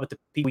talking about with the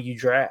people you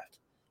draft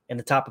and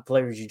the type of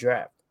players you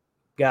draft.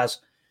 Guys,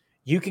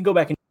 you can go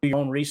back and do your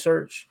own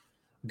research.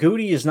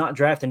 Goody is not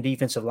drafting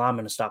defensive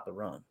linemen to stop the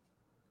run.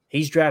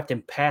 He's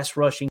drafting pass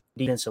rushing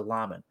defensive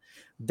linemen.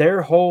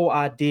 Their whole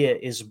idea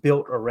is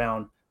built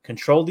around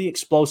control the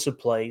explosive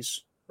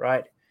plays,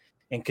 right?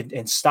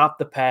 And stop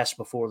the pass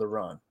before the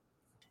run.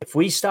 If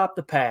we stop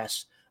the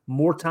pass,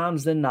 more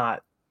times than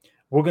not,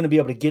 we're going to be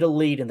able to get a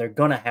lead and they're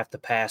going to have to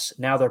pass.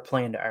 Now they're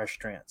playing to our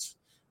strengths.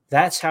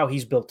 That's how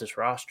he's built this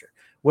roster.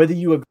 Whether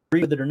you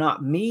agree with it or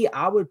not,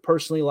 I would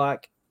personally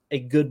like a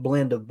good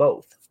blend of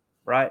both,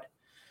 right?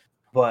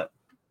 But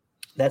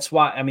that's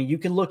why, I mean, you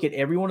can look at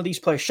every one of these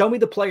players. Show me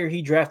the player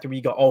he drafted where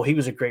you go, oh, he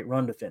was a great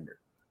run defender.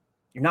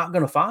 You're not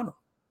going to find them,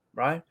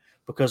 right?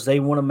 Because they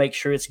want to make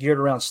sure it's geared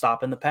around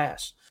stopping the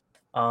pass.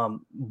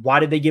 Why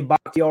did they give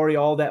Bakhtiari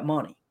all that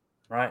money,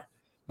 right?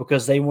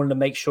 Because they wanted to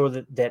make sure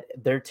that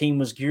their team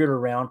was geared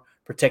around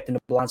protecting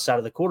the blind side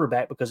of the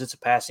quarterback, because it's a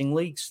passing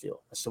league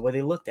still. That's the way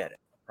they looked at it,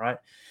 right?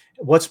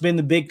 What's been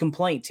the big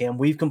complaint, Tim?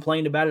 We've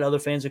complained about it. Other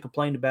fans have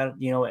complained about it,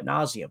 ad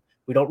nauseum.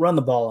 We don't run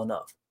the ball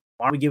enough.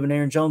 Why aren't we giving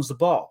Aaron Jones the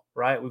ball,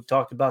 right? We've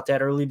talked about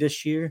that early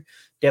this year.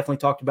 Definitely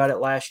talked about it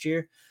last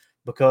year,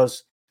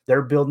 because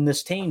they're building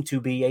this team to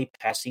be a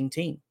passing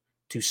team,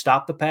 to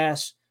stop the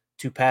pass,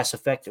 to pass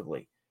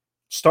effectively.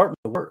 Starting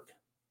to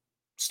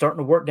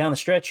work down the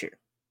stretch here.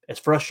 As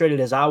frustrated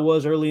as I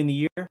was early in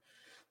the year,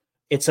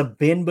 it's a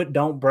bend but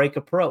don't break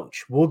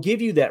approach. We'll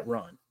give you that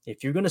run.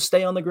 If you're going to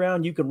stay on the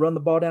ground, you can run the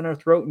ball down our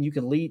throat and you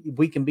can lead.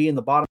 We can be in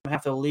the bottom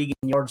half of the league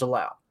in yards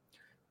allowed.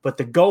 But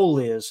the goal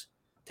is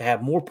to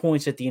have more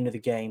points at the end of the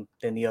game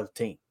than the other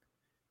team.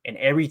 And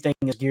everything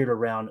is geared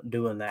around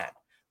doing that.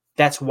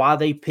 That's why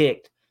they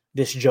picked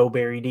this Joe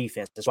Barry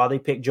defense. That's why they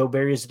picked Joe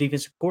Barry as the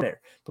defensive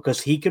coordinator,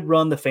 because he could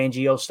run the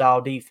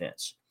Fangio-style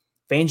defense.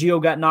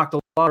 Fangio got knocked a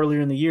lot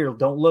earlier in the year.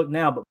 Don't look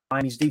now, but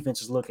Miami's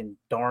defense is looking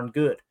darn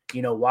good.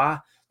 You know why?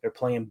 They're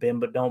playing bend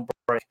but don't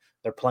break.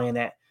 They're playing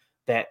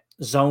that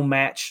zone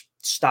match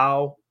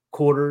style,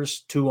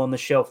 quarters, 2 on the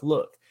shelf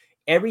look.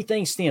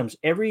 Everything stems.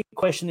 Every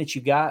question that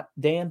you got,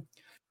 Dan,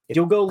 if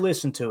you'll go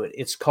listen to it,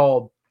 it's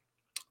called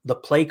the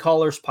Play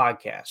Callers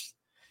Podcast.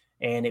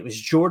 And it was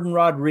Jordan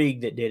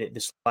Rodriguez that did it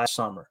this last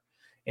summer.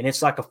 And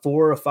it's like a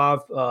 4 or 5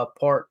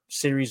 part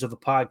series of a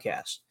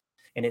podcast.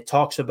 And it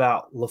talks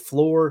about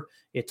LaFleur.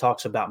 It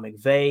talks about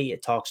McVay.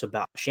 It talks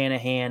about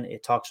Shanahan.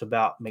 It talks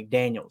about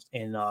McDaniels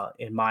in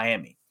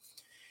Miami.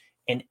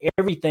 And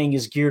everything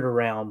is geared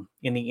around,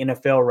 in the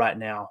NFL right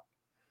now,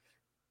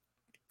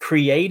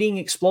 creating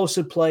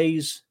explosive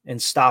plays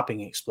and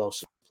stopping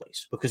explosive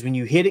plays. Because when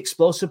you hit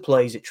explosive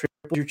plays, it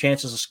triples your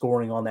chances of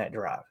scoring on that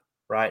drive,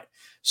 right?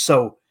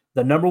 So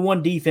the number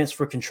one defense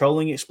for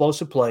controlling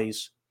explosive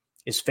plays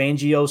is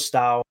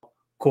Fangio-style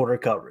quarter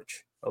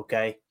coverage,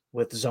 okay,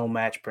 with zone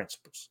match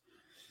principles.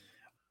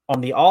 On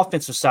the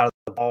offensive side of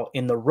the ball,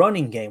 in the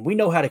running game, we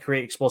know how to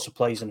create explosive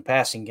plays in the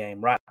passing game,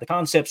 right? The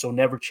concepts will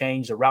never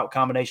change. The route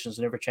combinations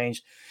never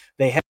change.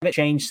 They haven't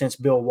changed since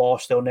Bill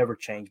Walsh. They'll never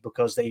change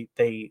because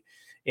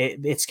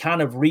it's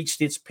kind of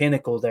reached its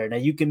pinnacle there. Now,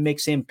 you can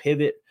mix in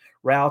pivot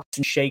routes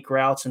and shake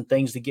routes and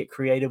things to get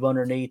creative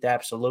underneath,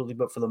 absolutely.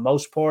 But for the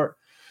most part,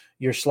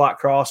 your slot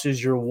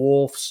crosses, your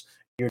wolves,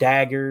 your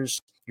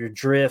daggers, your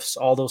drifts,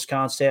 all those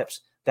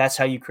concepts, that's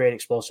how you create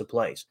explosive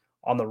plays.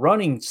 On the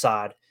running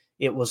side,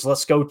 it was,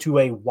 let's go to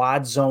a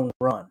wide zone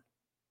run.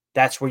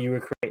 That's where you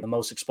were creating the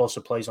most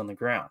explosive plays on the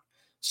ground.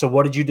 So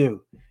what did you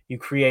do? You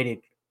created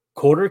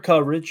quarter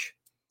coverage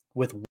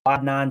with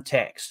wide 9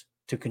 techs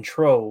to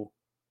control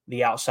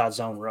the outside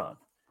zone run.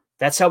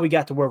 That's how we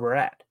got to where we're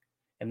at.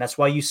 And that's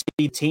why you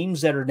see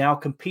teams that are now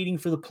competing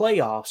for the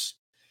playoffs,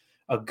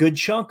 a good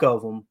chunk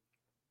of them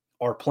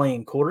are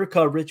playing quarter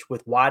coverage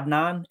with wide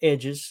 9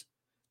 edges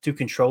to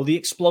control the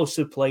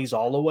explosive plays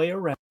all the way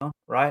around,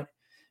 right?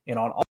 And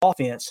on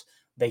offense,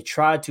 they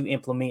tried to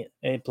implement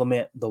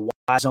the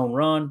wide zone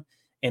run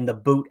and the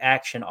boot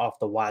action off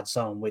the wide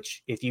zone,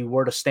 which if you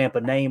were to stamp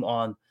a name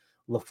on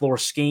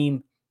LaFleur's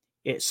scheme,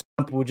 some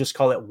people would just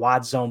call it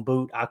wide zone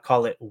boot. I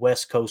call it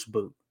West Coast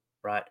boot,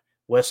 right?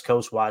 West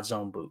Coast wide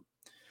zone boot.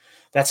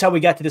 That's how we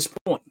got to this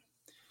point.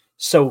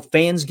 So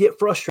fans get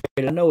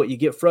frustrated. I know it. You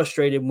get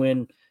frustrated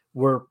when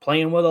we're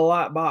playing with a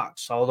light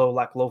box, although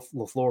like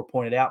LaFleur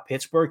pointed out,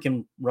 Pittsburgh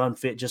can run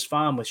fit just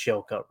fine with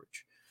shell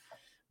coverage.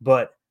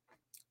 But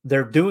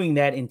they're doing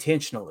that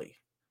intentionally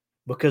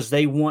because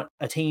they want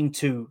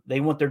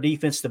their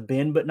defense to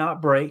bend but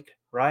not break,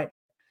 right?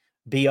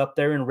 Be up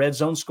there in red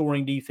zone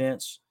scoring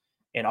defense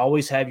and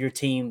always have your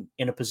team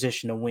in a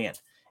position to win.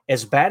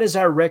 As bad as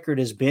our record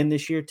has been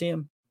this year,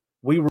 Tim,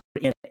 we were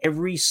in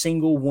every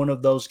single one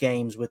of those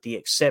games with the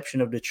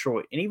exception of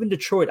Detroit. And even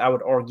Detroit, I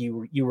would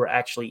argue, you were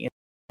actually in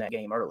that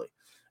game early.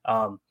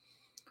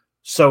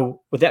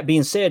 So with that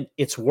being said,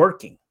 it's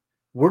working.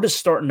 We're just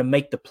starting to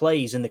make the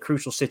plays in the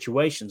crucial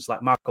situations,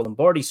 like Michael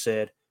Lombardi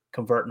said,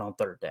 converting on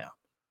third down.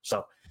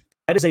 So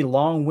that is a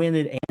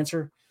long-winded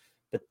answer,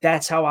 but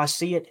that's how I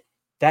see it.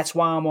 That's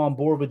why I'm on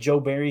board with Joe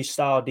Barry's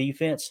style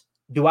defense.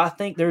 Do I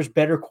think there's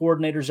better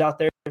coordinators out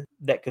there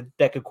that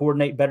could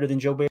coordinate better than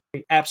Joe Barry?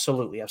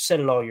 Absolutely. I've said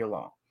it all year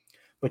long.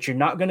 But you're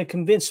not going to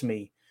convince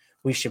me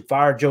we should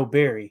fire Joe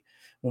Barry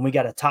when we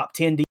got a top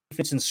 10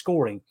 defense in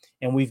scoring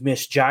and we've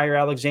missed Jair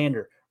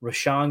Alexander,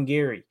 Rashawn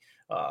Gary,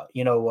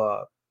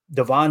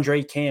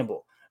 Devondre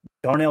Campbell,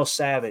 Darnell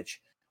Savage,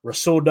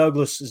 Rasul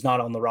Douglas is not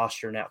on the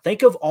roster now.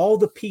 Think of all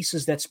the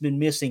pieces that's been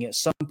missing at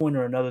some point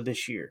or another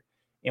this year,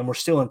 and we're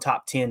still in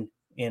top 10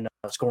 in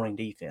scoring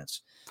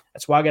defense.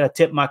 That's why I got to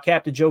tip my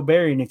cap to Joe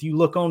Barry, and if you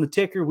look on the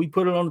ticker, we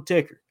put it on the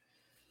ticker.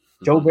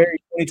 Mm-hmm. Joe Barry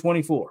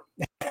 2024.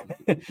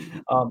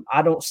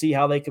 I don't see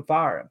how they could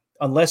fire him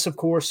unless, of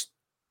course,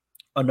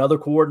 another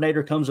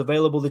coordinator comes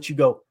available that you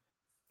go,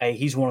 hey,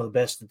 he's one of the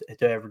best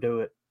to ever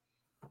do it.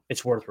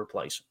 It's worth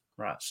replacing.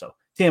 Right. So,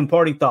 Tim,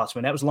 parting thoughts,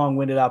 man. That was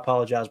long-winded. I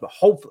apologize, but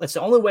hopefully that's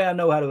the only way I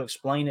know how to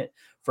explain it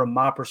from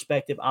my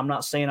perspective. I'm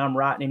not saying I'm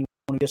right and anyone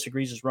who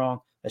disagrees is wrong.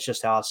 That's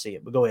just how I see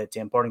it. But go ahead,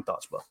 Tim. Parting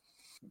thoughts, bro.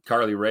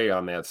 Carly Ray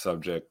on that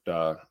subject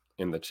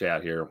in the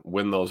chat here.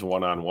 Win those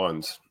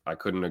one-on-ones. I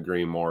couldn't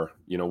agree more.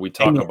 We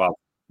talk about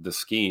the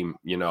scheme.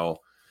 The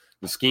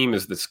scheme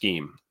is the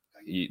scheme.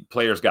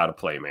 Players got to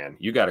play, man.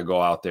 You got to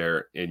go out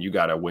there and you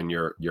got to win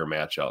your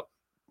matchup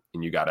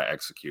and you got to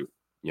execute.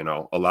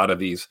 A lot of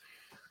these.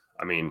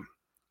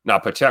 Now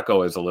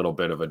Pacheco is a little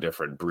bit of a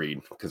different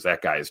breed because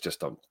that guy is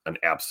just an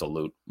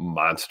absolute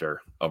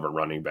monster of a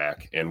running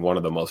back and one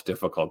of the most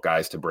difficult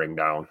guys to bring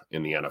down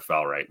in the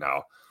NFL right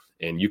now.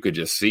 And you could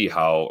just see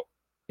how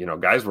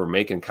guys were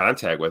making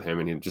contact with him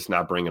and he's just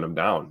not bringing them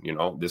down.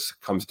 This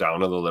comes down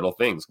to the little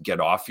things. Get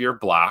off your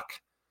block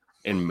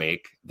and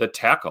make the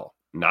tackle,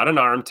 not an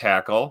arm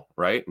tackle,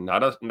 right?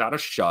 Not a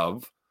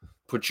shove.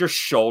 Put your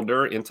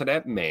shoulder into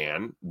that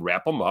man,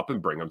 wrap him up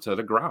and bring him to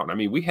the ground. I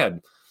mean, we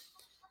had,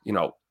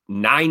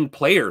 9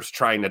 players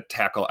trying to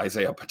tackle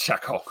Isaiah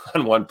Pacheco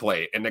on one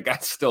play and the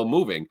guy's still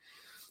moving.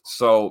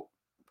 So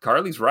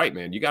Carly's right,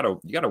 man. You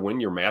gotta win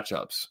your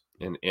matchups.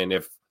 And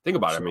if think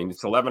about it, I mean,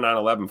 it's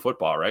 11-on-11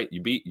 football, right?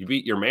 You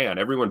beat your man.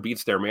 Everyone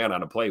beats their man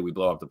on a play. We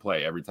blow up the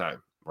play every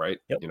time, right?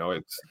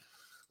 Yep.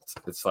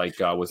 It's like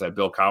was that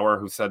Bill Cowher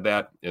who said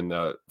that in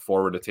the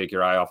forward to take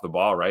your eye off the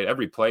ball, right?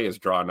 Every play is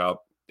drawn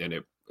up, and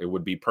it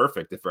would be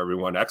perfect if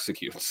everyone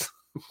executes.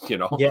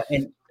 Yeah,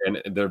 and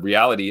the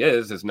reality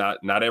is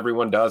not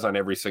everyone does on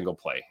every single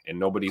play, and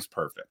nobody's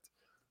perfect.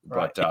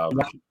 Right. But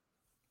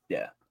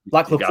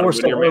like LaFleur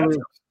said earlier,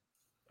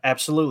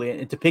 absolutely.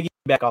 And to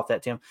piggyback off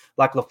that, Tim,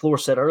 like LaFleur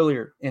said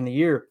earlier in the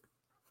year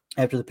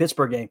after the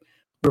Pittsburgh game,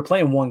 we were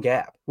playing one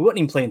gap. We wasn't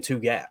even playing two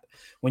gap.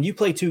 When you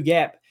play two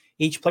gap,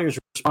 each player is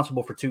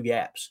responsible for two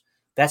gaps.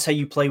 That's how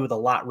you play with a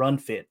light run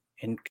fit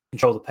and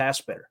control the pass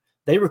better.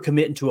 They were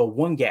committing to a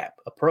one gap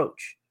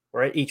approach,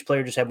 right? Each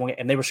player just had one gap,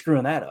 and they were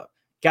screwing that up.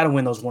 Got to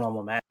win those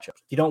one-on-one matchups.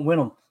 If you don't win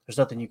them, there's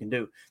nothing you can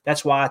do.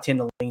 That's why I tend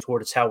to lean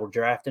toward it's how we're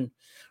drafting.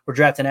 We're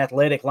drafting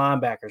athletic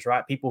linebackers,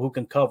 right? People who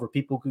can cover,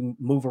 people who can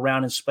move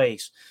around in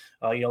space,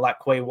 like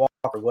Quay Walker.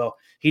 Well,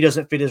 he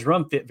doesn't fit his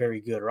run fit very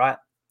good, right?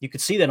 You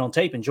could see that on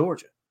tape in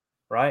Georgia,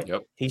 right?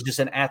 Yep. He's just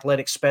an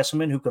athletic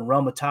specimen who can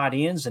run with tight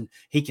ends, and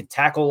he can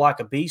tackle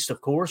like a beast,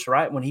 of course,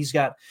 right? When he's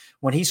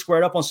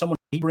squared up on someone,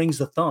 he brings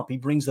the thump. He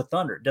brings the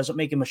thunder. It doesn't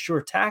make him a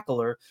sure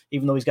tackler,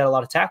 even though he's got a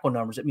lot of tackle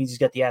numbers. It means he's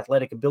got the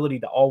athletic ability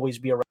to always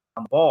be around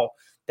the ball.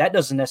 That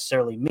doesn't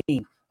necessarily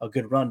mean a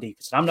good run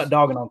defense. And I'm not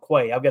dogging on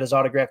Quay. I've got his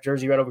autographed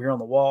jersey right over here on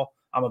the wall.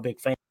 I'm a big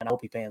fan. I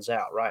hope he pans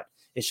out, right?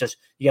 It's just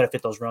you got to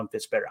fit those run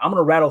fits better. I'm going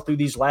to rattle through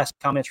these last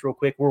comments real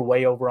quick. We're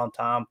way over on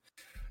time.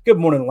 Good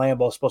morning,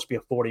 Lambeau. It's supposed to be a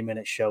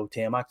 40-minute show,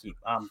 Tim.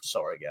 I'm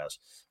sorry, guys.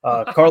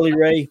 Carly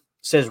Ray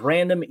says,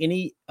 random,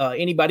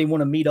 anybody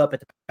want to meet up at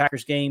the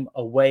Packers game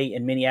away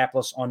in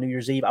Minneapolis on New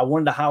Year's Eve? I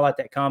wanted to highlight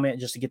that comment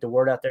just to get the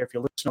word out there. If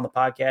you're listening on the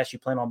podcast, you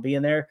plan on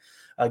being there,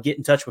 get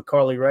in touch with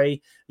Carly Ray.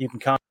 You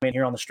can comment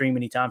here on the stream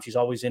anytime. She's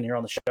always in here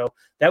on the show.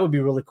 That would be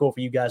really cool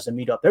for you guys to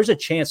meet up. There's a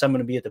chance I'm going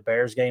to be at the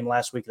Bears game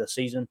last week of the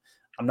season.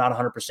 I'm not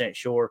 100%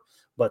 sure,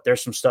 but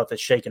there's some stuff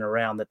that's shaking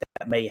around that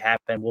may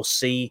happen. We'll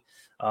see.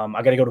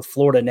 I got to go to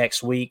Florida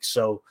next week,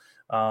 so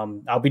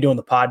I'll be doing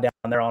the pod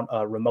down there on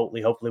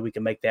remotely. Hopefully we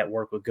can make that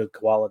work with good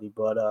quality.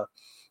 But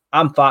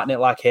I'm fighting it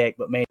like heck.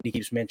 But Mandy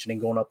keeps mentioning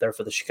going up there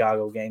for the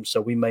Chicago game, so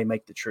we may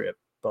make the trip.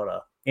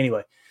 But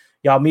anyway,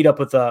 y'all meet up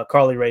with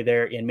Carly Ray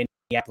there in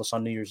Minneapolis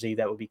on New Year's Eve.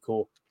 That would be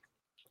cool.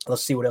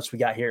 Let's see what else we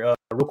got here.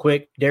 Real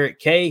quick, Derek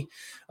K.,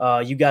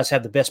 you guys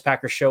have the best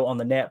Packers show on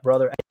the net,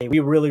 brother. Hey, we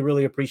really,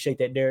 really appreciate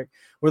that, Derek.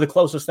 We're the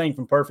closest thing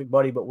from perfect,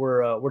 buddy, but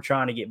we're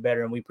trying to get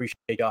better, and we appreciate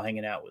y'all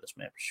hanging out with us,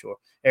 man, for sure.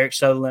 Eric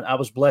Sutherland, I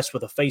was blessed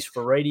with a face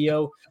for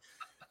radio.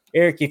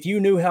 Eric, if you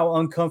knew how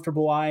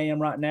uncomfortable I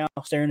am right now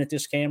staring at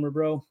this camera,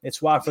 bro,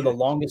 it's why for the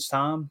longest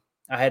time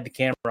I had the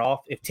camera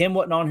off. If Tim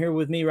wasn't on here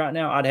with me right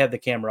now, I'd have the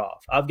camera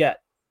off. I've got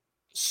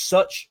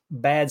such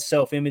bad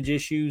self-image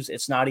issues.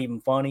 It's not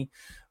even funny.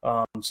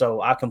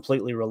 So I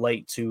completely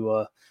relate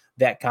to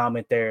that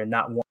comment there and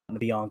not wanting to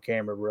be on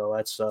camera, bro.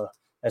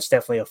 That's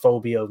definitely a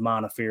phobia of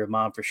mine, a fear of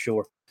mine for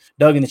sure.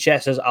 Doug in the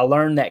chat says, I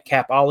learned that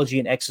Capology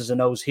and X's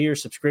and O's here.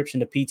 Subscription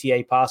to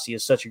PTA Posse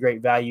is such a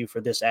great value for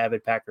this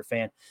avid Packer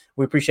fan.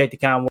 We appreciate the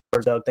kind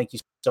words, Doug. Thank you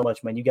so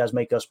much, man. You guys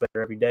make us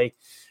better every day.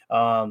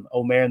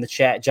 Omer in the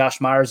chat,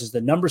 Josh Myers is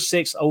the number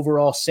 6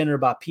 overall center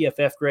by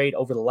PFF grade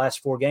over the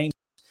last 4 games.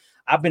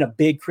 I've been a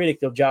big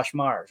critic of Josh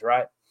Myers,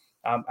 right?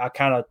 I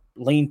kind of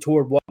lean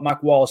toward what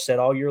Mike Wallace said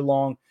all year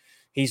long.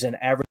 He's an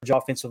average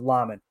offensive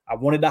lineman. I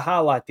wanted to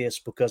highlight this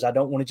because I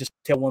don't want to just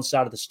tell one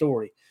side of the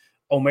story.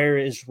 Omer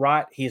is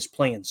right. He is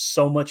playing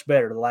so much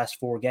better the last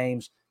 4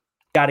 games.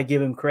 Got to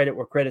give him credit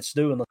where credit's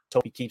due, and let's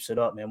hope he keeps it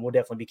up, man. We'll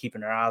definitely be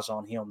keeping our eyes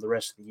on him the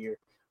rest of the year.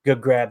 Good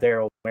grab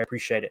there, Omer.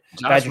 Appreciate it.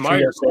 Josh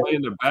Myers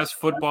playing the best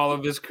football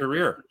of his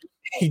career.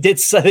 He did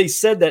say they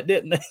said that,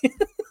 didn't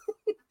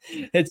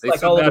they? They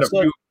like all of a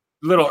sudden.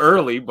 Little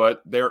early,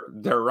 but they're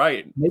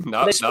right.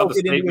 Now the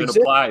statement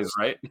applies,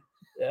 right?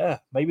 Yeah,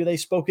 maybe they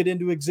spoke it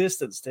into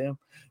existence, Tim.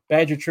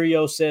 Badger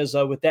Trio says,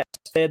 with that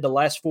said, the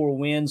last 4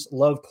 wins,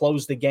 Love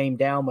closed the game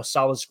down with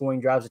solid scoring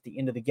drives at the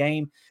end of the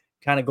game.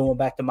 Kind of going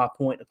back to my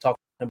point of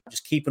talking about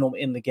just keeping them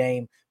in the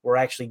game. We're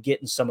actually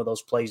getting some of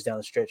those plays down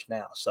the stretch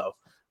now. So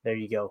there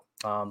you go.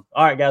 All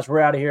right, guys, we're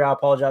out of here. I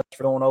apologize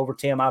for going over.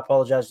 Tim, I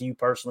apologize to you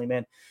personally,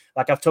 man.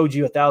 Like I've told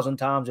you 1,000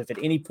 times, if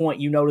at any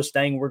point you notice,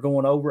 dang, we're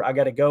going over, I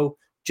got to go.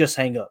 Just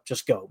hang up.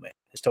 Just go, man.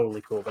 It's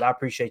totally cool. But I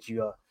appreciate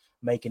you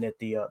making it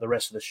the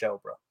rest of the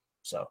show, bro.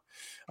 So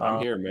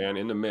I'm here, man,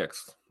 in the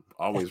mix.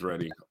 Always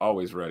ready.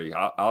 Always ready.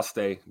 I'll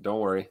stay.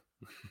 Don't worry.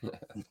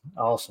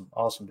 Awesome,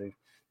 dude.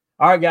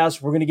 All right, guys,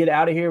 we're going to get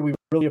out of here. We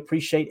really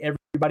appreciate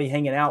everybody everybody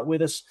hanging out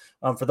with us.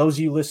 For those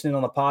of you listening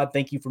on the pod,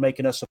 thank you for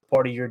making us a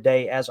part of your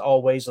day. As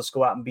always, let's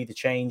go out and be the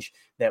change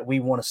that we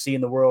want to see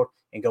in the world,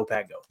 and go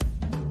Pack Go.